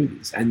 percent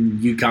smoothies,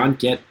 and you can't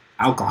get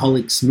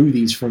alcoholic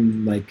smoothies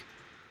from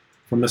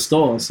a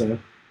store. So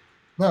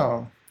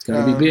no, it's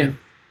gotta be beer.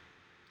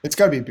 It's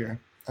gotta be beer.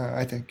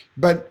 I think,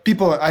 but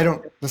people, I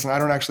don't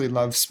actually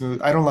love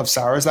I don't love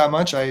sours that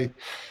much. I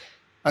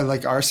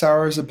like our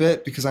sours a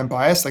bit because I'm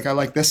biased. Like I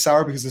like this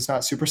sour because it's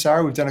not super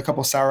sour. We've done a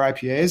couple sour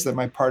IPAs that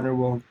my partner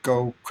will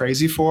go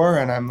crazy for,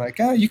 and I'm like,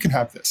 you can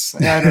have this.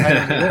 And I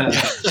don't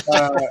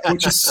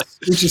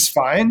which is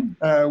fine.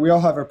 We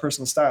all have our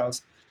personal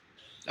styles.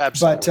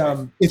 Absolutely.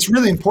 But it's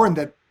really important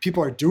that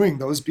people are doing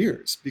those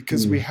beers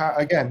because we have,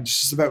 again,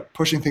 it's just about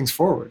pushing things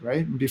forward,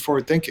 right? And be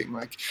forward thinking.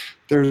 Like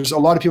there's a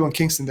lot of people in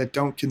Kingston that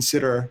don't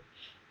consider,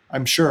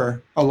 I'm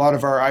sure, a lot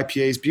of our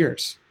IPAs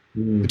beers.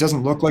 It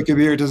doesn't look like a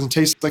beer. It doesn't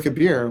taste like a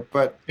beer,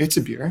 but it's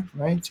a beer,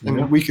 right? And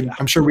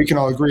I'm sure we can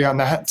all agree on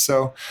that.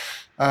 So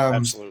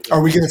absolutely.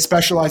 Are we going to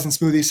specialize in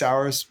smoothie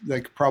sours?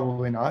 Like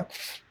probably not.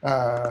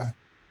 I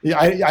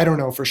don't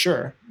know for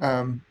sure.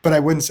 But I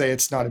wouldn't say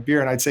it's not a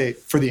beer. And I'd say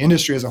for the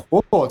industry as a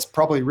whole, it's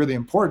probably really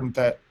important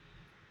that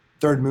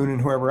Third Moon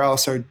and whoever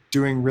else are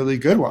doing really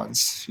good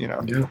ones,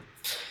 to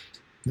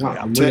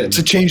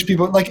change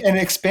people and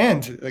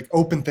expand,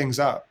 open things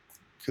up.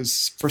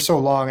 Because for so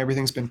long,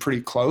 everything's been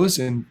pretty closed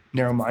and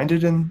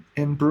narrow-minded in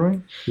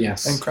brewing,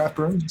 and craft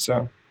brewing.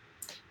 So,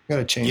 got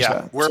to change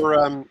that.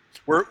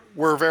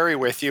 We're very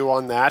with you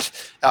on that.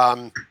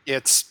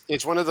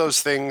 It's one of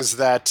those things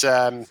that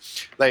and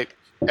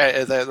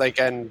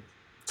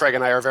Craig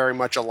and I are very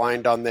much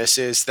aligned on this.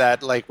 Is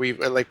that we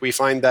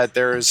find that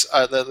there's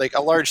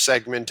a large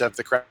segment of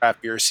the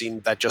craft beer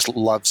scene that just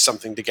loves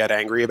something to get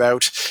angry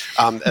about,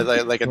 and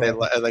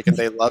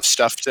they love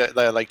stuff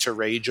to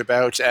rage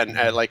about, and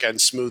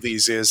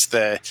smoothies is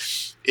the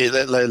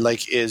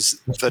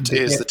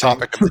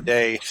topic of the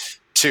day.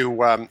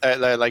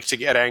 To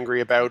get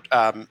angry about,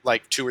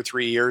 2 or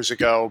 3 years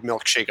ago,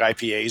 milkshake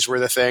IPAs were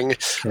the thing.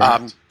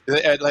 Right.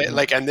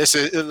 And this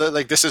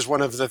is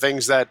one of the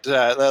things that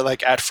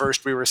at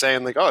first we were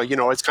saying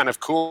it's kind of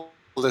cool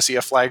to see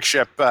a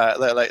flagship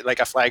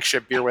a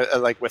flagship beer with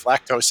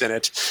lactose in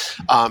it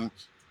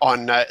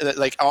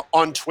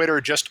on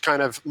Twitter, just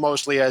kind of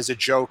mostly as a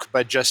joke,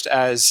 but just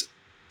as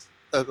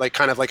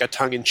kind of like a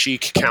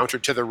tongue-in-cheek counter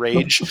to the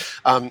rage.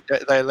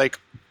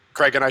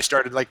 Craig and I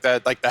started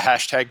the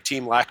hashtag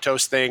Team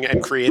Lactose thing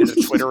and created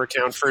a Twitter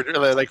account for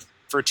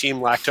Team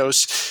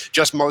Lactose,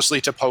 just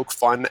mostly to poke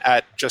fun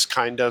at just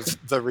kind of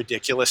the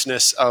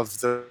ridiculousness of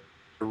the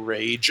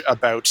rage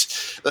about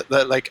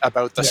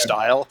the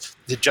style.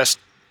 Just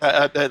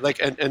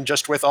and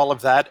just with all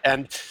of that,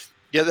 and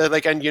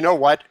and you know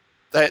what,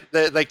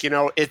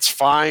 it's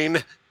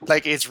fine.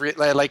 It's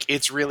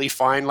really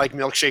fine.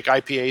 Milkshake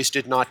IPAs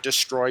did not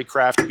destroy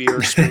craft beer.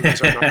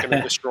 Smoothies are not going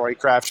to destroy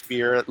craft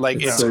beer.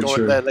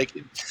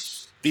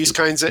 These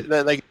kinds of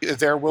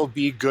there will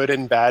be good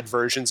and bad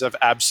versions of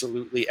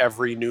absolutely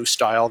every new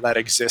style that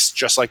exists,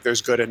 just like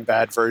there's good and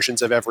bad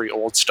versions of every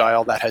old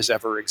style that has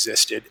ever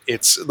existed.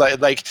 It's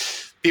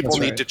people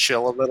need to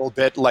chill a little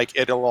bit.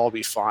 It'll all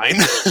be fine.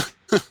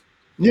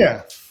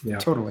 Yeah,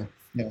 totally.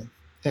 Yeah.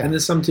 Yeah. And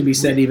there's something to be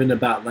said even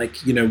about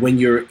when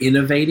you're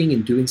innovating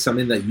and doing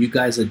something that you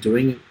guys are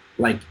doing,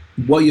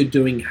 what you're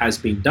doing has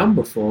been done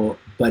before,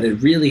 but it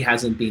really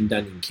hasn't been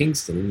done in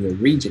Kingston, in your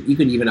region. You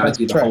could even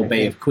argue the whole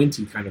Bay of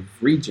Quinte kind of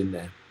region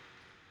there.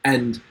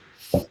 And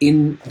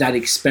in that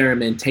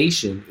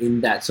experimentation, in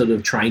that sort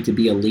of trying to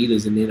be a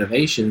leaders in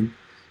innovation,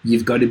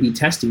 you've got to be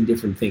testing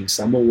different things.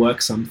 Some will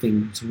work, some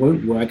things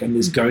won't work, and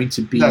there's going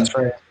to be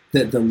the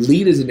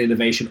leaders in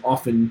innovation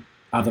often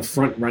are the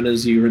front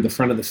runners. You're in the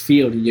front of the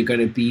field, and you're going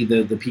to be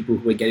the people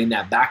who are getting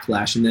that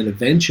backlash, and then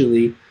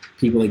eventually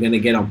people are going to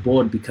get on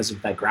board because of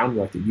that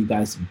groundwork that you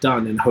guys have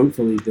done, and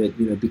hopefully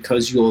that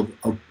because you're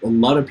a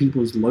lot of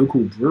people's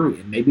local brewery,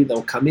 and maybe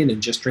they'll come in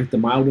and just drink the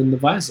mild and the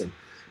Weizen,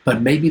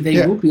 but maybe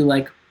they will be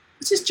like,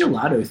 what's this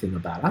gelato thing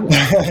about? I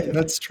like it.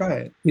 Let's try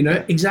it.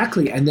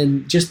 Exactly. And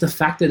then just the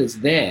fact that it's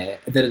there,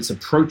 that it's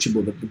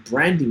approachable, that the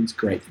branding's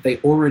great, that they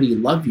already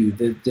love you,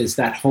 that there's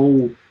that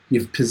whole,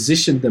 you've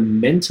positioned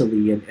them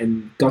mentally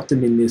and got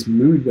them in this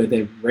mood where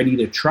they're ready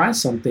to try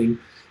something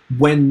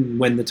when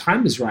the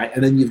time is right.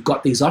 And then you've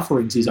got these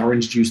offerings, these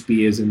orange juice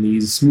beers and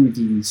these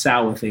smoothie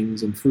sour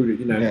things and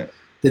fruit,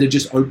 that are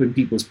just open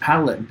people's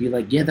palate and be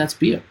like, yeah, that's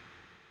beer.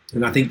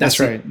 And I think that's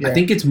right. Yeah. I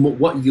think it's more,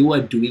 what you are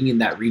doing in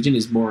that region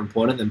is more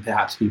important than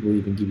perhaps people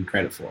even give you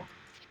credit for.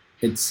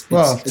 It's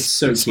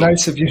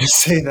nice of you to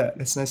say that.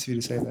 It's nice of you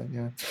to say that.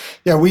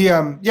 Yeah.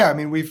 I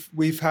mean,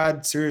 we've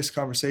had serious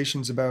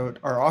conversations about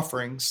our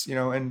offerings,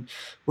 and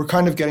we're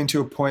kind of getting to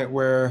a point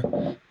where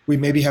we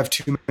maybe have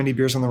too many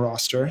beers on the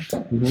roster.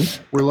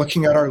 We're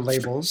looking at our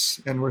labels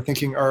and we're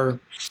thinking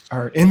our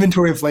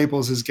inventory of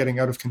labels is getting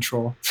out of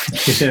control.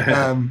 We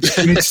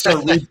need to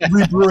start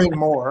rebrewing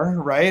more,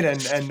 right?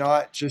 And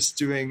not just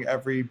doing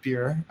every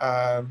beer.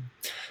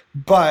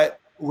 But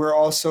we're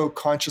also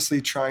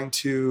consciously trying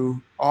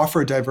to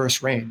offer a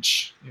diverse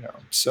range,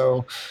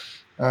 So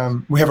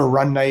we have a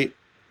run night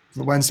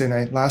Wednesday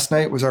night. Last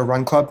night was our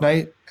run club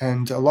night,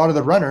 and a lot of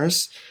the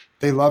runners,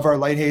 they love our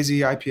light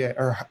hazy IPA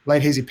or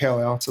light hazy pale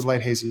ale. It's a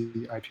light hazy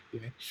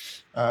IPA,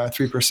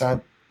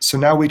 3%. So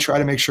now we try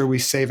to make sure we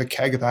save a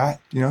keg of that,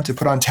 to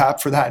put on tap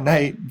for that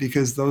night,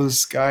 because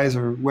those guys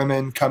or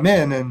women come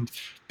in and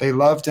they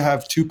love to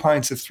have 2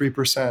 pints of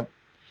 3%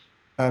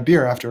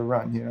 beer after a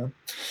run,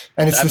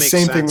 And it's the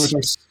same thing with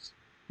us.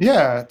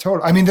 Yeah,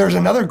 totally. I mean, there's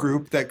another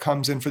group that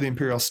comes in for the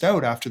Imperial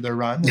Stout after their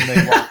run and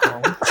they walk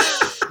home.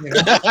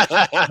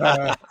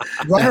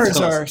 Runners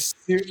are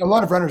a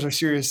lot of runners are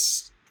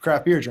serious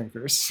craft beer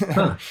drinkers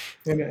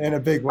in a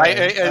big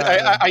way.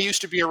 I used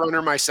to be a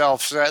runner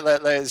myself, so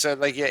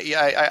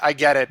I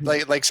get it.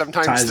 Like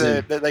sometimes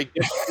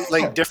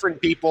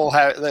different people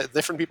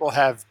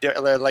have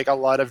like a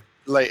lot of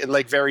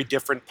like very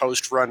different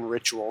post-run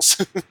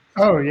rituals.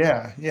 Oh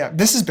yeah.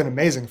 This has been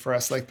amazing for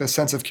us. Like the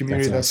sense of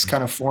community that's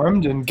kind of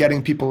formed and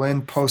getting people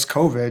in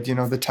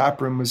post-COVID. The tap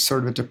room was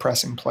sort of a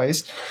depressing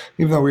place,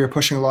 even though we were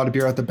pushing a lot of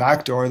beer out the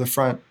back door. The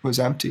front was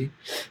empty.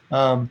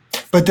 But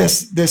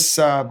this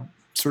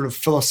sort of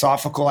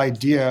philosophical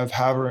idea of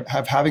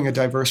having a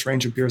diverse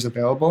range of beers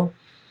available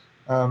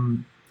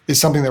is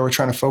something that we're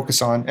trying to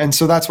focus on. And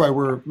so that's why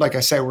we're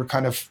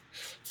kind of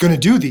going to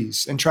do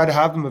these and try to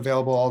have them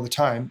available all the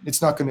time. We're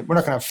not going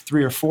to have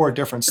 3 or 4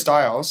 different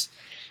styles,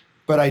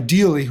 but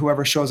ideally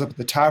whoever shows up at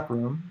the tap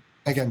room,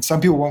 again,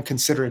 some people won't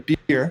consider it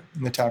beer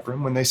in the tap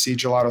room when they see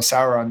gelato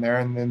sour on there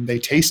and then they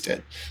taste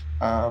it.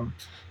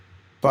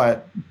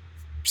 But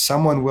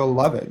someone will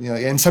love it,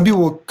 and some people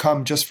will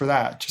come just for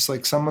that. Just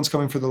like someone's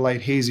coming for the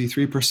light hazy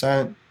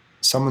 3%,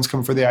 someone's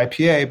coming for the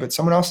IPA, but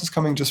someone else is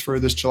coming just for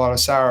this gelato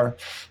sour.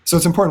 So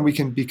it's important we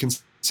can be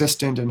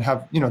consistent and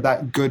have,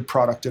 that good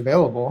product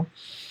available.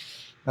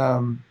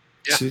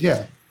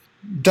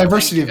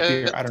 Diversity of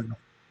beer. I don't know.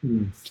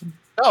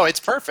 No, it's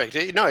perfect.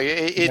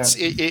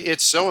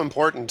 It's so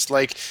important.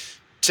 Like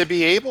to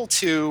be able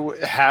to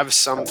have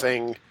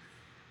something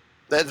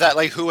that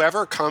like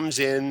whoever comes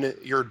in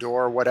your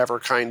door, whatever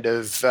kind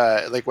of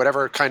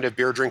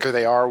beer drinker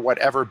they are,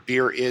 whatever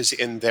beer is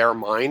in their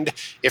mind,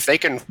 if they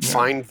can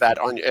find that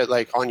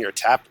on your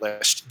tap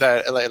list,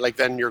 that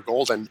then you're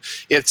golden.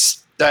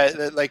 It's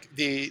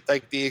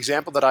the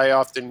example that I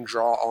often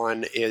draw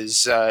on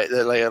is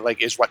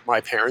is what my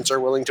parents are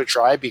willing to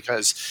try,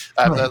 because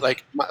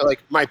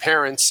my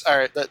parents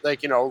are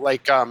like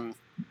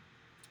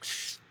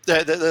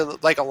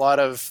a lot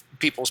of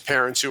people's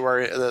parents who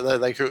are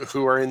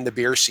who are in the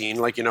beer scene,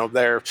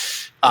 they're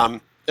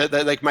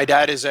like my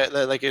dad is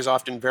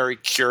often very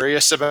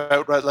curious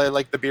about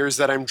the beers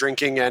that I'm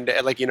drinking, and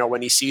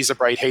when he sees a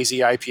bright hazy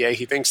IPA,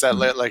 he thinks that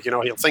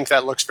he'll think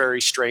that looks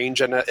very strange,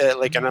 and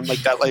and I'm like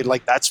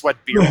that that's what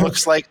beer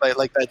looks like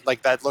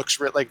that looks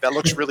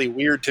really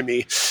weird to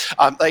me.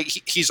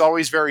 He's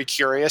always very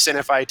curious, and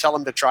if I tell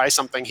him to try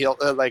something,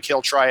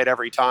 he'll try it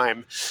every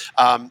time.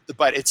 But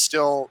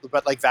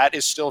that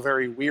is still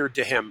very weird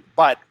to him.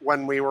 But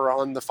when we were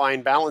on the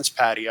Fine Balance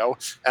patio,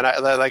 and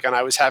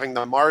I was having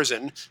the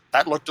Marzen,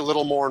 that looked a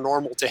little more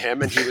normal to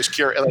him, and he was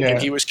curious. And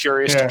he was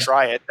curious to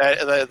try it.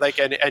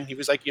 And he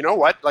was like, you know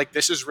what? Like,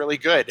 this is really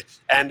good.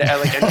 And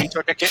and he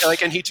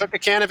took a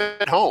can of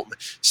it home.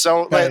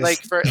 So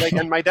nice.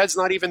 And my dad's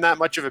not even that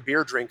much of a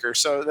beer drinker.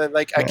 So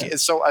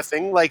so a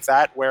thing like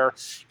that, where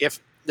if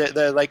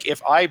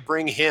if I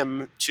bring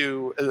him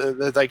to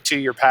to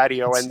your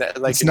patio, and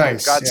nice.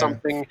 You've got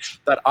something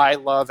that I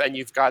love and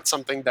you've got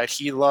something that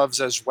he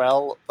loves as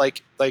well,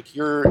 if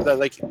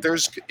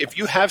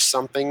you have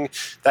something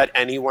that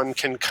anyone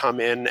can come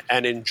in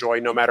and enjoy,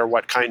 no matter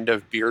what kind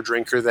of beer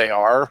drinker they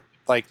are,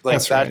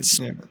 that's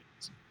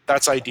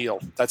ideal.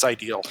 That's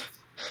ideal.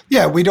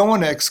 Yeah, we don't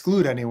want to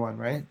exclude anyone,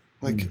 right?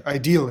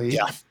 Ideally,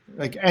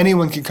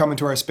 anyone can come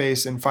into our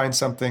space and find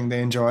something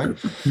they enjoy.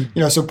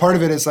 So part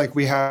of it is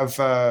we have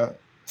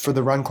for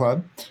the Run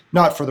Club,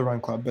 not for the Run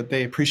Club, but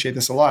they appreciate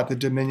this a lot, the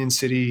Dominion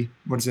City,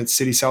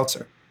 City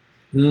Seltzer.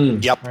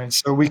 Yep. Right.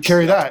 So we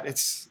carry that.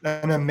 It's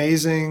an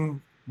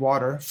amazing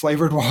water,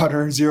 flavored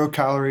water, 0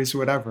 calories,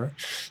 whatever,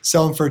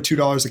 selling for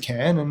 $2 a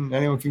can, and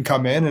anyone can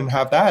come in and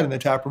have that in the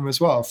tap room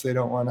as well if they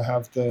don't want to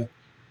have the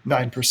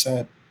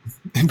 9%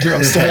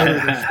 Imperial Stout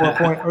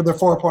or the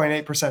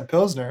 4.8%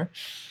 Pilsner.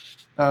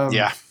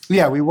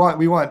 We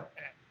want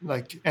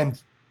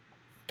and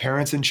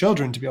parents and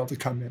children to be able to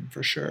come in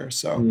for sure.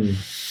 So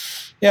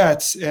I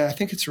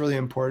think it's really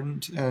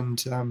important.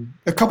 And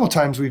a couple of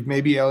times we've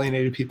maybe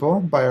alienated people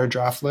by our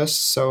draft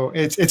list. So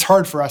it's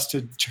hard for us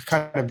to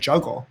kind of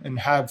juggle and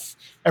have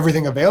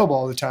everything available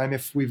all the time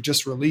if we've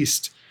just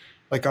released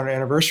like on our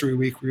anniversary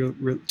week, we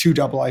were 2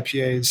 double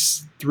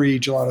IPAs, 3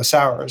 gelato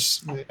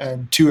sours,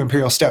 and 2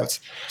 imperial stouts.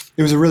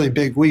 It was a really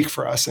big week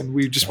for us, and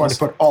we just wanted to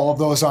put all of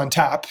those on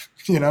tap,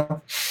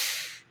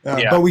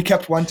 But we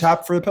kept 1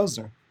 tap for the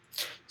Pilsner.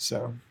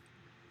 So,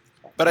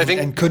 but I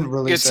think and couldn't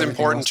release it's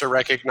important to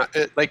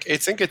recognize. Like, I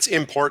think it's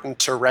important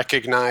to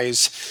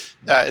recognize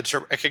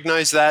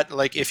that.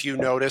 Like, if you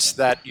notice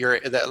that you're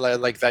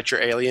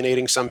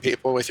alienating some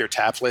people with your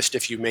tap list,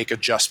 if you make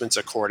adjustments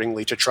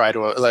accordingly to try to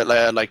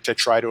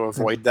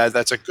avoid that,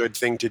 that's a good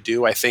thing to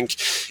do. I think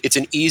it's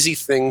an easy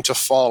thing to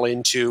fall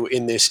into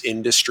in this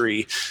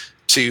industry,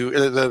 to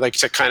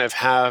kind of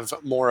have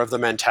more of the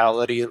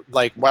mentality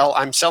like, well,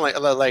 I'm selling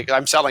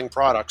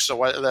products, so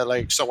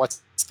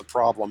what's the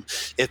problem?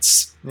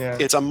 It's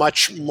a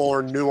much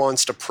more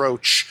nuanced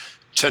approach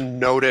to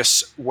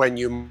notice when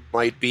you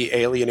might be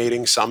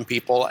alienating some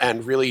people,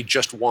 and really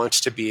just want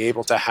to be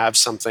able to have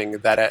something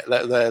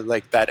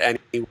that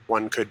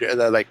anyone could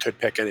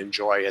pick and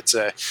enjoy.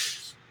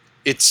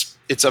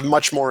 It's a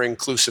much more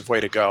inclusive way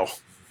to go.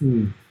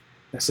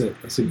 That's an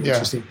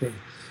interesting thing.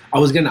 I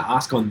was going to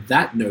ask on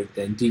that note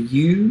then, do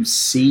you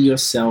see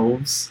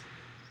yourselves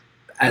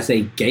as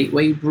a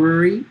gateway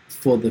brewery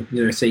for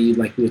the, say you,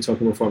 like we were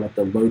talking before about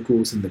the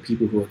locals and the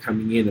people who are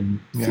coming in and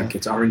think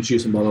it's orange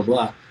juice and blah, blah,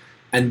 blah.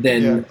 And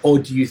then, or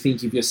do you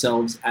think of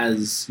yourselves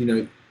as,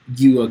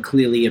 you are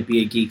clearly a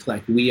beer geek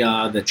like we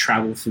are, that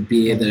travel for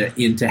beer, that are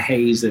into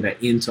haze, that are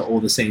into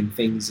all the same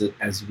things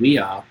as we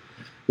are?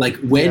 Like,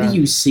 where do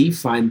you see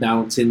fine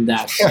balance in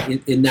that,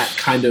 in that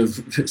kind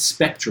of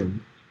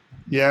spectrum?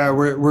 Yeah,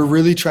 we're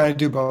really trying to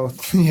do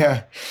both.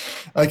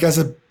 Like as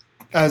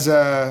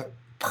a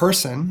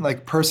person,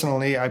 like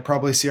personally, I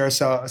probably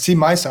see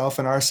myself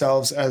and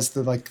ourselves as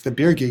the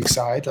beer geek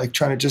side, like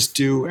trying to just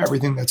do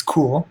everything that's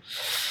cool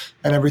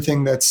and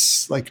everything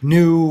that's like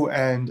new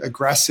and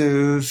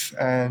aggressive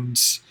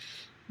and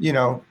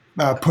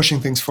pushing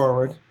things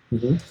forward.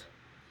 Mm-hmm.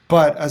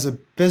 But as a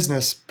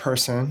business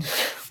person,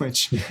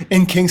 which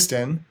in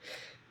Kingston.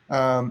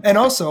 And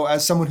also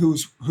as someone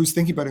who's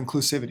thinking about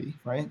inclusivity,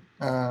 right?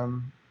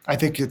 I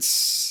think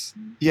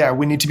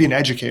we need to be an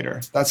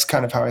educator. That's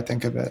kind of how I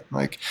think of it.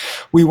 Like,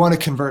 we want to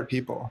convert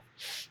people.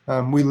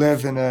 We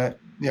live in a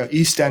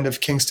east end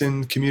of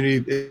Kingston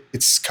community.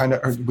 It's kind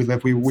of,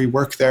 we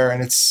work there,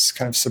 and it's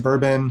kind of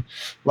suburban,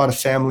 a lot of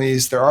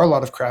families. There are a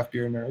lot of craft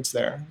beer nerds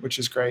there, which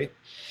is great.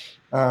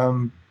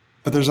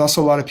 But there's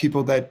also a lot of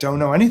people that don't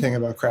know anything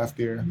about craft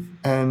beer.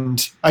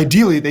 And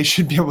ideally, they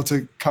should be able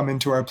to come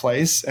into our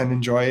place and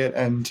enjoy it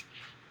and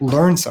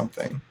learn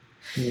something.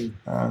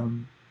 But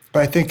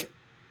I think,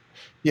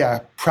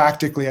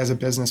 practically as a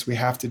business, we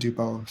have to do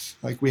both.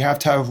 Like, we have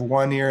to have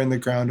one ear in the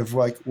ground of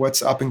like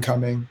what's up and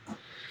coming.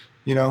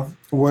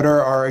 What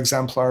are our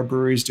exemplar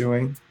breweries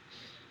doing?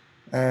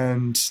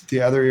 And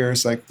the other ear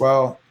is like,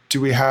 well, do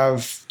we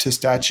have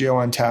Testaccio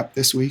on tap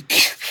this week?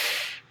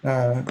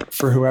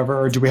 For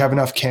whoever, or do we have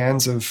enough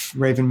cans of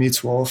Raven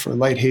Meets Wolf or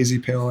Light Hazy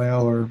Pale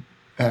Ale or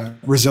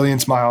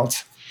Resilience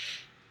Mild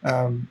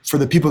for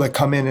the people that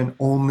come in and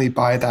only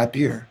buy that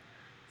beer?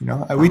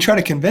 We try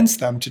to convince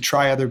them to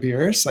try other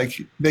beers. Like,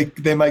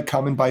 they might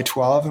come and buy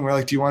 12, and we're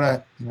like, do you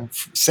want to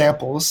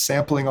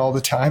sampling all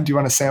the time? Do you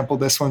want to sample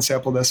this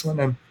one?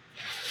 And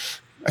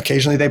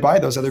occasionally they buy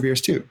those other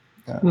beers too.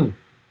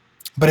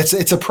 But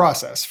it's a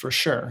process for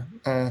sure.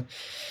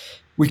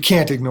 We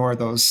can't ignore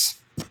those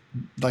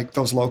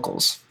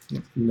locals.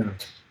 No.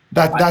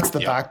 That's the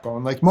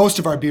backbone. Like, most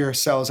of our beer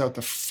sells out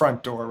the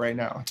front door right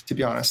now, to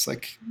be honest.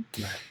 Like,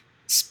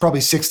 it's probably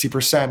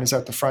 60% is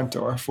out the front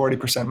door,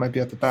 40% might be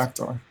at the back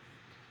door.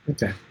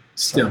 Okay.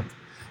 Still,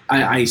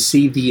 I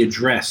see the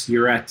address.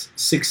 You're at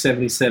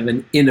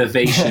 677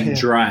 Innovation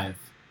Drive.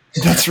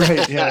 That's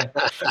right, yeah.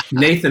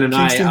 Nathan and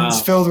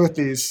Kingston's I filled with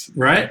these.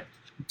 Right?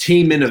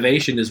 Team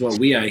innovation is what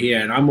we are here,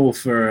 and I'm all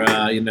for,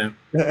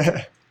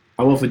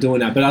 I'm all for doing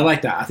that, but I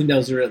like that. I think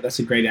that's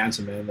a great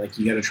answer, man. Like,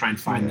 you got to try and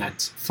find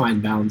that fine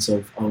balance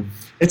of.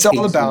 It's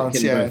all the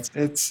balance,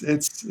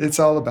 It's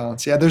all the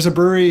balance. Yeah, there's a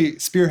brewery,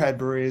 Spearhead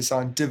Brewery, is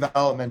on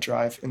Development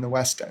Drive in the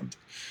West End.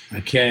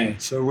 Okay,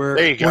 so we're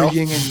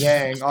yin and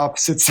yang,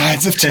 opposite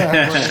sides of town.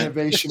 We're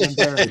innovation and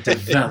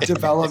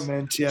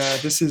development. Yeah,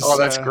 this is. Oh,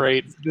 that's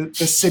great. The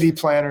city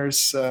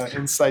planners'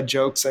 inside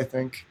jokes, I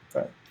think.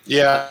 But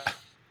yeah.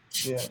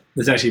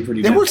 It's actually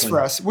pretty. It works for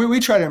us. We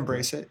try to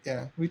embrace it.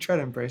 Yeah, we try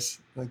to embrace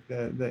like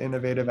the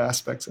innovative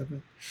aspects of it.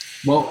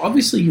 Well,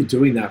 obviously you're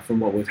doing that from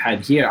what we've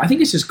had here. I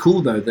think it's just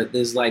cool though that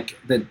there's like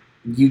that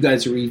you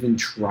guys are even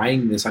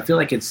trying this. I feel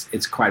like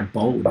it's quite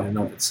bold in and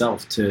of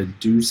itself to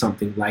do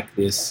something like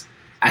this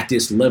at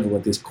this level,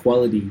 at this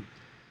quality,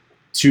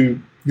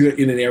 to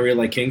in an area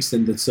like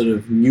Kingston that's sort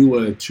of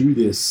newer to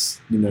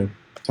this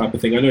type of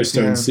thing. I know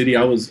Stone City.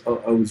 I was.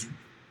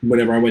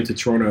 Whenever I went to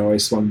Toronto, I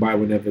always swung by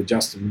whenever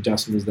Justin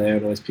was there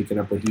and always picking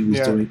up what he was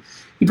doing.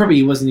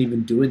 He wasn't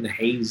even doing the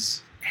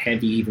haze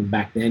heavy even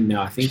back then.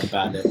 Now I think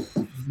about it.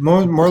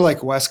 More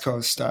like West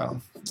Coast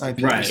style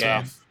IPA. Right.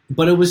 Yeah.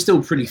 But it was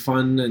still pretty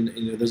fun, and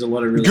there's a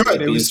lot of really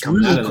good. It was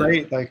really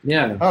great. Like,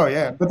 yeah. Oh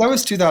yeah, but that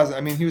was 2000.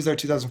 I mean, he was there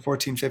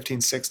 2014, 15,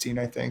 16,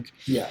 I think.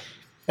 Yeah.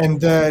 And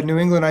the New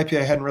England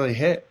IPA hadn't really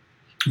hit.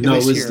 No,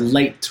 it was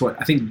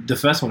I think the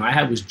first one I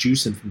had was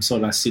Juicin from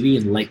Sawdust City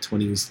in late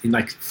 20s, in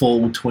like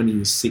fall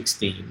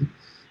 2016.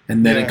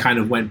 And then it kind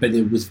of went, but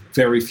it was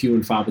very few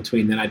and far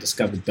between. Then I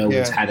discovered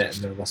Bellwoods had it,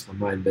 and then I lost my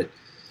mind. But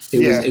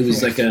it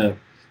was like a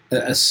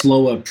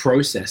slower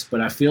process.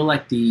 But I feel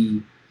like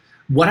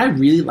what I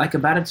really like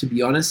about it, to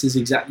be honest, is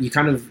you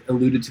kind of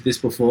alluded to this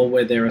before,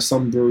 where there are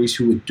some breweries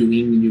who are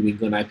doing New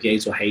England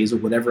IPAs or haze or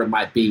whatever it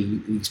might be,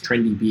 these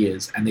trendy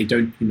beers, and they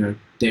don't,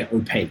 they're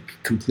opaque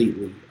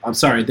completely. I'm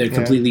sorry, they're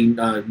completely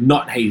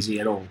not hazy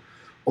at all,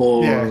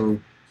 or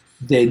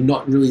they're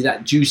not really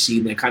that juicy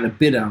and they're kind of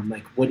bitter. I'm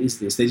like, what is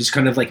this? They're just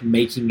kind of like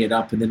making it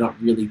up and they're not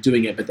really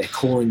doing it, but they're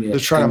calling it. They're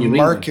trying to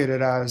market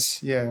it as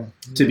to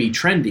be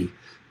trendy.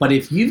 But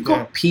if you've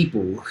got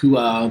people who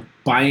are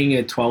buying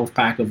a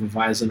 12-pack of a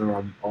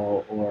Weizen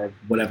or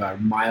whatever,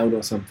 mild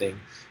or something,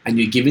 and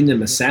you're giving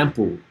them a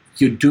sample,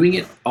 you're doing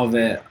it of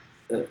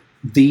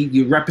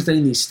you're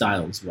representing these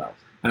styles well.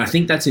 And I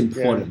think that's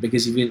important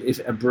because if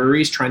a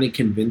brewery is trying to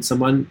convince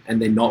someone and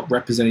they're not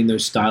representing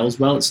those styles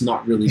well, it's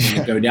not really going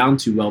to go down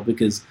too well,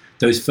 because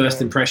those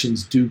first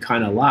impressions do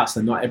kind of last,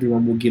 and not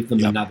everyone will give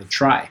them another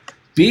try.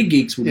 Beer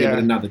geeks will give it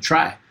another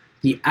try.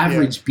 The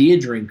average beer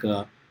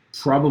drinker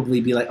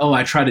probably be like, oh,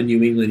 I tried a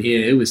New England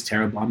here, it was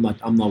terrible, I'm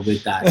not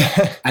with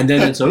that. And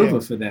then it's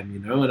over for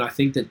them, And I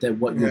think that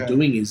what you're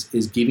doing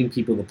is giving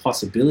people the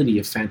possibility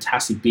of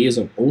fantastic beers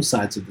on all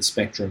sides of the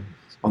spectrum,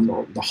 on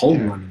the whole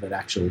run of it,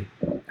 actually.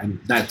 And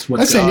that's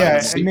what's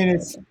I mean,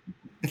 it's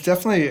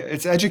definitely,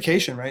 it's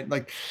education, right?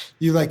 Like,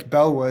 you like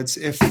Bellwoods.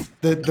 If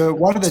the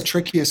one of the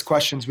trickiest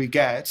questions we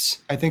get,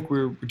 I think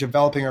we're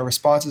developing our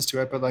responses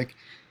to it, but like,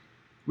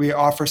 we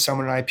offer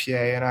someone an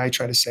IPA and I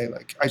try to say,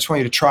 like, I just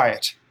want you to try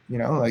it.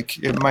 Like,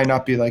 it might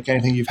not be like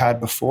anything you've had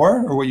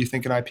before or what you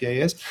think an IPA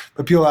is,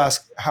 but people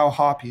ask, how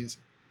hoppy is it?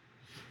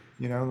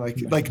 Like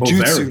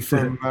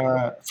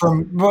Jutsu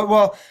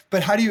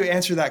but how do you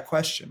answer that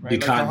question, right?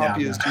 Like, how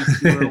hoppy is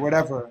Jutsu or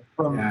whatever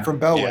from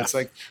Bellwoods?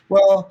 Like,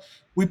 well,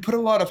 we put a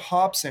lot of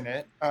hops in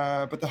it,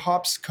 but the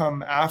hops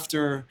come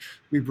after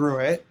we brew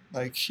it,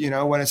 like,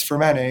 when it's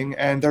fermenting,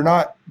 and they're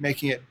not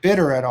making it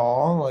bitter at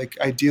all. Like,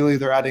 ideally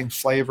they're adding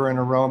flavor and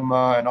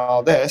aroma and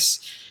all this.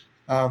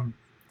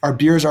 Our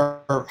beers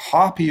are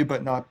hoppy,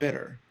 but not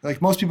bitter. Like,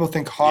 most people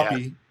think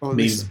hoppy,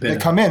 they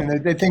come in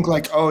and they think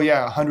like,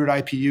 100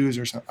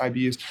 IPUs or some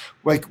IBUs.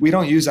 Like, we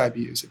don't use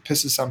IBUs. It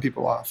pisses some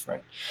people off,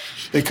 right?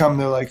 They come,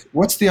 they're like,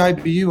 what's the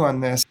IBU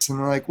on this? And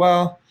we're like,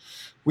 well,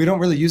 we don't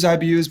really use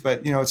IBUs,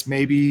 but it's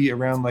maybe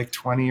around like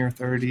 20 or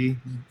 30,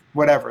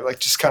 whatever. Like,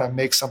 just kind of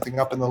make something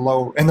up in the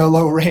low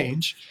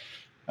range,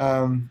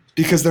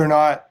 because they're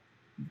not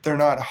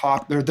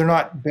hop, they're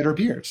not bitter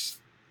beers.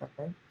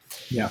 Okay?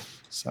 Yeah.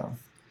 So.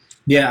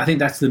 Yeah, I think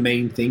that's the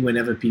main thing.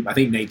 Whenever people, I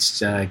think Nate's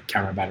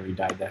camera battery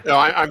died there. No,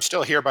 I'm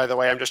still here, by the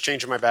way. I'm just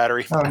changing my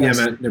battery. Oh, nice.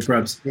 Yeah, man, no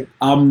probs.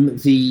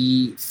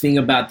 The thing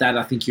about that,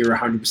 I think you're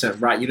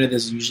 100% right.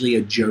 There's usually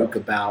a joke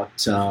about,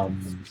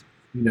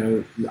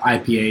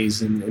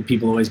 IPAs, and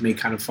people always make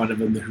kind of fun of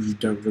them who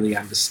don't really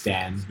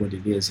understand what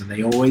it is, and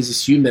they always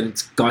assume that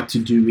it's got to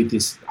do with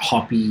this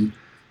hoppy,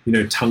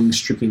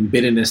 tongue-stripping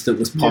bitterness that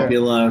was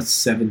popular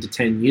 7 to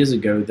 10 years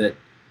ago. That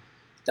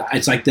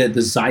it's like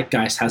the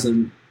zeitgeist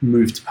hasn't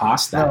moved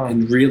past that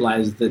and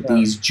realized that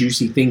these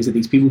juicy things, that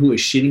these people who are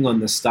shitting on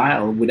the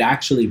style would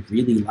actually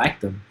really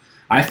like them.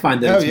 I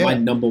find that it's my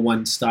number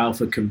one style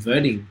for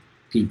converting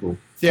people.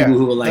 People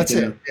who are like,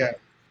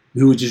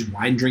 who are just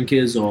wine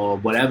drinkers or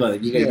whatever.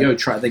 You go,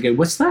 try. They go,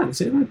 what's that? I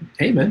say, like,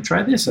 hey man,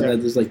 try this. And then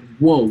there's like,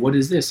 whoa, what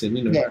is this?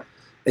 And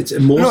it's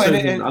more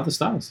than other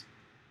styles.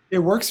 It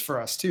works for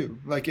us too.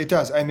 Like, it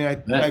does. I mean,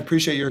 I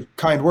appreciate your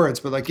kind words,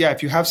 but like,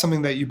 if you have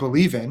something that you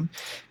believe in,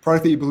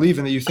 product that you believe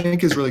in, that you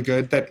think is really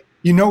good, that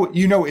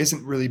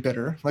isn't really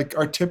bitter. Like,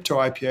 our Tiptoe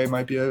IPA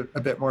might be a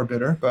bit more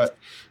bitter, but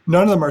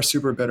none of them are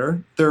super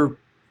bitter. They're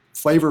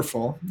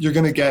flavorful. You're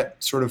going to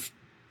get sort of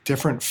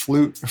different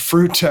fruit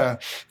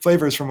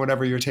flavors from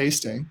whatever you're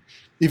tasting,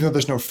 even though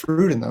there's no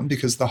fruit in them,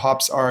 because the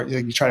hops are,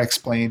 you try to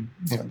explain,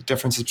 the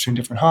differences between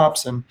different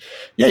hops, and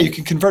you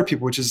can convert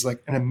people, which is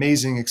like an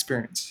amazing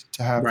experience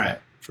to have,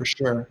 for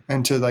sure.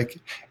 And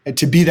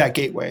to be that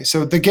gateway.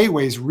 So the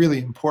gateway is really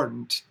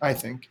important, I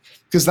think,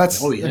 because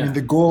that's, I mean,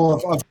 the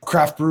goal of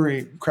craft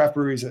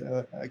breweries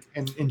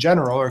in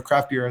general, or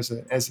craft beer as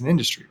an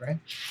industry, right?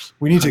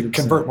 We need 100%.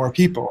 To convert more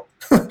people,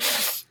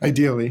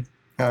 ideally.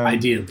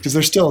 Because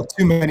there's still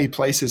too many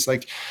places,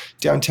 like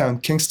downtown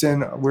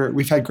Kingston, where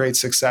we've had great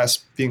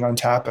success being on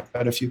tap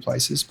at a few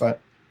places, but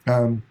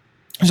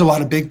there's a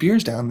lot of big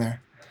beers down there,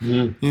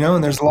 and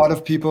there's a lot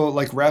of people,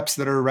 like reps,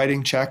 that are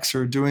writing checks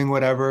or doing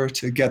whatever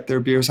to get their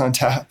beers on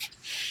tap.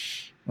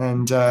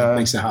 And that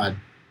makes it hard.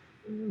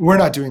 We're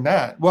not doing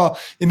that. Well,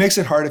 it makes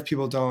it hard if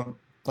people don't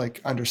like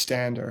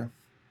understand or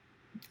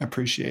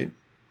appreciate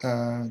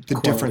the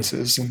quality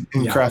differences in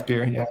craft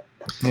beer.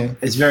 Yeah,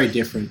 it's very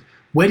different.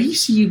 Where do you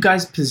see you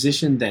guys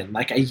positioned then?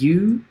 Like, do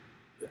you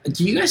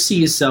guys see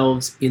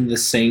yourselves in the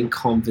same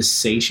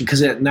conversation?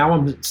 Because now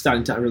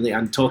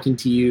I'm talking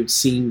to you,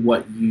 seeing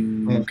what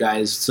you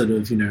guys sort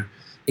of,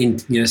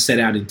 set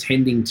out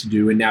intending to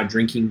do, and now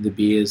drinking the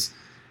beers.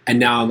 And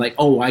now I'm like,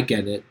 oh, I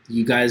get it.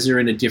 You guys are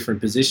in a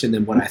different position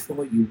than what I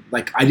thought you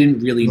like. I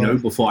didn't really know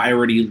before. I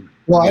already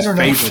I don't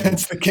know if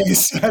it's the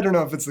case. I don't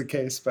know if it's the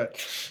case,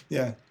 but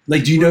yeah.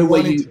 Like, do you know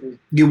where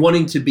you're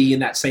wanting to be in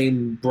that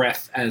same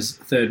breath as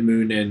Third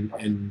Moon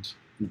and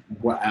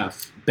what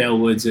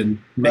Bellwoods and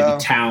maybe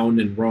Town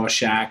and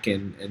Rorschach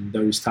and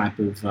those type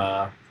of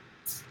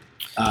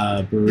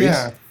breweries?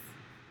 Yeah,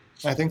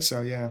 I think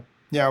so.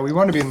 Yeah, we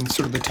want to be in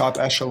sort of the top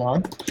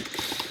echelon.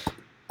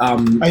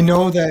 I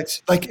know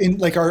that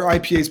like our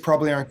IPAs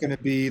probably aren't going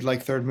to be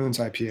like Third Moon's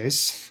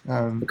IPAs.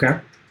 Okay.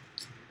 At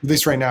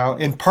least right now,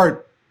 in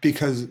part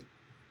because,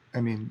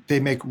 I mean, they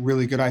make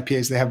really good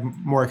IPAs. They have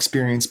more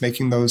experience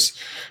making those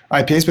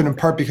IPAs, but in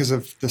part because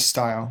of the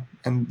style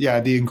and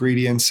the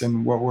ingredients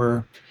and what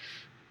we're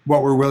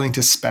willing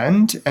to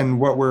spend and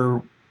what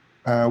we're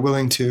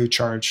willing to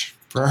charge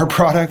for our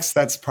products.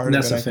 That's part of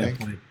it. That's a fair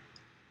point.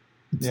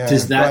 Yeah,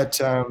 does that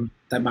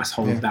must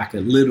hold back a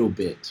little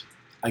bit,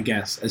 I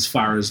guess, as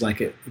far as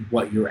like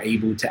what you're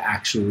able to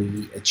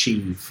actually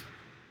achieve.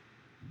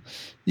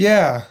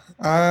 Yeah.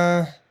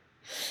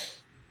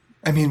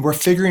 I mean, we're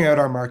figuring out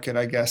our market,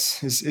 I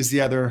guess, is the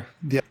other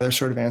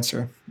sort of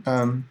answer.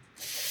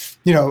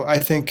 I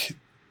think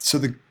so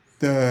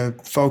the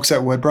folks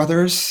at Wood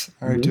Brothers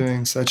are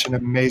doing such an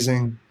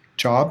amazing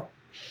job.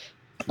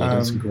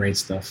 That's some great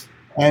stuff.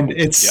 And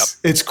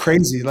it's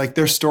crazy. Like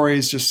their story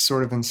is just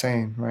sort of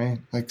insane, right?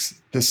 Like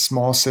this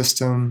small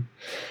system,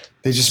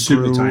 they just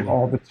brew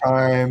all the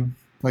time,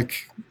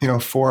 like,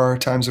 4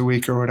 times a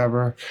week or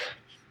whatever,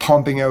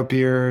 pumping out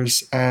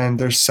beers, and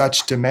there's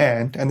such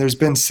demand, and there's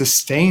been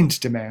sustained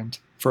demand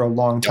for a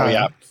long time. Oh,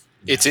 yeah.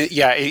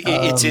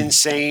 It's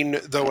insane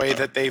the way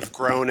that they've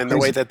grown and the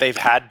way that they've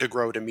had to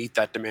grow to meet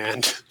that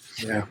demand.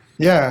 Yeah.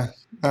 Yeah.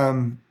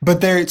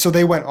 But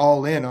they went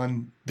all in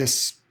on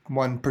this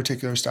one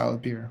particular style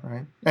of beer,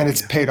 right? And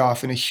it's paid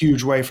off in a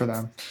huge way for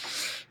them.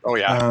 Oh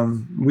yeah.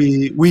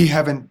 We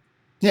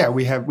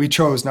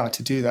chose not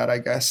to do that, I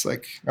guess.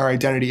 Like our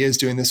identity is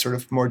doing this sort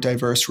of more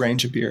diverse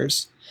range of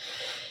beers.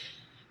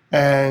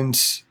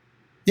 And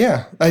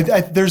there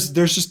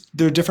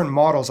are different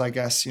models, I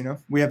guess,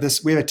 we have a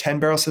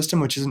 10-barrel system,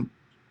 which isn't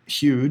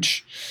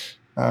huge.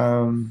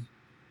 But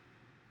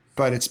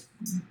it's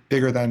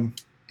bigger than,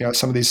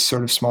 some of these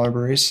sort of smaller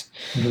breweries.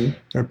 Mm-hmm.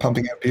 They're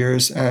pumping out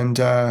beers, and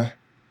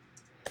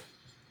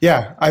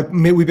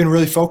we've been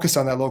really focused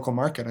on that local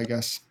market, I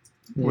guess,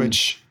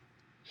 which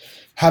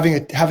having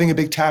a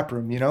big tap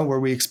room, where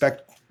we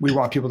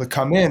want people to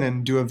come in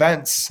and do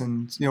events,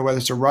 and whether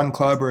it's a run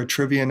club or a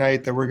trivia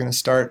night that we're going to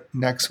start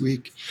next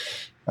week.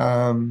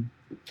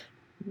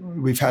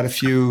 We've had a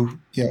few,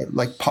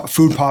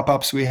 food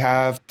pop-ups we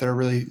have that are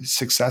really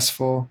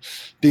successful.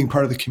 Being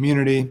part of the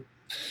community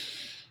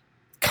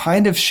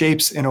kind of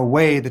shapes in a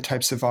way the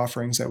types of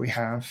offerings that we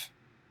have.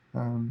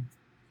 No,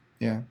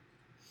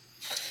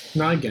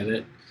 I get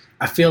it.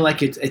 I feel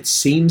like it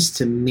seems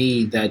to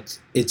me that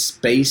it's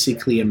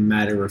basically a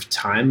matter of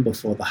time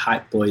before the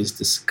hype boys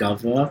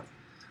discover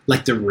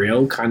like the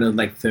real kind of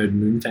like Third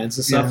Moon fans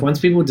and stuff. Yeah. Once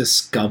people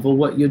discover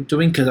what you're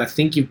doing, because I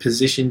think you've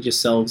positioned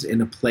yourselves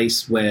in a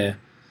place where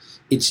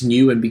it's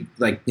new and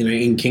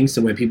in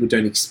Kingston, where people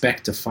don't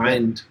expect to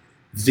find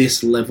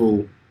this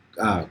level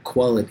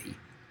quality.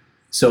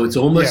 So it's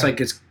almost like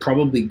it's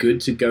probably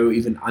good to go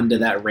even under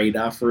that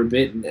radar for a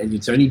bit. And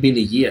it's only been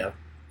a year,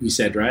 you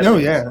said, right? Oh,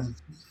 yeah.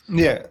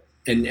 Yeah.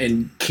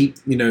 And keep,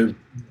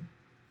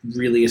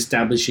 really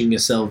establishing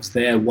yourselves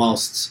there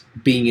whilst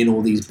being in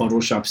all these bottle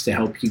shops to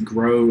help you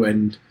grow.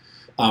 And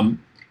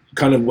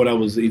kind of what I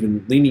was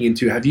even leaning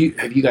into, have you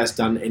guys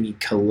done any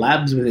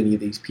collabs with any of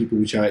these people,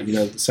 which are,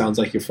 sounds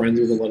like you're friends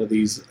with a lot of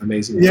these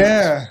amazing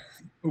Yeah.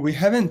 We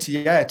haven't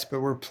yet, but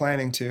we're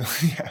planning to.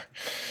 Yeah.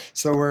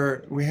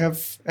 So we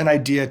have an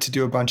idea to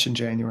do a bunch in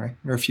January,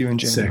 or a few in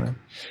January. Sick.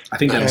 I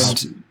think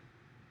that's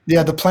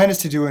yeah, the plan is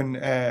to do an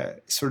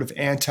sort of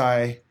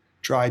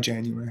anti-dry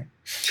January.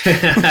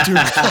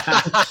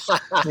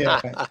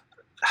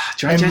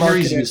 Dry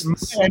January is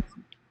useless.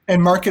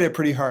 And market it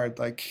pretty hard.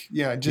 Like,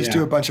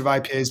 do a bunch of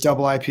IPAs,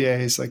 double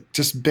IPAs, like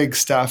just big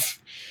stuff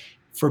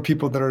for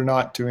people that are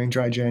not doing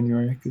dry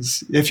January.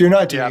 Because if you're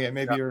not doing it,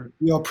 maybe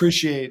you'll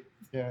appreciate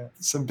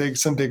some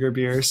bigger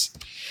beers.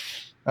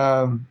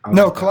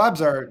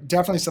 Collabs are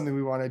definitely something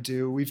we want to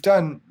do. We've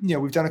done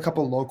a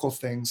couple local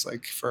things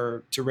like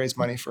to raise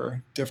money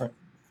for different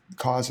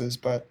causes,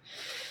 but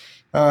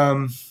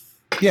we're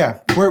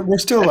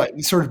still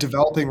like sort of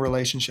developing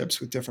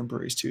relationships with different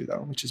breweries too,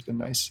 though, which has been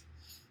nice.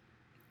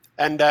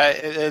 And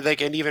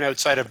and even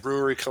outside of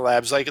brewery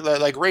collabs,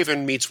 like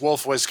Raven Meets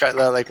Wolf was kind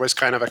of a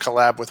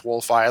collab with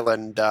Wolf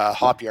Island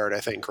Hop Yard, I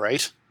think,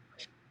 right?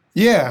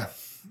 Yeah.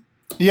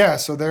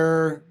 So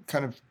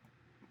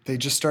they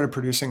just started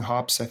producing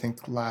hops, I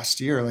think, last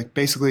year, like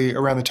basically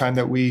around the time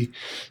that we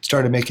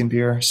started making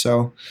beer.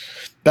 So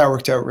that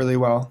worked out really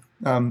well.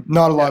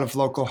 Not a lot of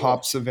local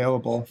hops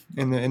available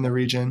in the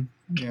region.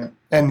 Yeah.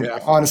 And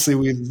honestly,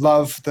 we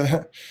love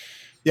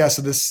yeah,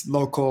 so this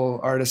local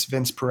artist,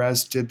 Vince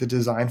Perez, did the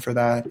design for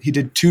that. He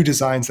did 2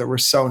 designs that were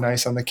so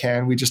nice on the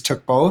can. We just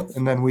took both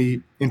and then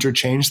we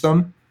interchanged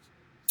them.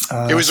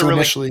 It was a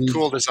really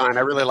cool design.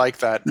 I really like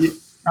that.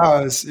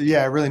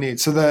 Really neat.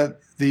 So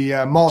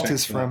the malt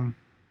is from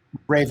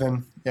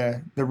Raven. Yeah,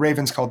 the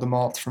Raven's called the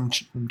malt from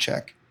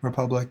Czech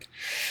Republic.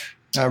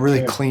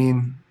 Really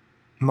clean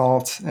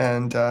malt,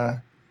 and so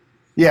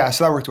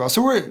that worked well.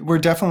 So we're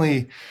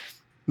definitely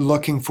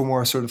looking for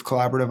more sort of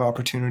collaborative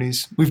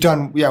opportunities. We've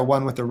done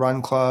one with the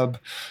Run Club.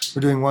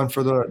 We're doing one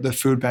for the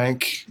food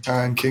bank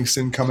in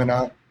Kingston coming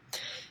up,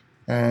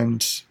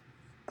 and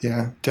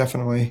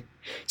definitely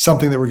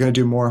something that we're going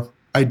to do more.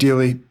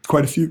 Ideally,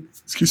 quite a few.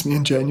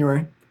 In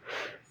January.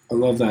 I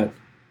love that.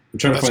 I'm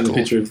trying to find the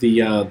picture of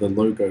the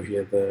logo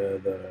here.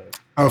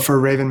 For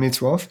Raven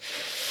Meets Wolf.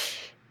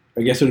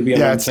 I guess it would be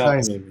on it's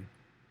nice. Maybe.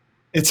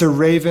 It's a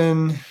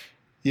raven,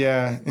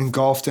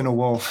 engulfed in a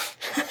wolf,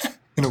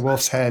 in a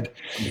wolf's head.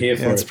 I'm here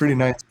for it's pretty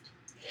nice.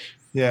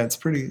 Yeah, it's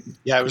pretty.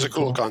 Yeah, it was a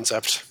cool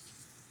concept.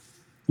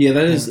 Yeah,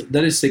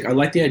 that is sick. I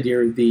like the idea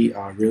of the.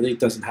 Really, it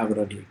doesn't have it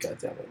on here. God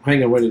damn it!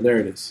 Hang on, there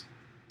it is.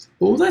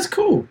 Oh, that's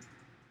cool.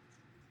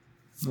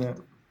 Yeah.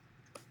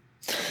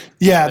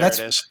 Yeah, it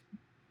is.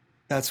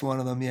 That's one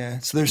of them. Yeah.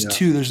 So there's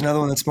 2. There's another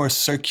one that's more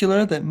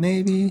circular. That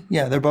maybe.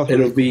 Yeah, they're both.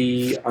 It'll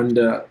be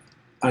under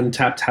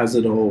Untapped has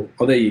it all.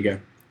 Oh, there you go.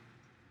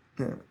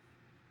 Yeah.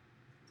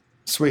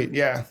 Sweet.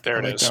 Yeah. There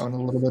it is. That one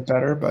a little bit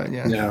better, but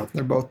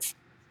they're both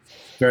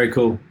very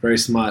cool. Very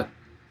smart.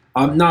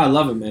 No, I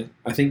love it, man.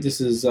 I think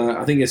this is.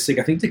 I think it's sick.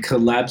 I think the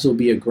collabs will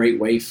be a great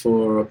way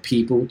for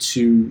people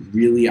to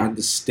really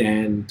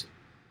understand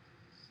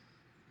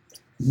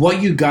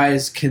what you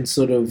guys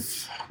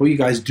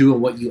do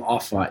and what you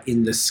offer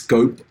in the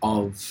scope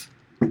of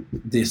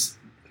this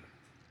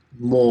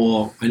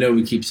more. I know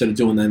we keep sort of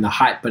doing that in the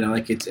hype, but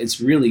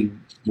it's really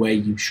where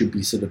you should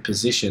be sort of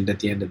positioned at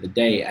the end of the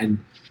day. And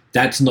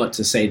that's not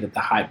to say that the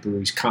hype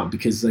breweries can't,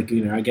 because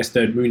I guess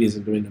Third Moon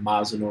isn't doing a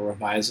Marzen or a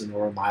Weizen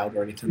or a Mild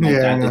or anything like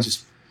that. That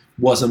just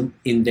wasn't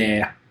in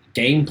their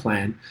game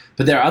plan.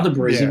 But there are other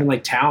breweries, even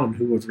like Town,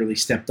 who have really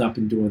stepped up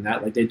in doing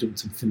that. Like they're doing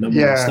some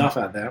phenomenal stuff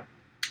out there.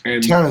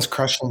 And Town is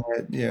crushing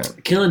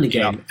it, killing the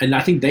game. Yeah. And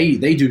I think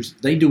they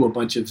do a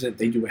bunch of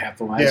they do a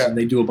Hefeweizen, and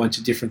they do a bunch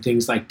of different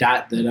things like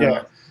that.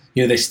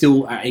 They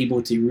still are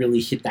able to really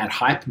hit that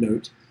hype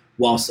note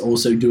whilst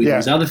also doing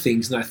these other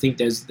things. And I think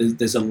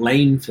there's a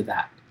lane for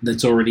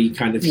that's already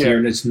kind of here,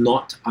 and it's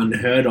not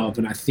unheard of.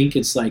 And I think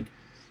it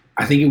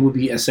would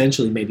be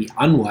essentially maybe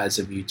unwise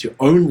of you to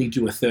only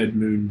do a Third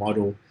Moon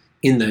model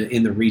in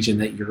the region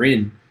that you're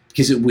in.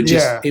 Because it would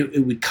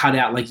it would cut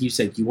out, like you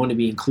said, you want to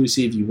be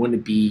inclusive, you want to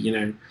be,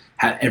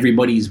 have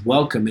everybody's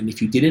welcome. And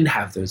if you didn't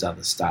have those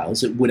other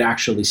styles, it would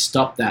actually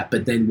stop that.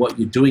 But then what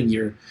you're doing,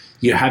 you're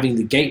having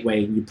the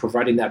gateway and you're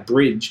providing that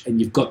bridge,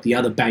 and you've got the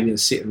other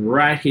bangers sitting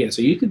right here.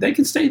 So they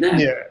can stay there.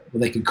 Yeah. Or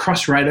they can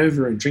cross right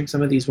over and drink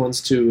some of these ones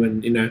too,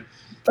 and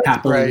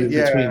happily in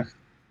between.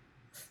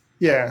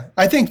 Yeah,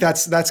 I think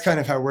that's kind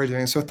of how we're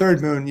doing it. So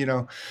Third Moon,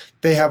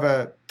 they have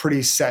a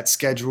pretty set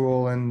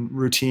schedule and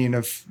routine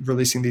of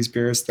releasing these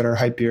beers that are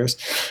hype beers.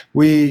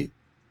 We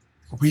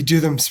do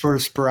them sort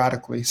of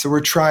sporadically. So we're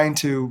trying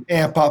to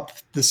amp up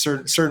the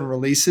certain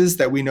releases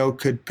that we know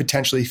could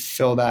potentially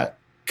fill that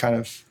kind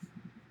of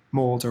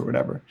mold or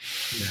whatever.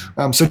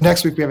 Yeah. So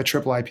next week we have a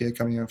triple IPA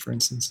coming out, for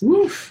instance,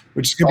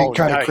 which is going to be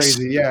kind of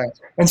crazy. Yeah.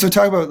 And so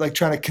talk about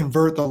trying to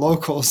convert the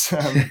locals,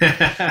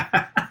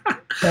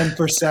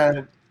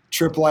 10%.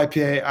 Triple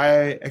IPA,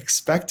 I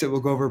expect it will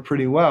go over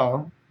pretty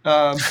well,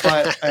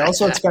 but I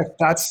also expect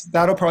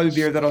that'll probably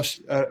be a beer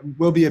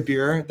will be a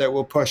beer that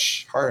will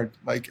push hard,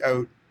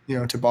 out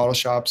to bottle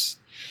shops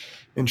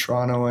in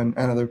Toronto and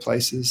other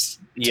places.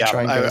 Yeah,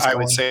 I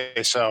would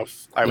say so.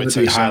 I would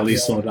say highly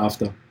sought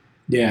after.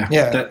 Yeah,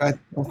 I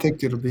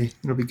think it'll be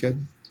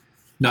good.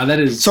 No,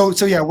 that is so.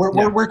 Yeah,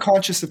 we're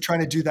conscious of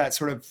trying to do that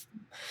sort of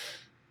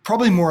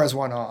probably more as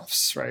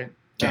one-offs, right?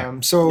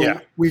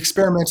 We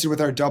experimented with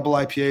our double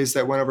IPAs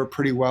that went over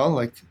pretty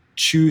well,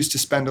 choose to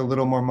spend a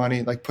little more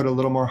money, put a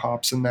little more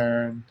hops in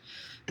there and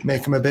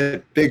make them a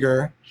bit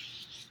bigger,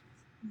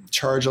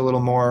 charge a little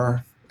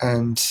more.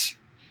 And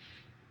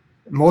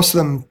most of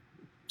them,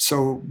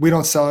 so we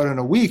don't sell it in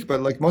a week,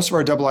 but most of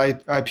our double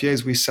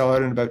IPAs, we sell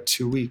it in about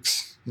 2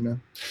 weeks,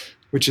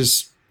 which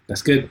is.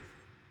 That's good.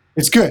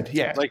 It's good.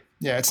 Yeah.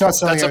 It's not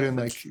selling out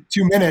in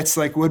 2 minutes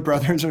like Wood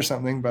Brothers or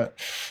something, but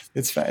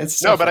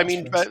it's no, but I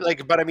mean,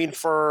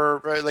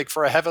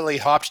 for a heavily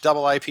hopped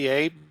double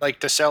IPA,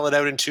 to sell it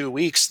out in 2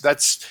 weeks,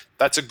 that's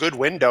a good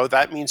window.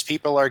 That means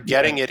people are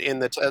getting it in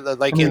the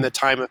in the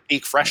time of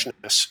peak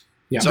freshness.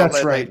 Yeah, so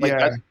that's right.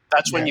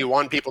 That's when you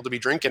want people to be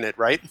drinking it,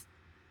 right?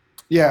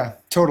 Yeah,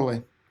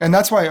 totally. And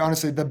that's why,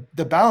 honestly,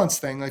 the balance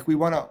thing, we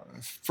want to,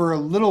 for a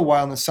little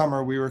while in the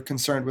summer, we were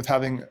concerned with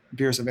having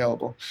beers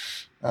available.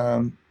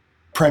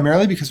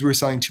 Primarily because we were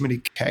selling too many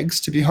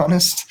kegs, to be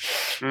honest.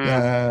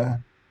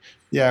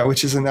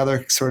 Which is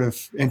another sort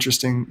of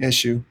interesting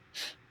issue.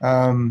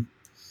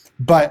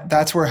 but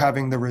that's where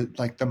having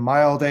the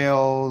mild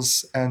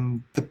ales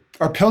and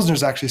our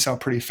pilsners actually sell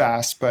pretty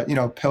fast. But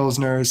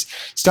pilsners,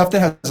 stuff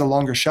that has a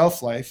longer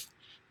shelf life,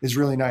 is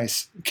really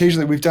nice.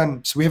 Occasionally, we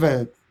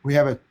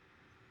have a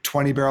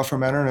 20 barrel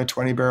fermenter and a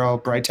 20 barrel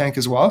bright tank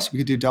as well, so we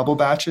could do double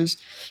batches.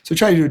 So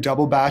try to do a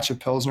double batch of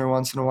pilsner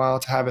once in a while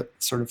to have it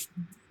sort of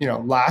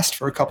last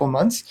for a couple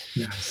months.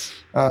 Yes.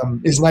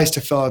 It's nice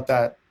to fill out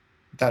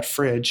that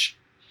fridge.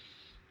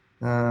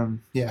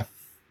 Yeah.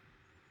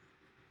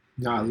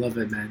 No, I love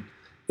it, man.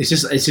 It's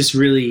just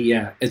really,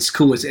 it's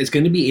cool. It's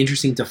going to be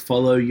interesting to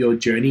follow your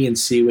journey and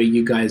see where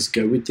you guys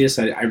go with this.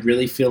 I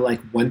really feel like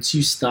once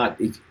you start,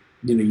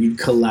 you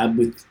collab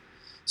with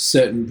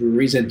certain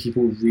breweries and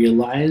people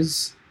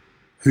realize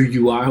who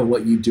you are and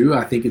what you do,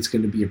 I think it's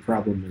going to be a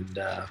problem, and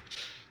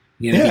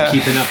you're going to be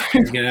keeping up.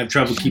 You're going to have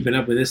trouble keeping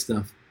up with this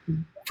stuff.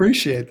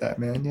 Appreciate that,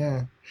 man.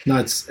 Yeah. No,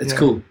 it's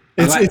cool.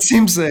 It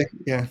seems like,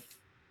 yeah.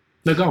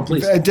 No, go on,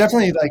 please.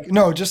 Definitely,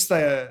 just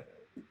the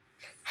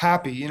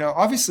happy.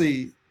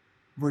 Obviously,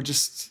 we're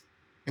just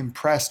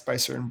impressed by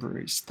certain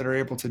breweries that are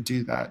able to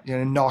do that,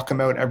 and knock them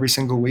out every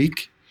single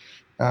week.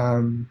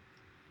 But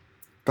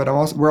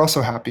we're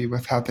also happy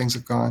with how things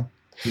have gone.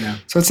 Yeah.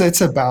 So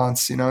it's a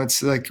balance,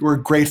 it's like we're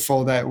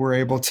grateful that we're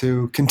able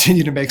to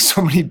continue to make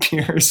so many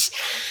beers.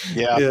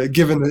 Yeah.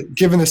 Given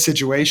the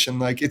situation,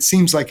 like it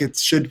seems like it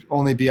should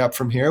only be up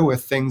from here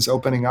with things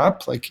opening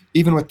up, like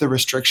even with the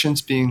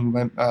restrictions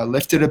being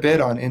lifted a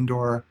bit on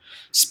indoor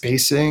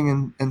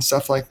spacing and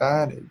stuff like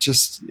that. It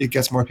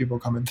gets more people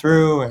coming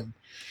through, and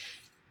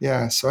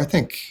so I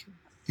think,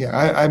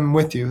 I'm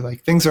with you.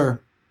 Like things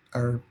are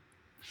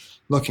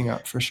looking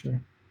up for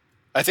sure.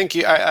 I think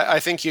you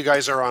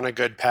guys are on a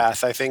good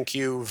path. I think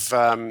you've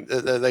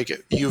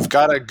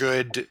got a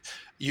good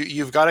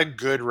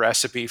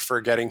recipe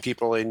for getting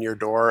people in your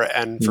door,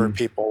 and for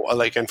people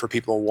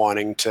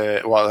wanting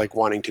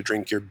to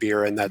drink your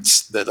beer, and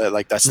that's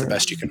the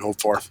best you can hope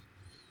for.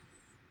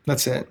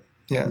 That's it.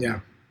 Yeah.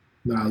 Yeah.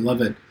 No, I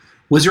love it.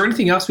 Was there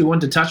anything else we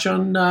wanted to touch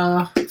on,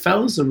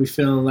 fellas? Or we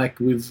feeling like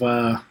we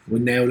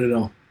nailed it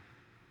all?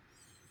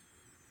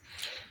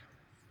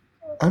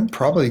 I'm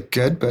probably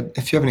good, but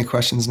if you have any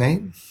questions,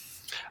 Nate.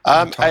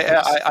 I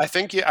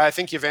think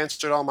you've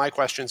answered all my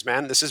questions,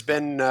 man. This has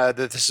been a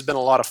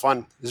lot of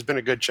fun. This has been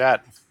a good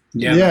chat.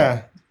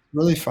 Yeah,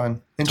 really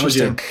fun.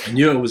 Interesting. I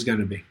knew it was going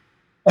to be.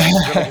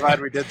 I'm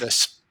glad we did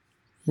this.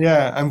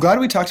 Yeah, I'm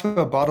glad we talked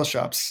about bottle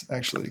shops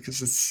actually,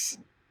 because it's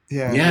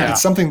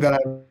something that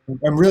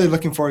I'm really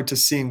looking forward to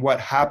seeing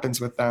what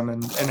happens with them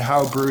and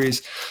how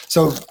breweries.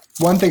 So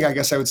one thing I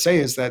guess I would say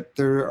is that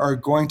there are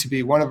going to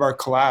be one of our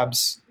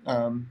collabs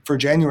for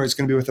January is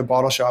going to be with a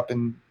bottle shop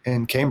in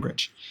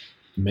Cambridge.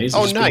 Amazing.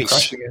 Oh, nice.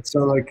 Crushing it.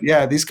 So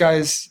these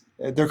guys,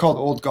 they're called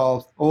Old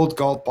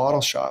Galt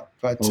Bottle Shop,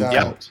 but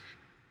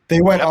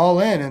they went all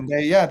in, and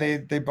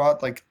they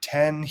bought like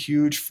 10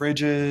 huge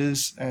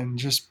fridges and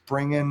just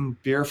bring in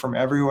beer from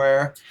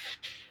everywhere.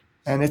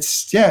 And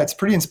it's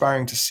pretty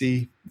inspiring to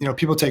see,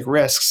 people take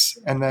risks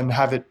and then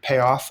have it pay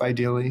off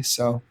ideally.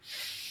 So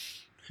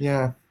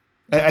I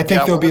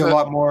think there'll be a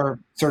lot more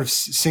sort of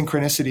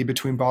synchronicity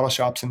between bottle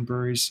shops and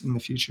breweries in the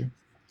future.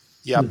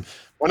 Yeah.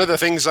 One of the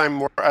things I'm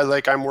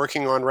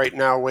working on right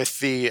now with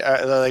the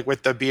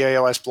with the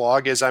BAOS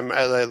blog is I'm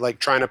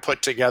trying to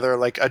put together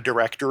like a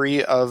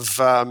directory of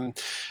of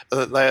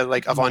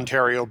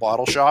Ontario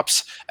bottle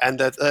shops,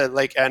 and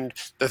and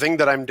the thing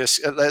that I'm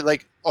just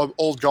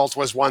Old Galt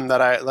was one that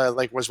I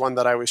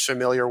was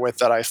familiar with,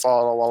 that I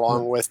follow,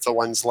 along with the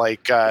ones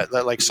like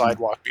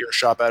Sidewalk Beer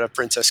Shop out of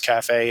Princess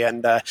Cafe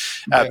and a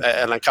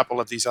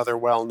couple of these other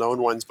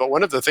well-known ones. But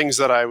one of the things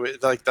that I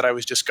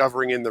was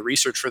discovering in the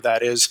research for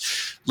that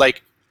is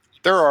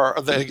there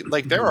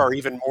are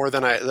even more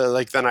than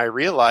I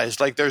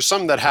realized. Like there's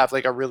some that have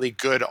like a really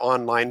good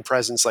online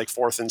presence, like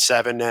Fourth and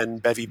Seven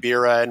and Bevy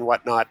Bira and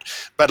whatnot.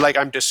 But like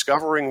I'm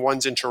discovering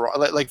ones in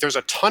Toronto. Like there's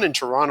a ton in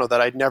Toronto that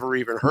I'd never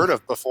even heard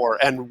of before.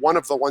 And one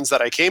of the ones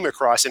that I came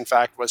across, in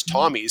fact, was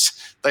Tommy's.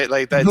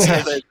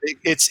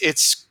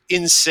 It's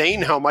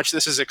insane how much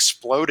this has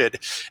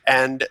exploded.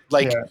 And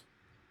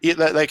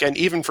and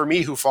even for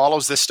me, who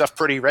follows this stuff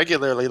pretty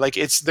regularly,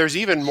 there's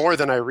even more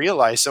than I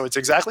realized. So it's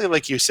exactly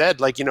like you said,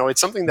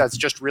 it's something that's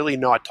just really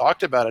not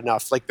talked about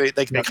enough. They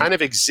kind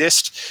of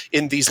exist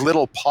in these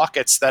little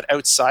pockets that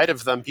outside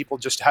of them, people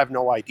just have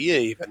no idea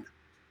even.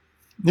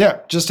 Yeah,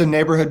 just a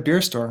neighborhood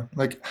beer store.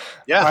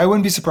 I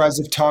wouldn't be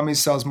surprised if Tommy's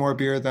sells more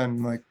beer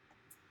than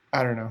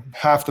I don't know,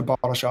 half the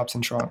bottle shops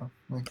in Toronto.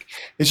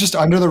 It's just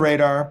under the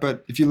radar,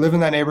 but if you live in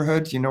that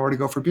neighborhood, you know where to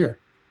go for beer.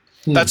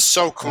 That's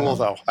so cool,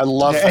 though. I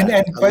love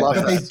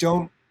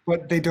that.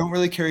 But they don't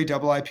really carry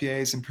double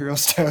IPAs, imperial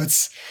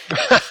stouts,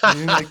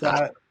 anything like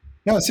that.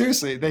 No,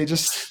 seriously, they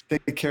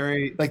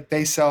carry,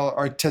 they sell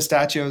our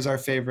Testaccio's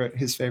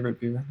his favorite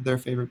beer, their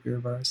favorite beer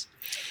of ours.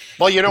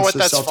 Well, you know what?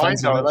 That's fine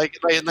though.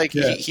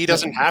 He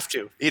doesn't have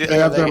to. He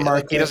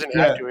doesn't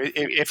have to.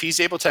 If he's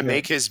able to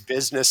make his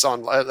business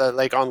on on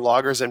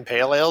lagers and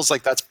pale ales,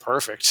 that's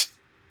perfect.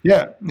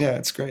 Yeah,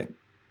 it's great.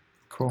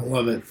 Cool. I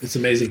love it. It's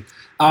amazing.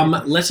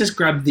 Let's just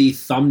grab the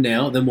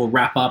thumbnail, then we'll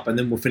wrap up, and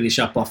then we'll finish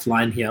up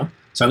offline here.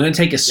 So I'm going to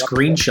take a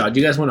screenshot. Do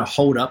you guys want to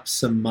hold up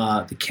some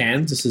the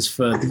cans? This is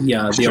for the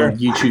old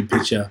YouTube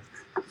picture.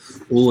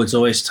 Oh, it's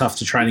always tough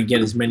to try to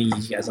get as many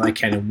as I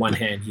can in one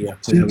hand here.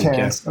 So 2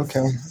 cans.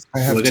 Okay. I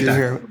have 2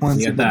 here.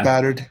 One's a bit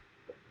battered.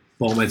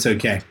 Well, it's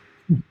okay.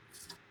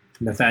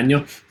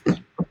 Nathaniel?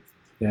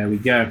 There we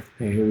go.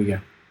 Hey, here we go.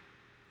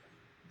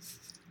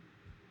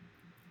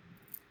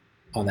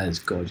 Oh, that is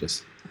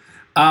gorgeous.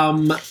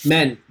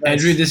 Man,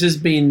 Andrew, this has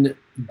been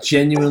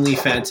genuinely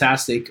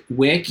fantastic.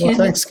 Where can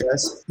thanks,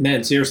 guys.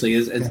 Man, seriously,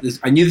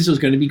 I knew this was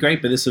going to be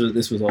great, but this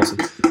was awesome.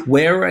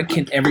 Where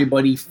can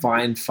everybody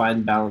find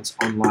Fine Balance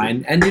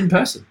online and in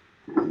person?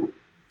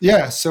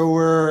 Yeah, so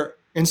we're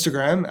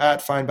Instagram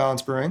at Fine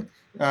Balance Brewing.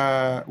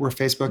 We're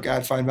Facebook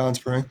at Fine Balance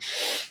Brewing.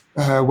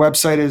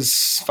 Website is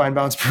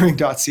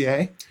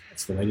finebalancebrewing.ca.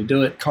 That's the way to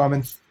do it.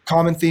 Common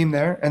theme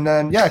there. And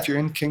then, if you're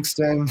in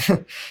Kingston,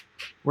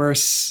 we're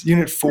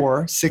Unit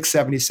 4,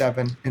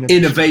 677.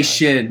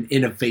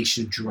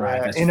 Innovation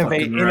Drive.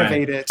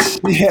 Innovate it.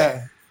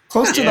 Yeah.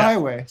 Close to the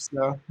highway.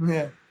 So,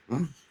 yeah.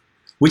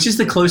 Which is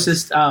the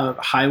closest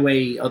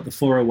highway of the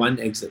 401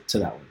 exit to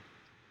that one?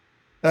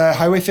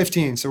 Highway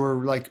 15. So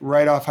we're like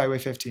right off Highway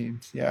 15.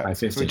 Yeah. Highway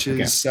 15, which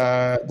is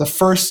the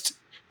first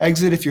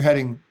exit if you're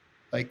heading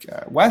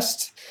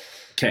west.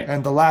 Okay.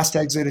 And the last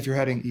exit if you're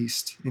heading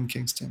east in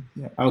Kingston.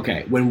 Yeah.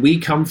 Okay. When we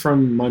come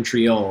from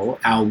Montreal,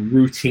 our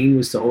routine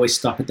was to always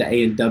stop at the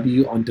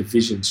A&W on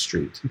Division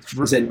Street.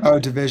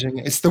 Division.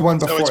 It's the one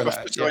before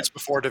that. So it's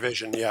before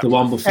Division, yeah. The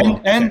one before.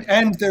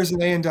 And there's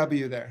an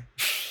A&W there.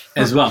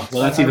 As well.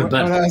 Well, that's even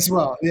better. As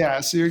well. Yeah,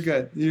 so you're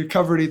good. You're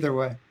covered either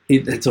way.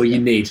 That's all you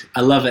need.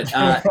 I love it.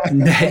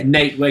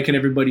 Nate, where can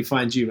everybody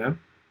find you, man?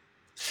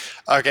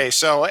 Okay,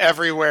 so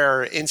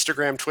everywhere,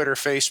 Instagram, Twitter,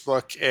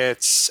 Facebook,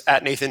 it's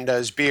at Nathan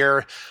Does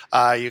Beer.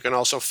 You can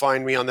also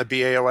find me on the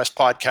BAOS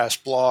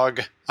podcast blog.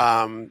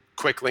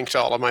 Quick link to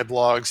all of my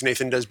blogs,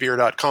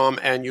 nathandoesbeer.com.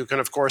 And you can,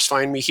 of course,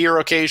 find me here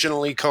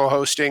occasionally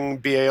co-hosting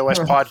BAOS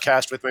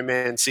podcast with my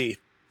man C.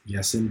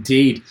 Yes,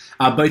 indeed.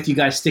 Both you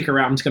guys stick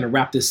around. I'm just going to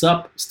wrap this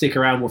up. Stick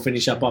around. We'll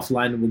finish up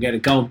offline and we'll get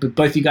it going. But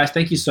both you guys,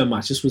 thank you so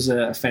much. This was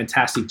a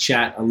fantastic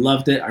chat. I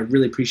loved it. I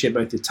really appreciate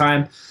both your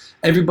time.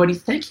 Everybody,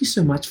 thank you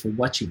so much for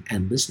watching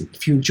and listening.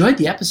 If you enjoyed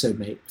the episode,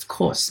 mate, of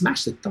course,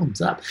 smash the thumbs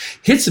up.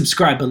 Hit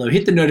subscribe below.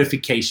 Hit the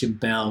notification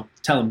bell.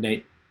 Tell them,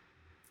 Nate.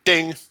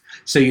 Ding.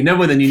 So you know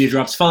when the new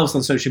drops. Follow us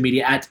on social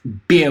media at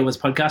BAOS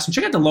Podcast. And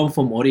check out the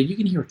long-form audio. You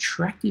can hear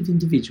attractive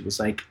individuals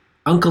like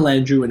Uncle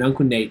Andrew and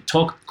Uncle Nate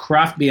talk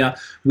craft beer.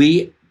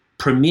 We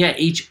premiere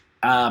each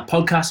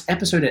podcast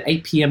episode at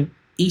 8 p.m.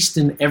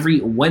 Eastern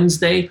every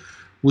Wednesday.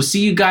 We'll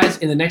see you guys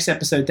in the next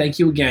episode. Thank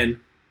you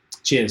again.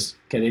 Cheers.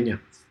 Get in ya.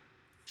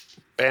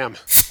 Bam.